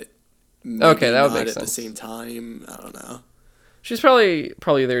too, but maybe okay, that would not make at sense. the same time. I don't know. She's probably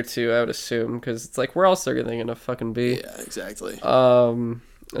there too, I would assume, because it's like, where else are they gonna fucking be? Yeah, exactly. And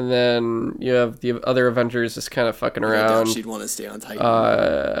then you have the other Avengers just kind of fucking around. I doubt she'd want to stay on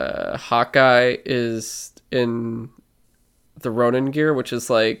Titan. Hawkeye is in the Ronin gear, which is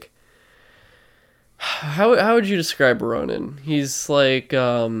like, how would you describe Ronin? He's like,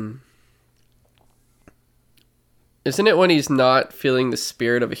 isn't it when he's not feeling the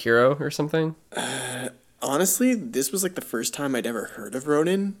spirit of a hero or something? Honestly, this was like the first time I'd ever heard of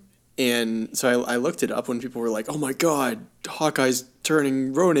Ronin, and so I looked it up when people were like, "Oh my god, Hawkeye's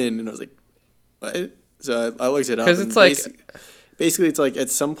turning Ronin," and I was like, "What?" So I looked it up. Because it's like, basically, it's like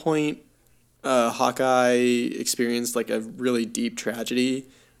at some point, Hawkeye experienced like a really deep tragedy,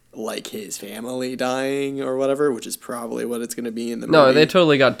 like his family dying or whatever, which is probably what it's going to be in the movie. No, they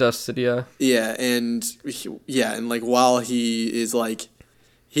totally got dusted, yeah. Yeah, and like while he is like,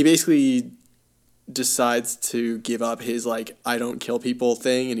 he basically decides to give up his like I don't kill people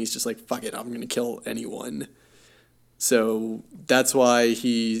thing, and he's just like, fuck it, I'm going to kill anyone. So that's why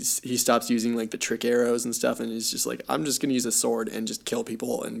he stops using like the trick arrows and stuff, and he's just like, I'm just gonna use a sword and just kill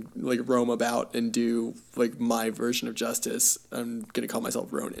people and like roam about and do like my version of justice. I'm gonna call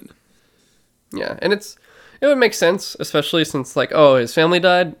myself Ronin. Yeah, and it would make sense, especially since like, oh, his family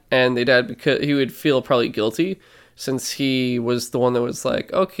died, and they died because he would feel probably guilty, since he was the one that was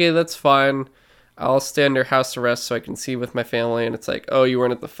like, okay, that's fine, I'll stay under house arrest so I can see with my family. And it's like, oh, you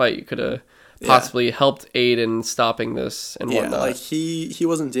weren't at the fight, you could have possibly helped aid in stopping this and whatnot. Like he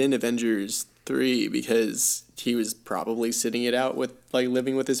wasn't in Avengers 3 because he was probably sitting it out with like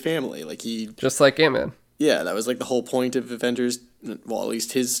living with his family. Like just like Ant-Man. Yeah, that was like the whole point of Avengers. Well, at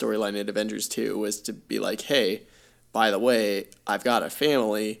least his storyline in Avengers 2 was to be like, hey, by the way, I've got a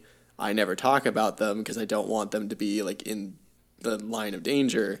family. I never talk about them because I don't want them to be like in the line of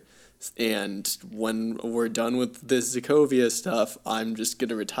danger. And when we're done with this Sokovia stuff, I'm just going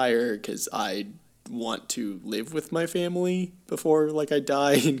to retire because I want to live with my family before like I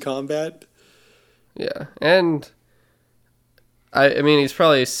die in combat. Yeah, and I mean, he's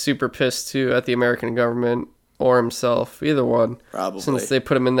probably super pissed too at the American government or himself, either one. Probably. Since they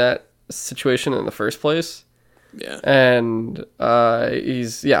put him in that situation in the first place. Yeah. And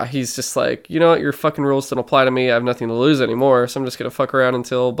he's just like, you know what, your fucking rules don't apply to me. I have nothing to lose anymore, so I'm just gonna fuck around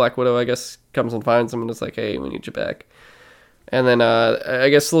until Black Widow, I guess, comes and finds him and is like, hey, we need you back. And then I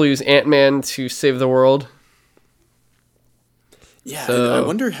guess they'll use Ant-Man to save the world. Yeah, and I So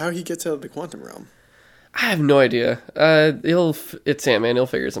wonder how he gets out of the quantum realm. I have no idea. It's Ant-Man. He'll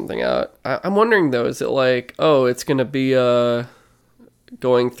figure something out. I'm wondering though, is it like, oh, it's gonna be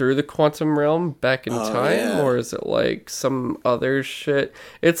going through the quantum realm back in Oh time, yeah. or is it like some other shit?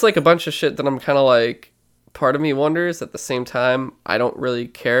 It's like a bunch of shit that I'm kind of like. Part of me wonders. At the same time, I don't really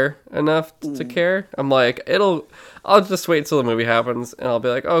care enough to care. I'm like, I'll just wait till the movie happens, and I'll be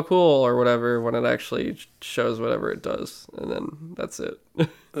like, oh, cool, or whatever, when it actually shows whatever it does, and then that's it.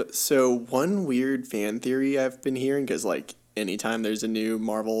 So one weird fan theory I've been hearing, because like anytime there's a new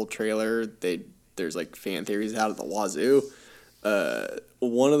Marvel trailer, there's like fan theories out of the wazoo.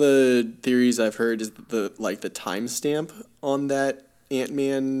 One of the theories I've heard is the timestamp on that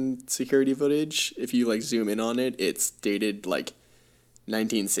Ant-Man security footage. If you like zoom in on it, it's dated like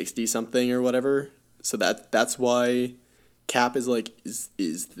 1960 something or whatever. So that's why Cap is like,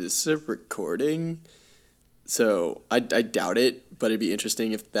 is this a recording? So I doubt it, but it'd be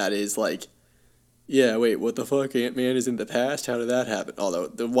interesting if that is like, yeah, wait, what the fuck? Ant-Man is in the past? How did that happen? Although,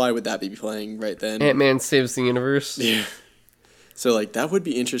 why would that be playing right then? Ant-Man saves the universe. Yeah. So, like, that would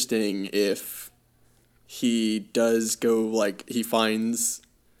be interesting if he does go, like, he finds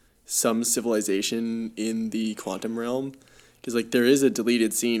some civilization in the quantum realm. Because, like, there is a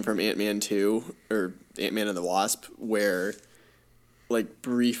deleted scene from Ant-Man 2, or Ant-Man and the Wasp, where, like,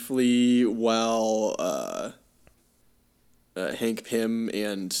 briefly while Hank Pym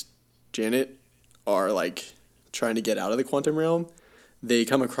and Janet are, like, trying to get out of the quantum realm, they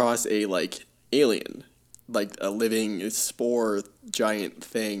come across a, like, alien, like a living spore giant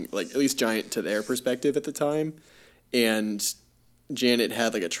thing, like at least giant to their perspective at the time. And Janet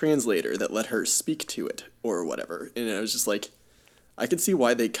had like a translator that let her speak to it or whatever. And I was just like, I could see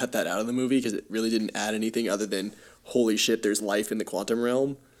why they cut that out of the movie because it really didn't add anything other than, holy shit, there's life in the quantum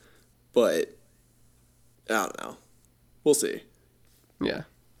realm. But I don't know. We'll see. Yeah.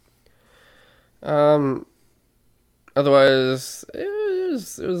 Otherwise, it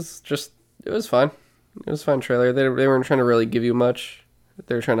was fine. It was a fun trailer. They weren't trying to really give you much.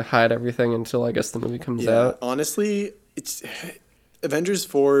 They were trying to hide everything until I guess the movie comes out. Honestly, it's Avengers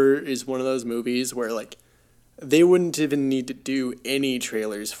 4 is one of those movies where like they wouldn't even need to do any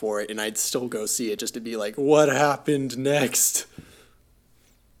trailers for it and I'd still go see it just to be like, what happened next?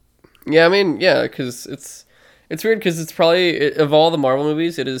 Yeah, I mean, yeah, because it's weird because it's probably of all the Marvel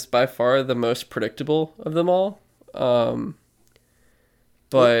movies, it is by far the most predictable of them all.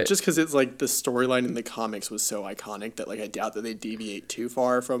 But just because it's like the storyline in the comics was so iconic that like I doubt that they deviate too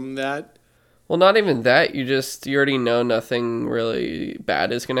far from that. well, not even that. You already know nothing really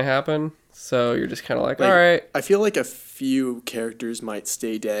bad is gonna happen, so you're just kind of like, all right. I feel like a few characters might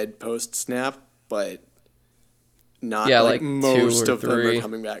stay dead post snap, but not like most two or of them three are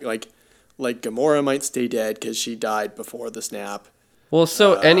coming back. Like Gamora might stay dead because she died before the snap. Well,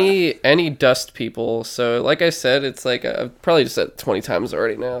 so any dust people. So like I said, it's like I've probably just said it 20 times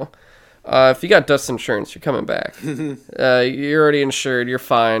already now. If you got dust insurance, you're coming back. You're already insured. You're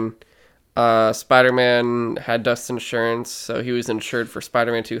fine. Spider-Man had dust insurance, so he was insured for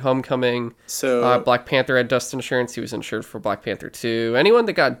Spider-Man 2 Homecoming. So Black Panther had dust insurance. He was insured for Black Panther 2. Anyone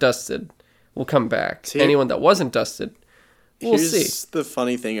that got dusted will come back. Anyone that wasn't dusted, we'll see. Here's the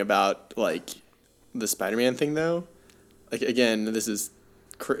funny thing about like the Spider-Man thing, though. Like again, this is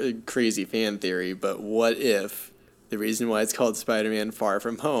crazy fan theory, but what if the reason why it's called Spider-Man Far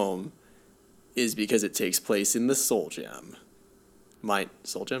From Home is because it takes place in the Soul Gem?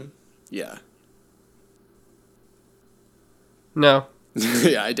 Soul Gem? Yeah. No.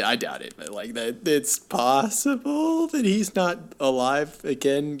 Yeah, I doubt it, but like that, it's possible that he's not alive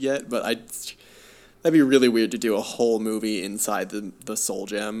again yet. But that'd be really weird to do a whole movie inside the Soul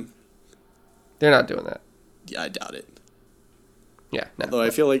Gem. They're not doing that. Yeah, I doubt it. Yeah, no. Although I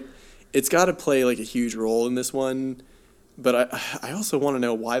feel like it's got to play like a huge role in this one, but I also want to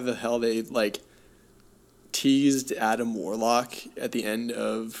know why the hell they like teased Adam Warlock at the end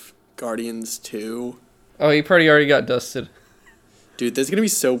of Guardians 2. Oh, he probably already got dusted. Dude, that's gonna be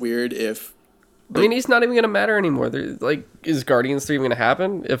so weird if. I mean, he's not even gonna matter anymore. Like, is Guardians 3 even gonna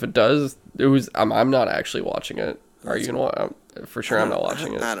happen? If it does, I'm not actually watching it. Are you gonna? For sure, I'm not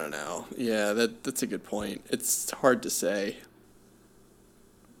watching it. I don't know. Yeah, that's a good point. It's hard to say.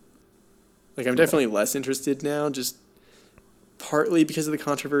 Like, I'm definitely less interested now, just partly because of the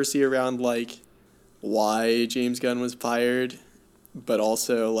controversy around, like, why James Gunn was fired, but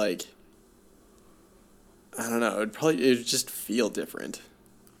also, like, I don't know, it'd just feel different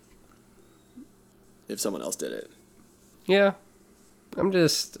if someone else did it. Yeah. I'm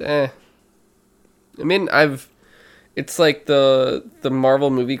just, I mean, it's like the Marvel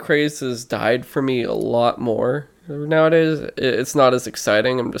movie craze has died for me a lot more Nowadays, it's not as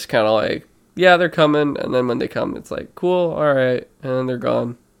exciting. I'm just kind of like, yeah, they're coming, and then when they come, it's like, cool, all right, and then they're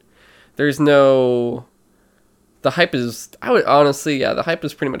gone. There's no... The hype is... I would honestly, yeah, the hype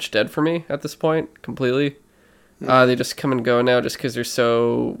is pretty much dead for me at this point, completely. They just come and go now just because they're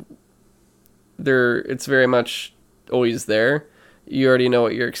so... It's very much always there. You already know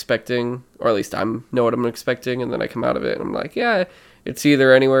what you're expecting, or at least I know what I'm expecting, and then I come out of it, and I'm like, yeah, it's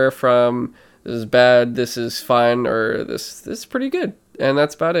either anywhere from this is bad, this is fine, or this is pretty good, and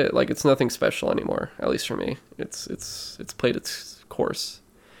that's about it. Like, it's nothing special anymore, at least for me. It's played its course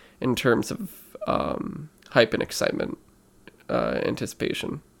in terms of hype and excitement,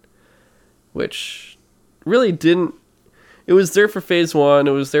 anticipation, which really didn't. It was there for phase 1,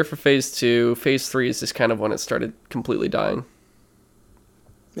 it was there for phase 2. Phase 3 is just kind of when it started completely dying.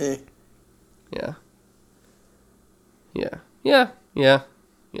 Eh. Yeah. Yeah.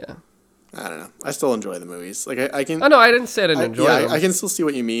 I don't know. I still enjoy the movies. Like, I can... Oh, no, I didn't say I didn't enjoy them. I can still see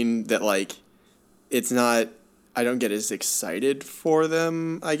what you mean, that, like, it's not... I don't get as excited for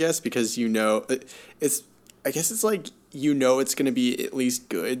them, I guess, because you know... It's... I guess it's like, you know it's going to be at least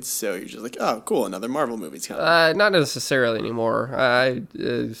good, so you're just like, oh, cool, another Marvel movie's coming. Not necessarily anymore.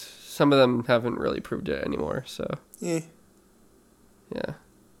 Some of them haven't really proved it anymore, so... Yeah. Yeah.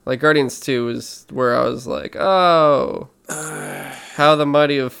 Like, Guardians 2 was where I was like, oh... how the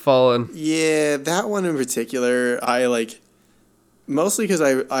mighty have fallen. Yeah, that one in particular, I like... Mostly because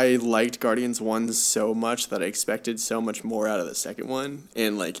I liked Guardians 1 so much that I expected so much more out of the second one.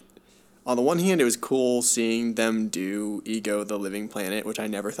 And, like, on the one hand, it was cool seeing them do Ego the Living Planet, which I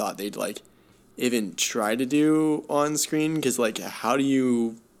never thought they'd, like, even try to do on screen. Because, like, how do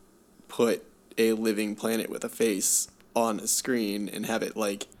you put a living planet with a face on a screen and have it,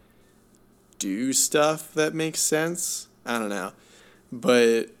 like, do stuff that makes sense? I don't know.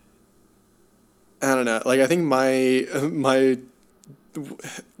 But, I don't know. Like, I think my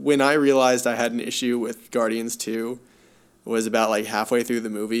when I realized I had an issue with Guardians 2 was about, like, halfway through the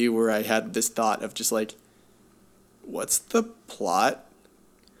movie, where I had this thought of just, like, what's the plot?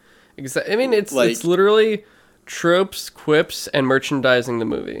 I mean, it's literally tropes, quips, and merchandising the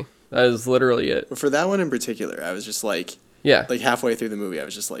movie. That is literally it. For that one in particular, I was just like... Yeah. Like, halfway through the movie, I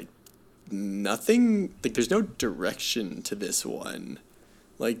was just like, nothing... Like, there's no direction to this one.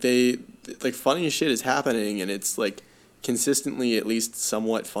 Like, funny shit is happening, and it's, like, consistently at least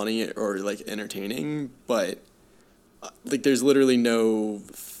somewhat funny or, like, entertaining, but, like, there's literally no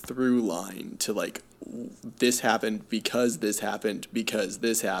through line to, like, this happened because this happened because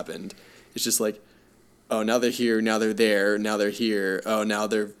this happened. It's just like, oh, now they're here, now they're there, now they're here, oh, now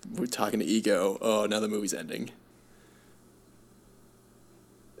we're talking to Ego, oh, now the movie's ending.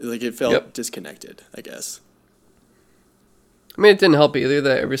 Like, it felt disconnected, I guess. I mean, it didn't help either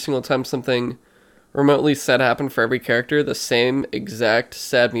that every single time something remotely sad happened for every character, the same exact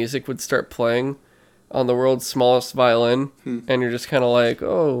sad music would start playing on the world's smallest violin, and you're just kind of like,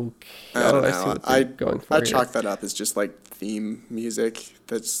 oh, I don't know. I see what they're going for I chalk that up as just, like, theme music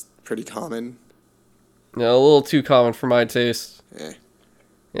that's pretty common. No, a little too common for my taste.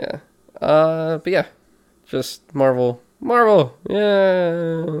 Yeah. But yeah, just Marvel,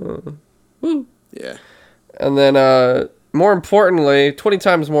 yeah, woo. Yeah. And then, more importantly, 20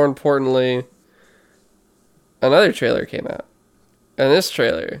 times more importantly, another trailer came out. And this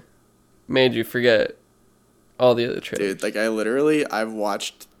trailer made you forget all the other trailers. Dude, like, I've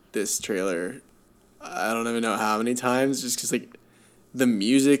watched this trailer, I don't even know how many times, just because, like, the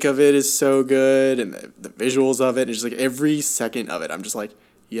music of it is so good, and the visuals of it, and just, like, every second of it, I'm just like,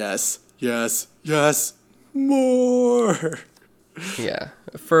 yes, more. Yeah.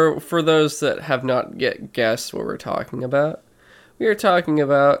 For those that have not yet guessed what we're talking about, we are talking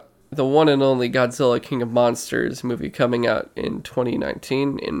about the one and only Godzilla King of Monsters movie coming out in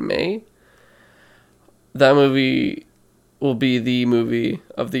 2019 in May. That movie will be the movie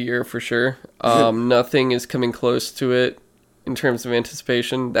of the year for sure. Nothing is coming close to it in terms of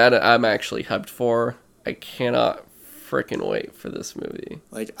anticipation. That I'm actually hyped for. I cannot freaking wait for this movie.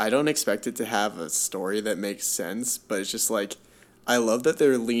 Like, I don't expect it to have a story that makes sense, but it's just like, I love that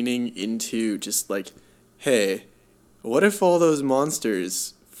they're leaning into just like, hey, what if all those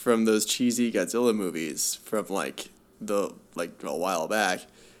monsters from those cheesy Godzilla movies from like a while back,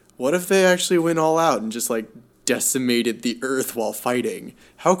 what if they actually went all out and just like decimated the earth while fighting?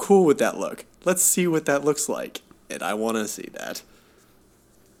 How cool would that look? Let's see what that looks like. And I want to see that.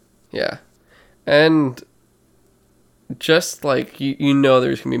 Yeah. And just like, you know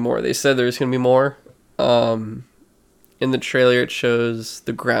there's going to be more. They said there's going to be more. In the trailer, it shows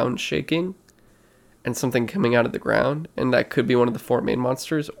the ground shaking and something coming out of the ground. And that could be one of the four main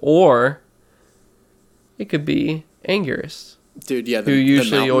monsters. Or it could be Anguirus, Dude, yeah, who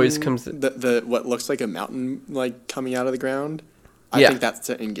usually mountain, always comes. the what looks like a mountain like coming out of the ground. I Yeah. think that's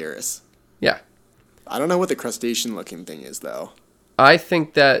Anguirus. Yeah. I don't know what the crustacean looking thing is though. I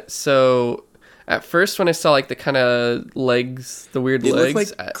think that, so at first when I saw like the kind of legs, the weird They legs,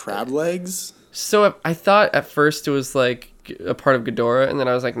 look like crab legs. so I thought at first it was like a part of Ghidorah, and then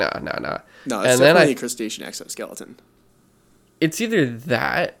I was like, nah. No, it's And then definitely a crustacean exoskeleton. it's either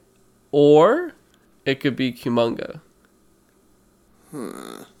that or it could be Kumonga.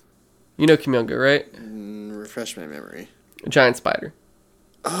 You know Kumonga, right? Refresh my memory. A giant spider.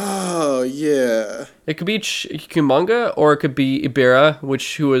 Oh yeah. It could be Kumonga, or it could be Ibera,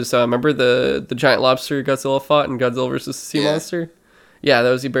 who was remember the giant lobster Godzilla fought in Godzilla versus the Sea Monster? Yeah, that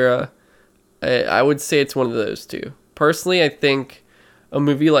was Ibera. I would say it's one of those two. Personally, I think a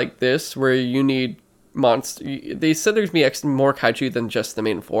movie like this where you need monster. They said there's gonna be more kaiju than just the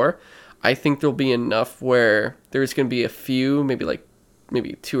main four. I think there'll be enough where there's gonna be a few,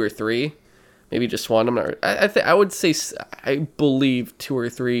 maybe two or three. Maybe just one. I'm not. I would say I believe two or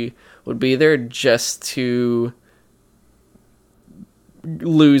three would be there just to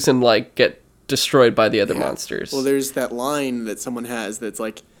lose and like get destroyed by the other monsters. Well, there's that line that someone has that's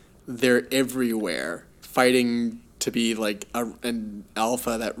like, they're everywhere fighting to be like an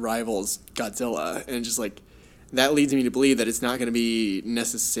alpha that rivals Godzilla, and just like that leads me to believe that it's not going to be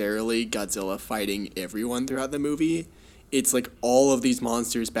necessarily Godzilla fighting everyone throughout the movie. It's like all of these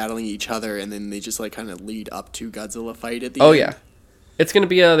monsters battling each other, and then they just like kind of lead up to Godzilla fight at the end. Oh yeah, it's gonna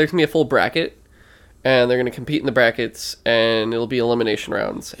be there's gonna be a full bracket, and they're gonna compete in the brackets, and it'll be elimination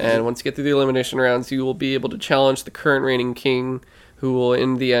rounds. And once you get through the elimination rounds, you will be able to challenge the current reigning king, who will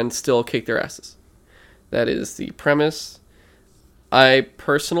in the end still kick their asses. That is the premise. I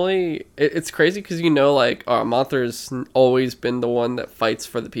personally, it's crazy because like Mothra's always been the one that fights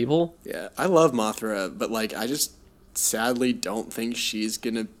for the people. Yeah, I love Mothra, but like I just sadly don't think she's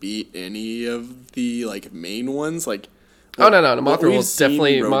gonna beat any of the like main ones. Like, no, Mothra will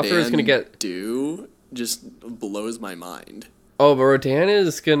definitely. Mothra is gonna get just blows my mind. Oh, but Rodan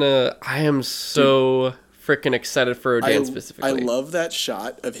is gonna. I am so freaking excited for Rodan specifically. I love that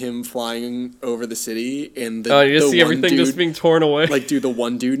shot of him flying over the city and you just see everything just being torn away. Like, dude, the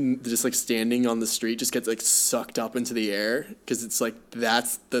one dude just like standing on the street just gets like sucked up into the air because it's like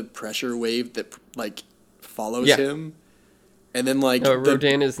that's the pressure wave that like follows him. And then like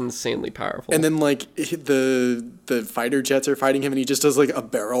Rodan is insanely powerful. And then like the fighter jets are fighting him, and he just does like a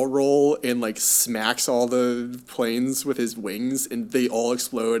barrel roll and like smacks all the planes with his wings, and they all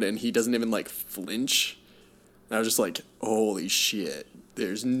explode, and he doesn't even like flinch. And I was just like, holy shit!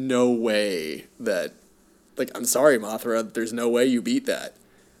 There's no way that, like, I'm sorry, Mothra, there's no way you beat that.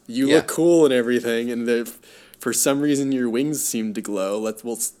 You look cool and everything, and for some reason your wings seem to glow.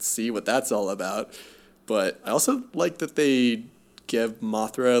 We'll see what that's all about. But I also like that they give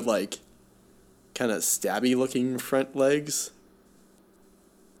Mothra, like, kind of stabby-looking front legs.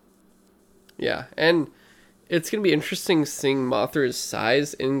 Yeah, and it's going to be interesting seeing Mothra's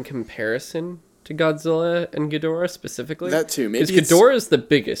size in comparison to Godzilla and Ghidorah specifically. That too. Maybe because Ghidorah is the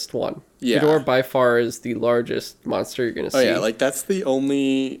biggest one. Yeah. Ghidorah by far is the largest monster you're going to see. Oh, yeah, like, that's the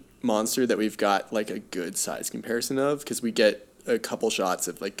only monster that we've got, like, a good size comparison of, because we get a couple shots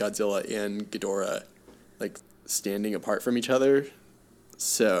of, like, Godzilla and Ghidorah, like, standing apart from each other,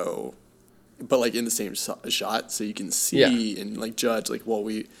 so, but like in the same shot, so you can see and like judge, like, well,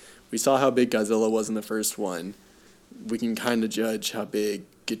 we saw how big Godzilla was in the first one, we can kind of judge how big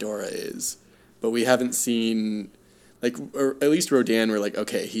Ghidorah is, but we haven't seen, like, or at least Rodan, we're like,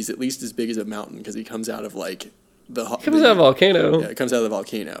 okay, he's at least as big as a mountain because he comes out of like he comes out of a volcano. Yeah, it comes out of the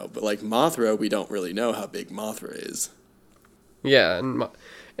volcano, but like Mothra, we don't really know how big Mothra is. Yeah,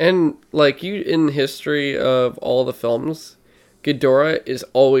 and like in history of all the films, Ghidorah is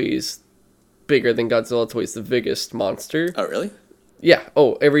always bigger than Godzilla. It's always the biggest monster. Oh, really? Yeah.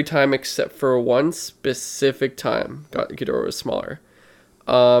 Oh, every time except for one specific time, Ghidorah was smaller.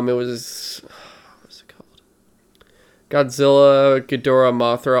 It was, what was it called? Godzilla, Ghidorah,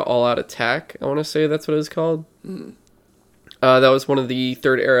 Mothra, All Out Attack. I want to say that's what it was called. That was one of the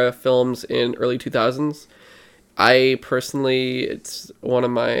third era films in early 2000s. I personally, it's one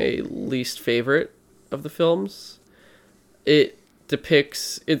of my least favorite of the films. It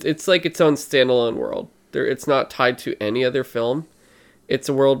depicts, it's like its own standalone world. It's not tied to any other film. It's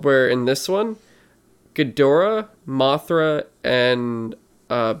a world where in this one, Ghidorah, Mothra, and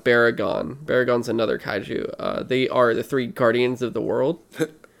Baragon's another kaiju. They are the three guardians of the world.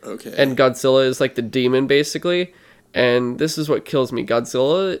 Okay. And Godzilla is like the demon, basically. And this is what kills me.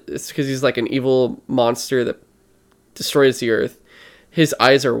 Godzilla, it's because he's like an evil monster that destroys the earth. His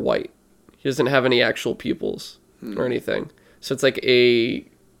eyes are white. He doesn't have any actual pupils or anything. So it's like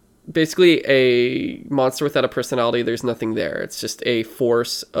basically a monster without a personality. There's nothing there. It's just a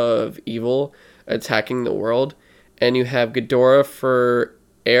force of evil attacking the world. And you have Ghidorah for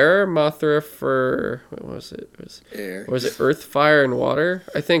air, Mothra for, what was it? Air. Was it earth, fire, and water?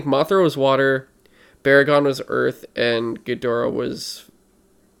 I think Mothra was water, Baragon was earth, and Ghidorah was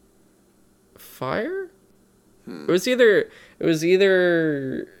fire? It was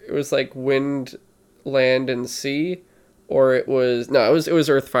like wind, land, and sea, or it was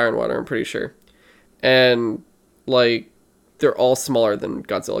earth, fire, and water, I'm pretty sure. And like they're all smaller than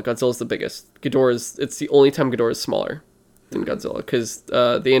Godzilla. Godzilla's the biggest. It's the only time Ghidorah is smaller than Godzilla, because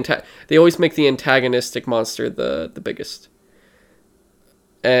they always make the antagonistic monster the biggest.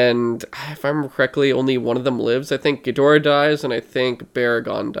 And if I remember correctly, only one of them lives. I think Ghidorah dies, and I think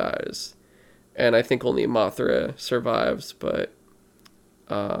Baragon dies. And I think only Mothra survives, but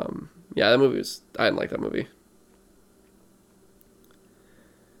yeah, I didn't like that movie.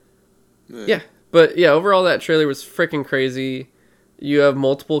 Yeah, but yeah, overall that trailer was freaking crazy. You have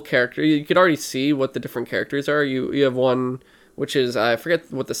multiple characters. You could already see what the different characters are. You have one, which is, I forget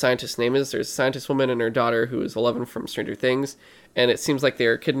what the scientist's name is. There's a scientist woman and her daughter who is 11 from Stranger Things, and it seems like they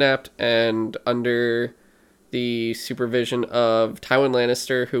are kidnapped and under the supervision of Tywin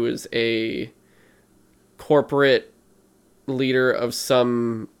Lannister, who is a corporate leader of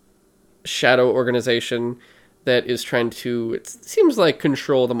some shadow organization that is trying to, it seems like,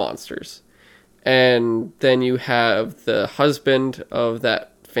 control the monsters. And then you have the husband of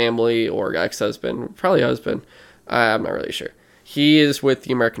that family, or ex-husband, probably husband, I'm not really sure. He is with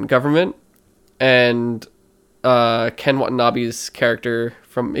the American government, and Ken Watanabe's character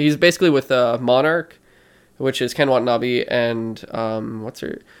he's basically with Monarch, which is Ken Watanabe, and what's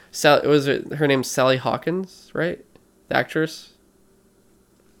her, her name's Sally Hawkins, right? The actress.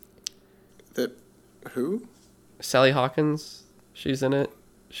 Who? Sally Hawkins. She's in it.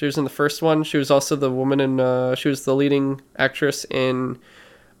 She was in the first one. She was also the woman in. She was the leading actress in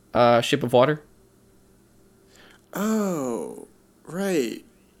Shape of Water. Oh, right.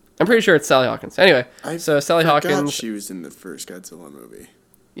 I'm pretty sure it's Sally Hawkins. Anyway, so Sally Hawkins. She was in the first Godzilla movie.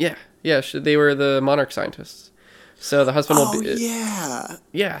 Yeah. They were the Monarch scientists. So the husband will be. Yeah.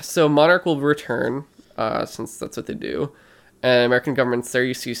 Yeah. So Monarch will return, since that's what they do, and American government's there.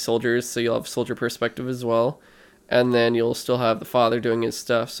 You see soldiers, so you'll have soldier perspective as well. And then you'll still have the father doing his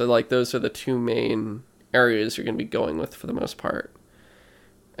stuff. So, like, those are the two main areas you're going to be going with for the most part.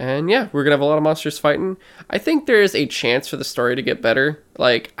 And, yeah, we're going to have a lot of monsters fighting. I think there is a chance for the story to get better.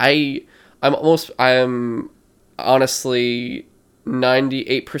 Like, I'm honestly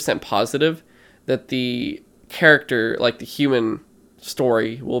 98% positive that the character, like the human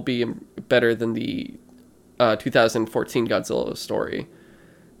story, will be better than the 2014 Godzilla story.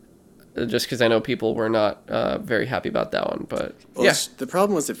 Just because I know people were not very happy about that one, but yeah. The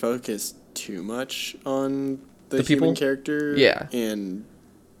problem was it focused too much on the people? human character. Yeah. And,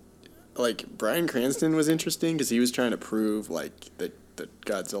 like, Bryan Cranston was interesting because he was trying to prove, like, that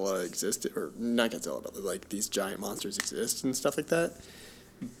Godzilla existed, or not Godzilla, but, like, these giant monsters exist and stuff like that.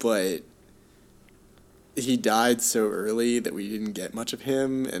 But he died so early that we didn't get much of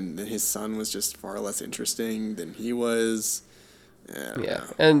him, and his son was just far less interesting than he was. Yeah,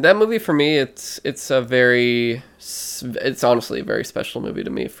 and that movie for me, it's honestly a very special movie to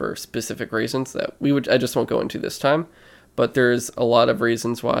me for specific reasons that I just won't go into this time, but there's a lot of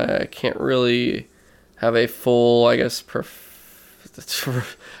reasons why I can't really have a full, I guess,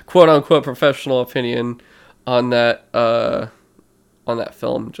 quote unquote professional opinion on that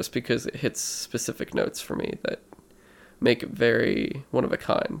film, just because it hits specific notes for me that make it very one of a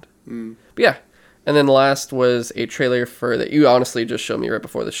kind. But yeah. And then last was a trailer that you honestly just showed me right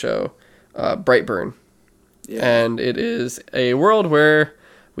before the show, Brightburn. Yeah. And it is a world where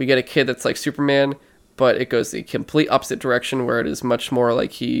we get a kid that's like Superman, but it goes the complete opposite direction, where it is much more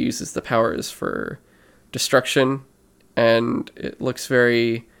like he uses the powers for destruction, and it looks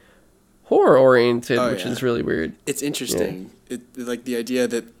very horror-oriented, which is really weird. It's interesting. Yeah. Like the idea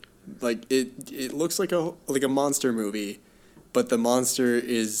that, like, it looks like a monster movie, but the monster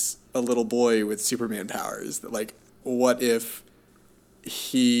is a little boy with Superman powers. Like, what if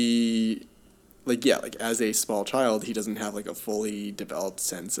he, like, as a small child, he doesn't have, like, a fully developed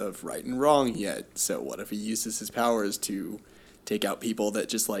sense of right and wrong yet. So what if he uses his powers to take out people that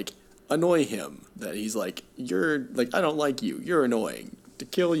just, like, annoy him? That he's like, you're, like, I don't like you. You're annoying. To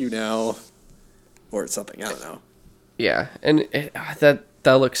kill you now. Or something. I don't know. Yeah. And that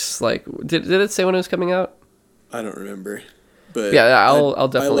looks like... Did it say when it was coming out? I don't remember. But yeah, I'll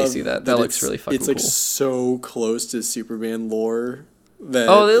definitely see that. That looks really fucking cool. It's like so close to Superman lore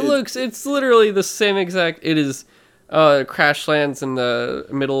that it's literally the same exact. It is crash lands in the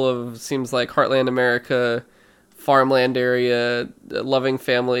middle of, seems like, heartland America, farmland area, loving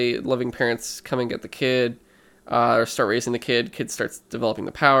family, loving parents come and get the kid, or start raising the kid starts developing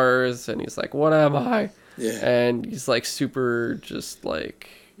the powers, and he's like, what am I? Yeah. And he's like super, just like,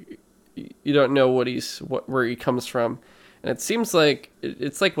 you don't know where he comes from. And it seems like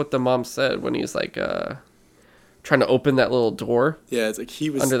it's like what the mom said when he's like trying to open that little door. Yeah, it's like he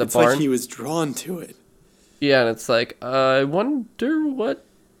was under the it's barn. like he was drawn to it. Yeah, and it's like, I wonder what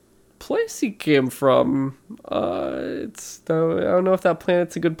place he came from. I don't know if that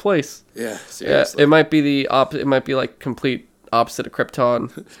planet's a good place. Yeah, seriously. Yeah, it might be it might be like complete opposite of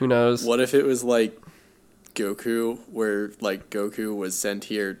Krypton. Who knows? What if it was like Goku, where like Goku was sent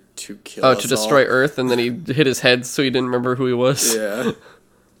here to kill us to destroy all? Earth, and then he hit his head so he didn't remember who he was. Yeah.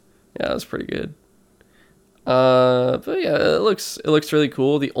 Yeah, that was pretty good. But yeah, it looks really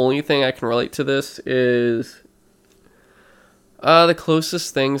cool. The only thing I can relate to this is the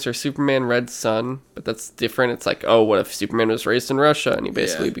closest things are Superman Red Sun, but that's different. It's like, oh, what if Superman was raised in Russia and he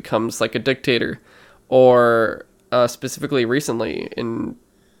basically becomes like a dictator? Or specifically recently in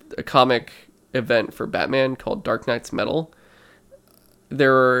a comic event for Batman called Dark Knight's Metal,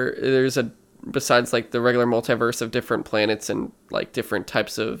 besides like the regular multiverse of different planets and like different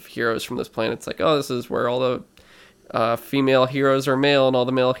types of heroes from those planets, like, oh, this is where all the female heroes are male and all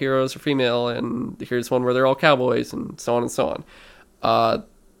the male heroes are female, and here's one where they're all cowboys, and so on and so on.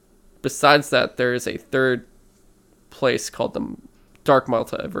 Besides that, there is a third place called the Dark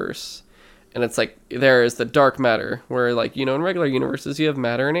Multiverse, and it's like, there is the dark matter, where, like, you know, in regular universes you have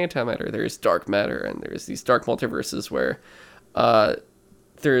matter and antimatter. There's dark matter, and there's these dark multiverses where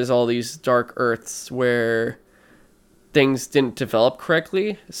there's all these dark Earths where things didn't develop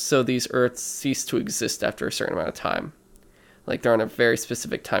correctly, so these Earths cease to exist after a certain amount of time. Like, they're on a very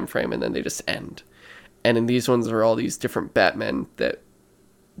specific time frame, and then they just end. And in these ones are all these different Batmen that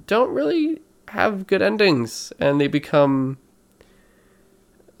don't really have good endings, and they become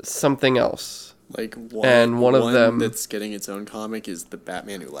something else. Like one of them that's getting its own comic is the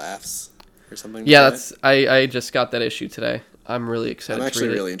Batman Who Laughs, or something. Yeah, like that's I just got that issue today. I'm really excited. I'm actually to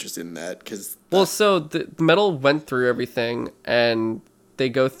read really interested in that because. Well, so the Metal went through everything, and they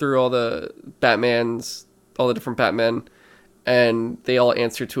go through all the Batmans, all the different Batmen, and they all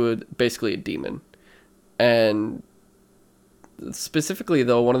answer to basically a demon. And specifically,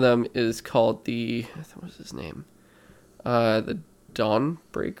 though, one of them is called what was his name? The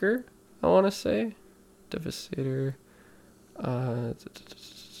Dawnbreaker, I want to say. Devastator. I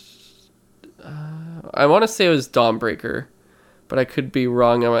want to say it was Dawnbreaker, but I could be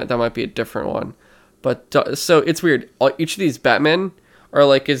wrong. That might be a different one. But so it's weird. Each of these Batmen are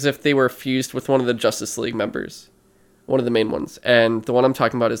like as if they were fused with one of the Justice League members, one of the main ones. And the one I'm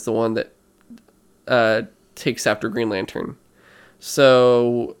talking about is the one that takes after Green Lantern.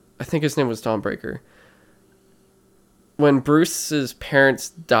 So I think his name was Dawnbreaker. When Bruce's parents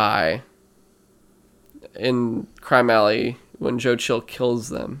die in Crime Alley, when Joe Chill kills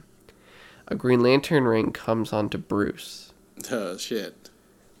them, a Green Lantern ring comes onto Bruce. Oh, shit.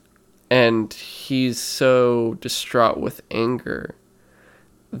 And he's so distraught with anger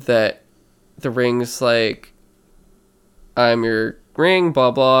that the ring's like, I'm your ring,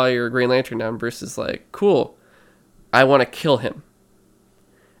 blah, blah, you're a Green Lantern now. And Bruce is like, cool, I want to kill him.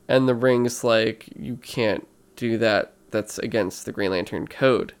 And the ring's like, you can't do that. That's against the Green Lantern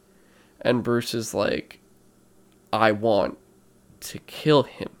code. And Bruce is like, I want to kill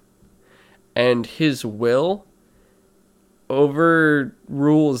him. And his will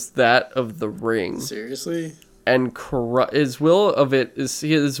overrules that of the ring. Seriously? And his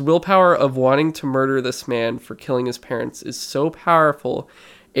willpower of wanting to murder this man for killing his parents is so powerful,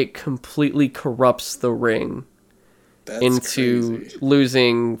 it completely corrupts the ring. That's into crazy.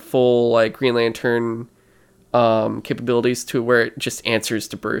 Losing full like Green Lantern capabilities to where it just answers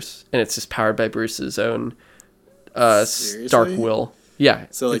to Bruce, and it's just powered by Bruce's own dark will. Yeah,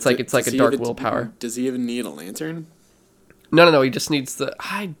 so it's like a dark will power. Does he even need a lantern? No. He just needs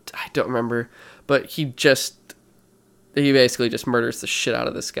I don't remember, but he basically just murders the shit out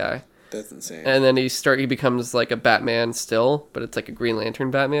of this guy. That's insane. And then he becomes like a Batman still, but it's like a Green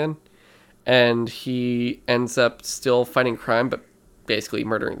Lantern Batman, and he ends up still fighting crime, but basically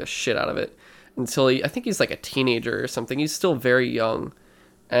murdering the shit out of it until I think he's like a teenager or something. He's still very young,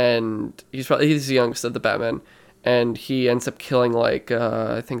 and he's the youngest of the Batman. And he ends up killing like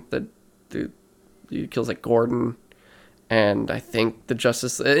I think he kills like Gordon, and I think the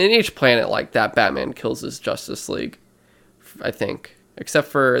Justice in each planet like that Batman kills his Justice League, I think. Except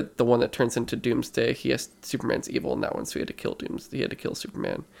for the one that turns into Doomsday, Superman's evil in that one, so he had to kill He had to kill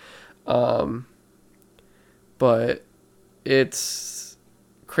Superman. But it's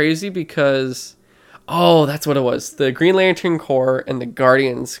crazy because, oh, that's what it was. The Green Lantern Corps and the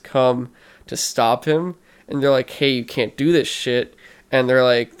Guardians come to stop him, and they're like, hey, you can't do this shit. And they're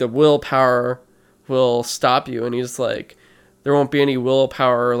like, the willpower will stop you. And he's like, there won't be any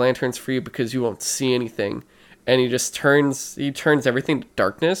willpower or lanterns for you because you won't see anything. And he turns everything to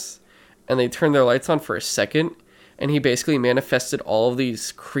darkness, and they turn their lights on for a second, and he basically manifested all of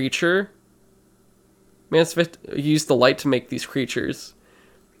these he used the light to make these creatures,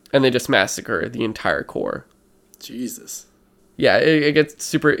 and they just massacre the entire Corps. Jesus. Yeah, it gets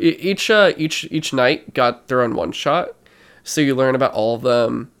super. Each night got their own one shot, so you learn about all of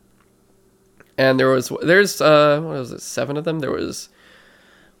them. And there's what was it, 7 of them? There was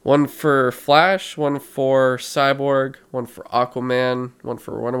one for Flash, one for Cyborg, one for Aquaman, one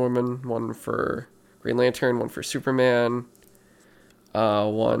for Wonder Woman, one for Green Lantern, one for Superman,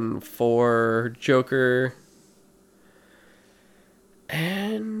 one for Joker,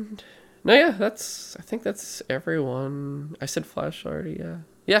 and no, yeah, I think that's everyone. I said Flash already,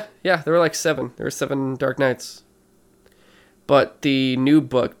 yeah. There were like 7. There were 7 Dark Knights. But the new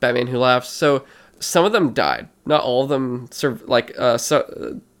book, Batman Who Laughs, so some of them died. Not all of them survived. Like,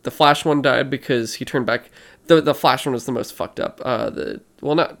 the Flash one died because he turned back. The Flash one was the most fucked up.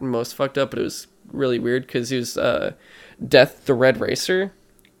 Not most fucked up, but it was really weird because he was Death the Red Racer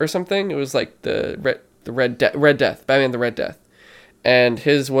or something. It was like the Red Death, Batman the Red Death, and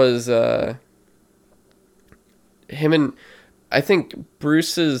his was him and I think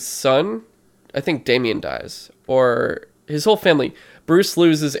Bruce's son. I think Damian dies, or his whole family. Bruce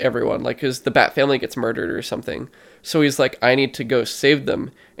loses everyone, like the Bat family gets murdered or something. So he's like, I need to go save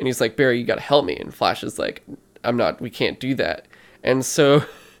them. And he's like, Barry, you gotta help me. And Flash is like, we can't do that. And so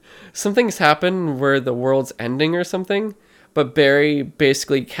something's happened where the world's ending or something. But Barry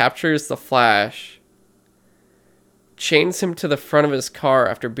basically captures the Flash, chains him to the front of his car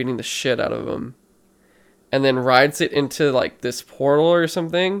after beating the shit out of him, and then rides it into like this portal or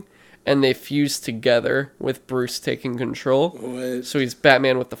something. And they fuse together with Bruce taking control. What? So he's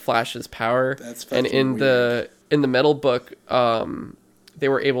Batman with the Flash's power. That's fucking and weird. In the Metal book, they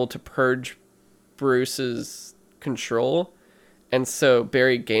were able to purge Bruce's control, and so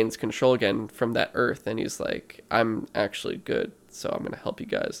Barry gains control again from that Earth, and he's like, I'm actually good, so I'm gonna help you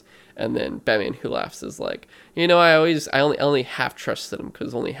guys. And then Batman Who Laughs is like, I only half trusted him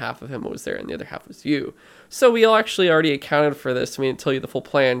because only half of him was there and the other half was you. So we all actually already accounted for this. We didn't tell you the full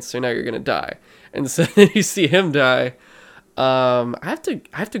plan, so now you're gonna die. And so you see him die. I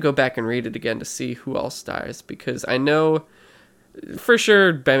have to go back and read it again to see who else dies, because I know for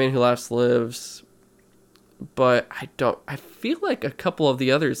sure Batman Who Laughs lives, but I feel like a couple of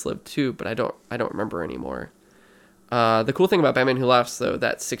the others live too, but I don't remember anymore. The cool thing about Batman Who Laughs, though,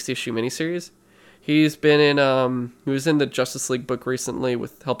 that 6-issue miniseries, he was in the Justice League book recently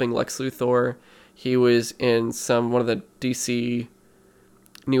with helping Lex Luthor. He was in one of the DC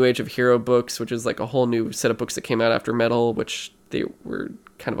New Age of Hero books, which is like a whole new set of books that came out after Metal, which they were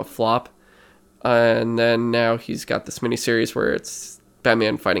kind of a flop. And then now he's got this miniseries where it's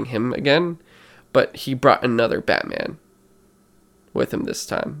Batman fighting him again, but he brought another Batman with him this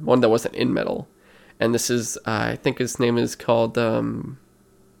time, one that wasn't in Metal. And this is, I think his name is called, I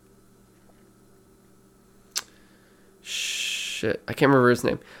can't remember his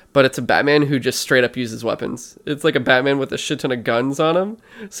name. But it's a Batman who just straight up uses weapons. It's like a Batman with a shit ton of guns on him.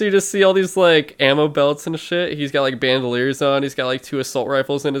 So you just see all these, like, ammo belts and shit. He's got, like, bandoliers on. He's got, like, 2 assault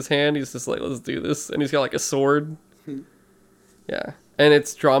rifles in his hand. He's just like, let's do this. And he's got, like, a sword. Yeah. And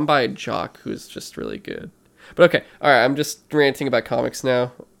it's drawn by Jock, who's just really good. But okay. All right. I'm just ranting about comics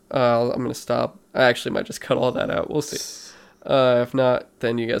now. I'm going to stop. I actually might just cut all that out. We'll see. If not,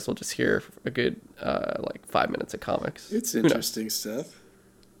 then you guys will just hear a good, 5 minutes of comics. It's interesting stuff.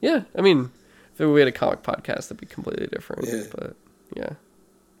 Yeah, I mean, if we had a comic podcast, that'd be completely different. Yeah.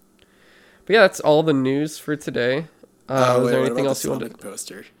 But yeah, that's all the news for today. Was there anything else you wanted?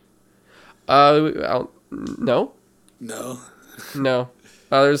 Poster. No. No.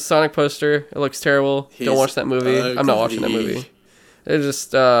 There's a Sonic poster. It looks terrible. Don't watch that movie. Ugly. I'm not watching that movie. It's just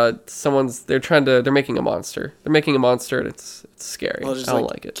they're making a monster. They're making a monster, and it's scary. I don't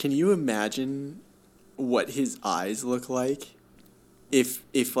like it. Can you imagine what his eyes look like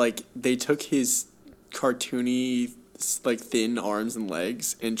if like they took his cartoony, like, thin arms and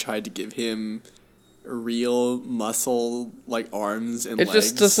legs and tried to give him real muscle like arms and It legs.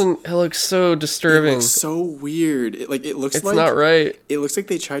 just doesn't. It looks so It disturbing. looks so weird. It looks It's like not right. it looks like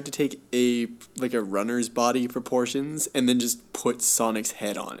they tried to take a runner's body proportions and then just put Sonic's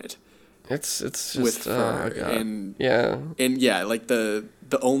head on it It's just with fur oh God. and Yeah. yeah, like the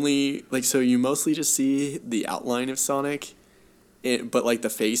only like so you mostly just see the outline of Sonic, but like the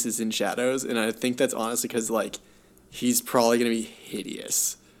face is in shadows, and I think that's honestly because like he's probably gonna be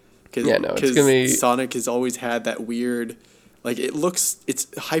hideous. Yeah, no, it's gonna be. Sonic has always had that weird, like it's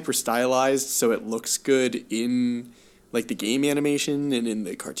hyper stylized, so it looks good in like the game animation and in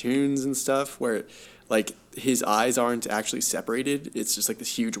the cartoons and stuff, where like his eyes aren't actually separated. It's just like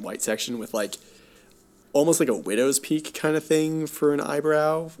this huge white section with like almost like a widow's peak kind of thing for an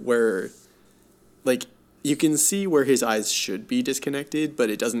eyebrow, where like you can see where his eyes should be disconnected, but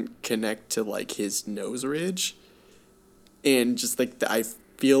it doesn't connect to like his nose ridge, and just like I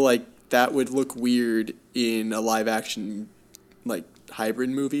feel like that would look weird in a live action like hybrid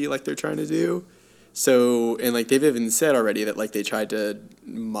movie like they're trying to do. So, and like they've even said already that like they tried to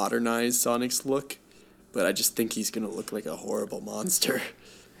modernize Sonic's look, but I just think he's going to look like a horrible monster.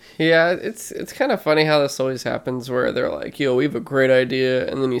 Yeah, it's kind of funny how this always happens, where they're like, "Yo, we have a great idea,"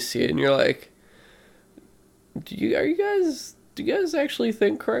 and then you see it, and you're like, Do you guys actually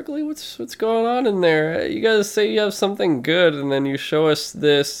think correctly? What's going on in there? You guys say you have something good, and then you show us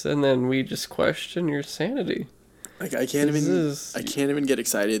this, and then we just question your sanity. Like I can't even get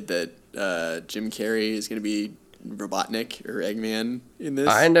excited that Jim Carrey is going to be Robotnik or Eggman in this.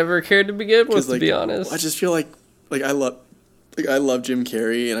 I never cared to begin with, like, to be honest. I just feel like I love Jim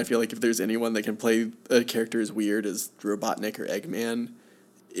Carrey, and I feel like if there's anyone that can play a character as weird as Robotnik or Eggman,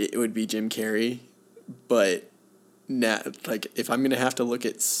 it would be Jim Carrey. But now, like, if I'm gonna have to look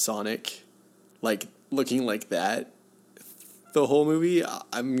at Sonic, like looking like that, the whole movie,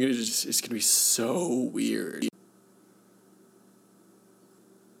 it's gonna be so weird.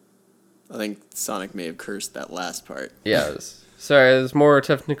 I think Sonic may have cursed that last part. Yeah, sorry, there's more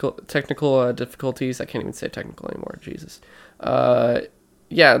technical difficulties. I can't even say technical anymore. Jesus.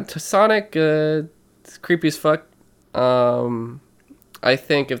 Yeah, to Sonic, it's creepy as fuck. I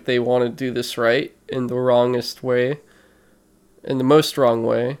think if they want to do this right in the wrongest way, in the most wrong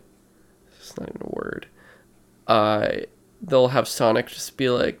way, it's not even a word. They'll have Sonic just be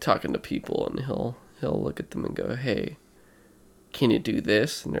like talking to people, and he'll look at them and go, "Hey, can you do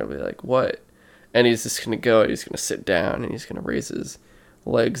this?" And they'll be like, "What?" And he's just gonna go, and he's gonna sit down, and he's gonna raise his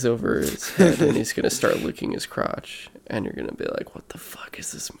legs over his head, and he's gonna start licking his crotch, and you're gonna be like, "What the fuck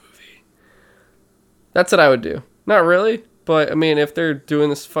is this movie?" That's what I would do. Not really, but I mean, if they're doing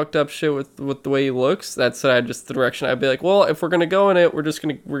this fucked up shit with the way he looks, that's the direction I'd be like, well, if we're gonna go in it, we're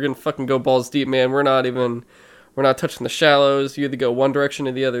gonna fucking go balls deep, man. We're not touching the shallows. You either go one direction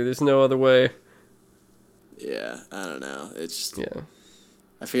or the other. There's no other way. Yeah, I don't know. It's just, Yeah.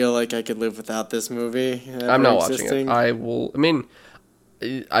 I feel like I could live without this movie. I'm not watching it. I will. I mean,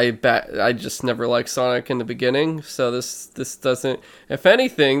 I just never liked Sonic in the beginning, so this doesn't. If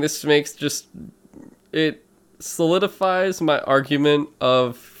anything, this makes it solidifies my argument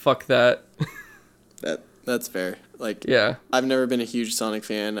of fuck that. That's fair. Like, Yeah. I've never been a huge Sonic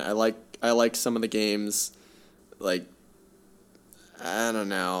fan. I like some of the games. Like, I don't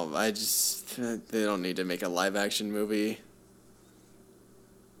know. They don't need to make a live action movie.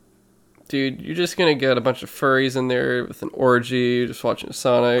 Dude, you're just gonna get a bunch of furries in there with an orgy, just watching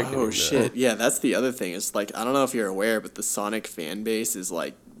Sonic. Oh shit! Yeah, that's the other thing. It's like, I don't know if you're aware, but the Sonic fan base is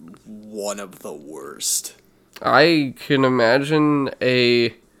like one of the worst. I can imagine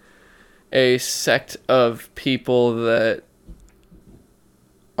a sect of people that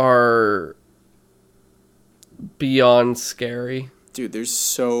are beyond scary. Dude, there's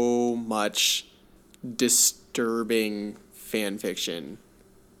so much disturbing fan fiction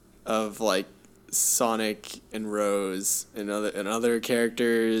of like Sonic and Rose and other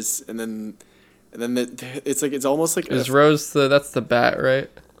characters, and then it's almost like Is Rose that's the bat, right?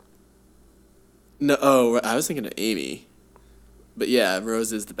 No, I was thinking of Amy, but yeah,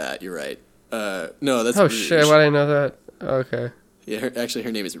 Rose is the bat. You're right. No, that's Rouge. Shit! Why did I know that? Okay. Yeah,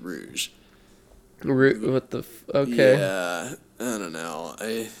 her name is Rouge. What the? Okay. Yeah, I don't know.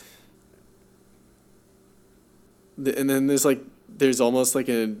 And then there's almost like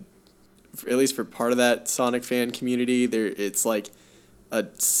at least for part of that Sonic fan community, it's like a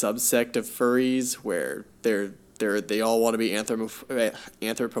subsect of furries where they all want to be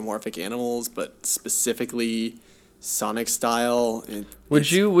anthropomorphic animals, but specifically Sonic style.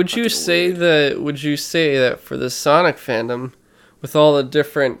 Would you say that for the Sonic fandom, with all the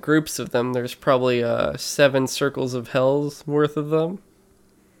different groups of them, there's probably 7 circles of hell's worth of them?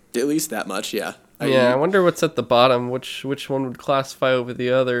 At least that much, yeah. Yeah, I wonder what's at the bottom. Which one would classify over the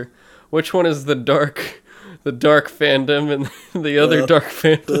other? Which one is the dark fandom and the other dark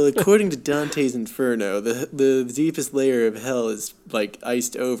fandom? Well, according to Dante's Inferno, the deepest layer of hell is like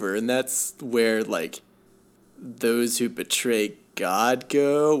iced over, and that's where like those who betray God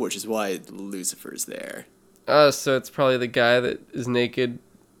go, which is why Lucifer's there. So it's probably the guy that is naked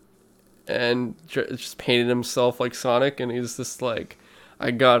and just painted himself like Sonic, and he's just like,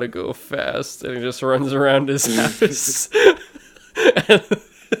 I gotta go fast, and he just runs around his house.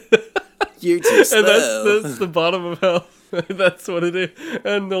 You're too slow. And that's the bottom of hell. That's what it is.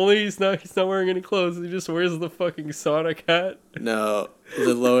 And only he's not wearing any clothes. He just wears the fucking Sonic hat. No,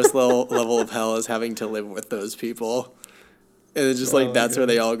 the lowest level of hell is having to live with those people. And it's just like, that's where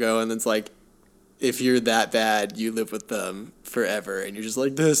they all go. And it's like, if you're that bad, you live with them forever. And you're just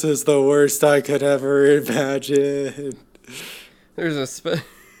like, this is the worst I could ever imagine. There's a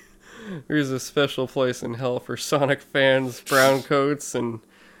special place in hell for Sonic fans, brown coats, and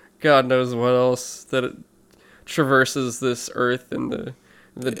God knows what else that it traverses this earth in the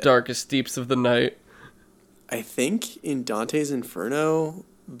darkest deeps of the night. I think in Dante's Inferno,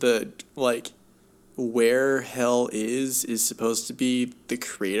 the like where hell is supposed to be the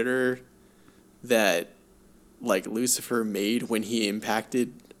crater that like Lucifer made when he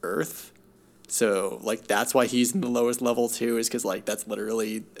impacted Earth. So like that's why he's in the lowest level too, is because like that's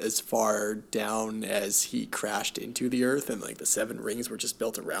literally as far down as he crashed into the Earth, and like the 7 rings were just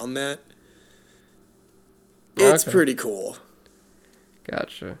built around that. It's pretty cool.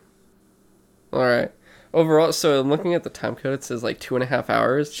 Gotcha. All right. Overall, so I'm looking at the time code. It says like 2.5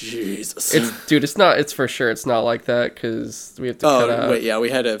 hours. Jesus. It's for sure. It's not like that because we have to cut out. Oh wait, yeah, we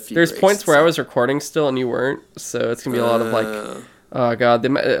had a few. There's breaks, points where I was recording still and you weren't, so it's gonna be a lot of like, oh god,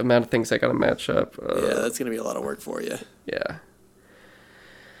 the amount of things I gotta match up. Yeah, that's gonna be a lot of work for you. Yeah.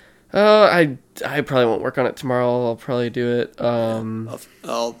 I probably won't work on it tomorrow. I'll probably do it.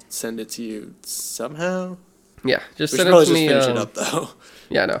 I'll send it to you somehow. Yeah, just we send should it probably to me. Just finish it up though.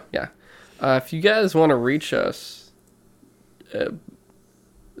 Yeah, no, yeah. If you guys want to reach us, you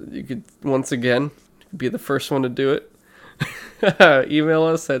could once again be the first one to do it. Email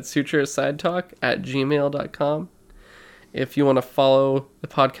us at sutrosidetalk@gmail.com. If you want to follow the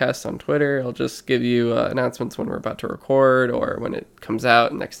podcast on Twitter, I'll just give you announcements when we're about to record or when it comes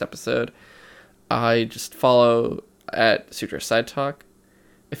out next episode. I just follow at Sutro Sidetalk.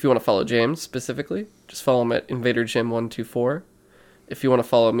 If you want to follow James specifically, just follow him at InvaderJim124. If you want to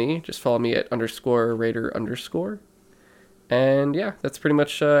follow me, just follow me at _Raider_. And yeah, that's pretty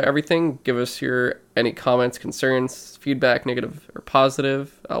much everything. Give us any comments, concerns, feedback, negative or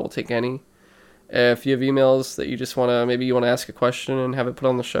positive. We'll take any. If you have emails that you just maybe you want to ask a question and have it put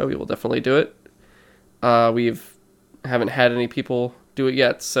on the show, we will definitely do it. Haven't had any people do it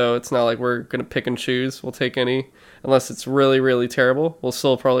yet, so it's not like we're going to pick and choose. We'll take any, unless it's really, really terrible. We'll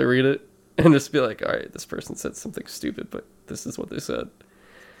still probably read it and just be like, all right, this person said something stupid, but this is what they said.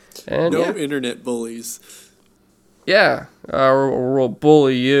 And no internet bullies. Yeah, we'll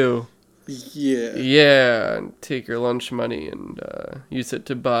bully you. Yeah. Yeah, and take your lunch money and use it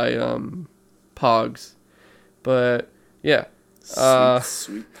to buy Pogs. But yeah,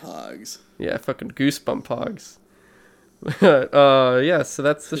 sweet Pogs. Yeah, fucking goosebump Pogs. Yeah, so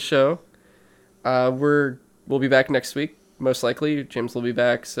that's the show. We'll be back next week, most likely. James will be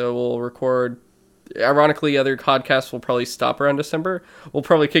back, so we'll record. Ironically, other podcasts will probably stop around December. We'll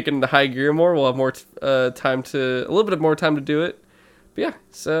probably kick it into high gear more. We'll have more a little bit more time to do it. But yeah,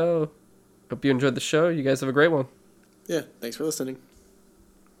 so hope you enjoyed the show. You guys have a great one. Yeah, thanks for listening.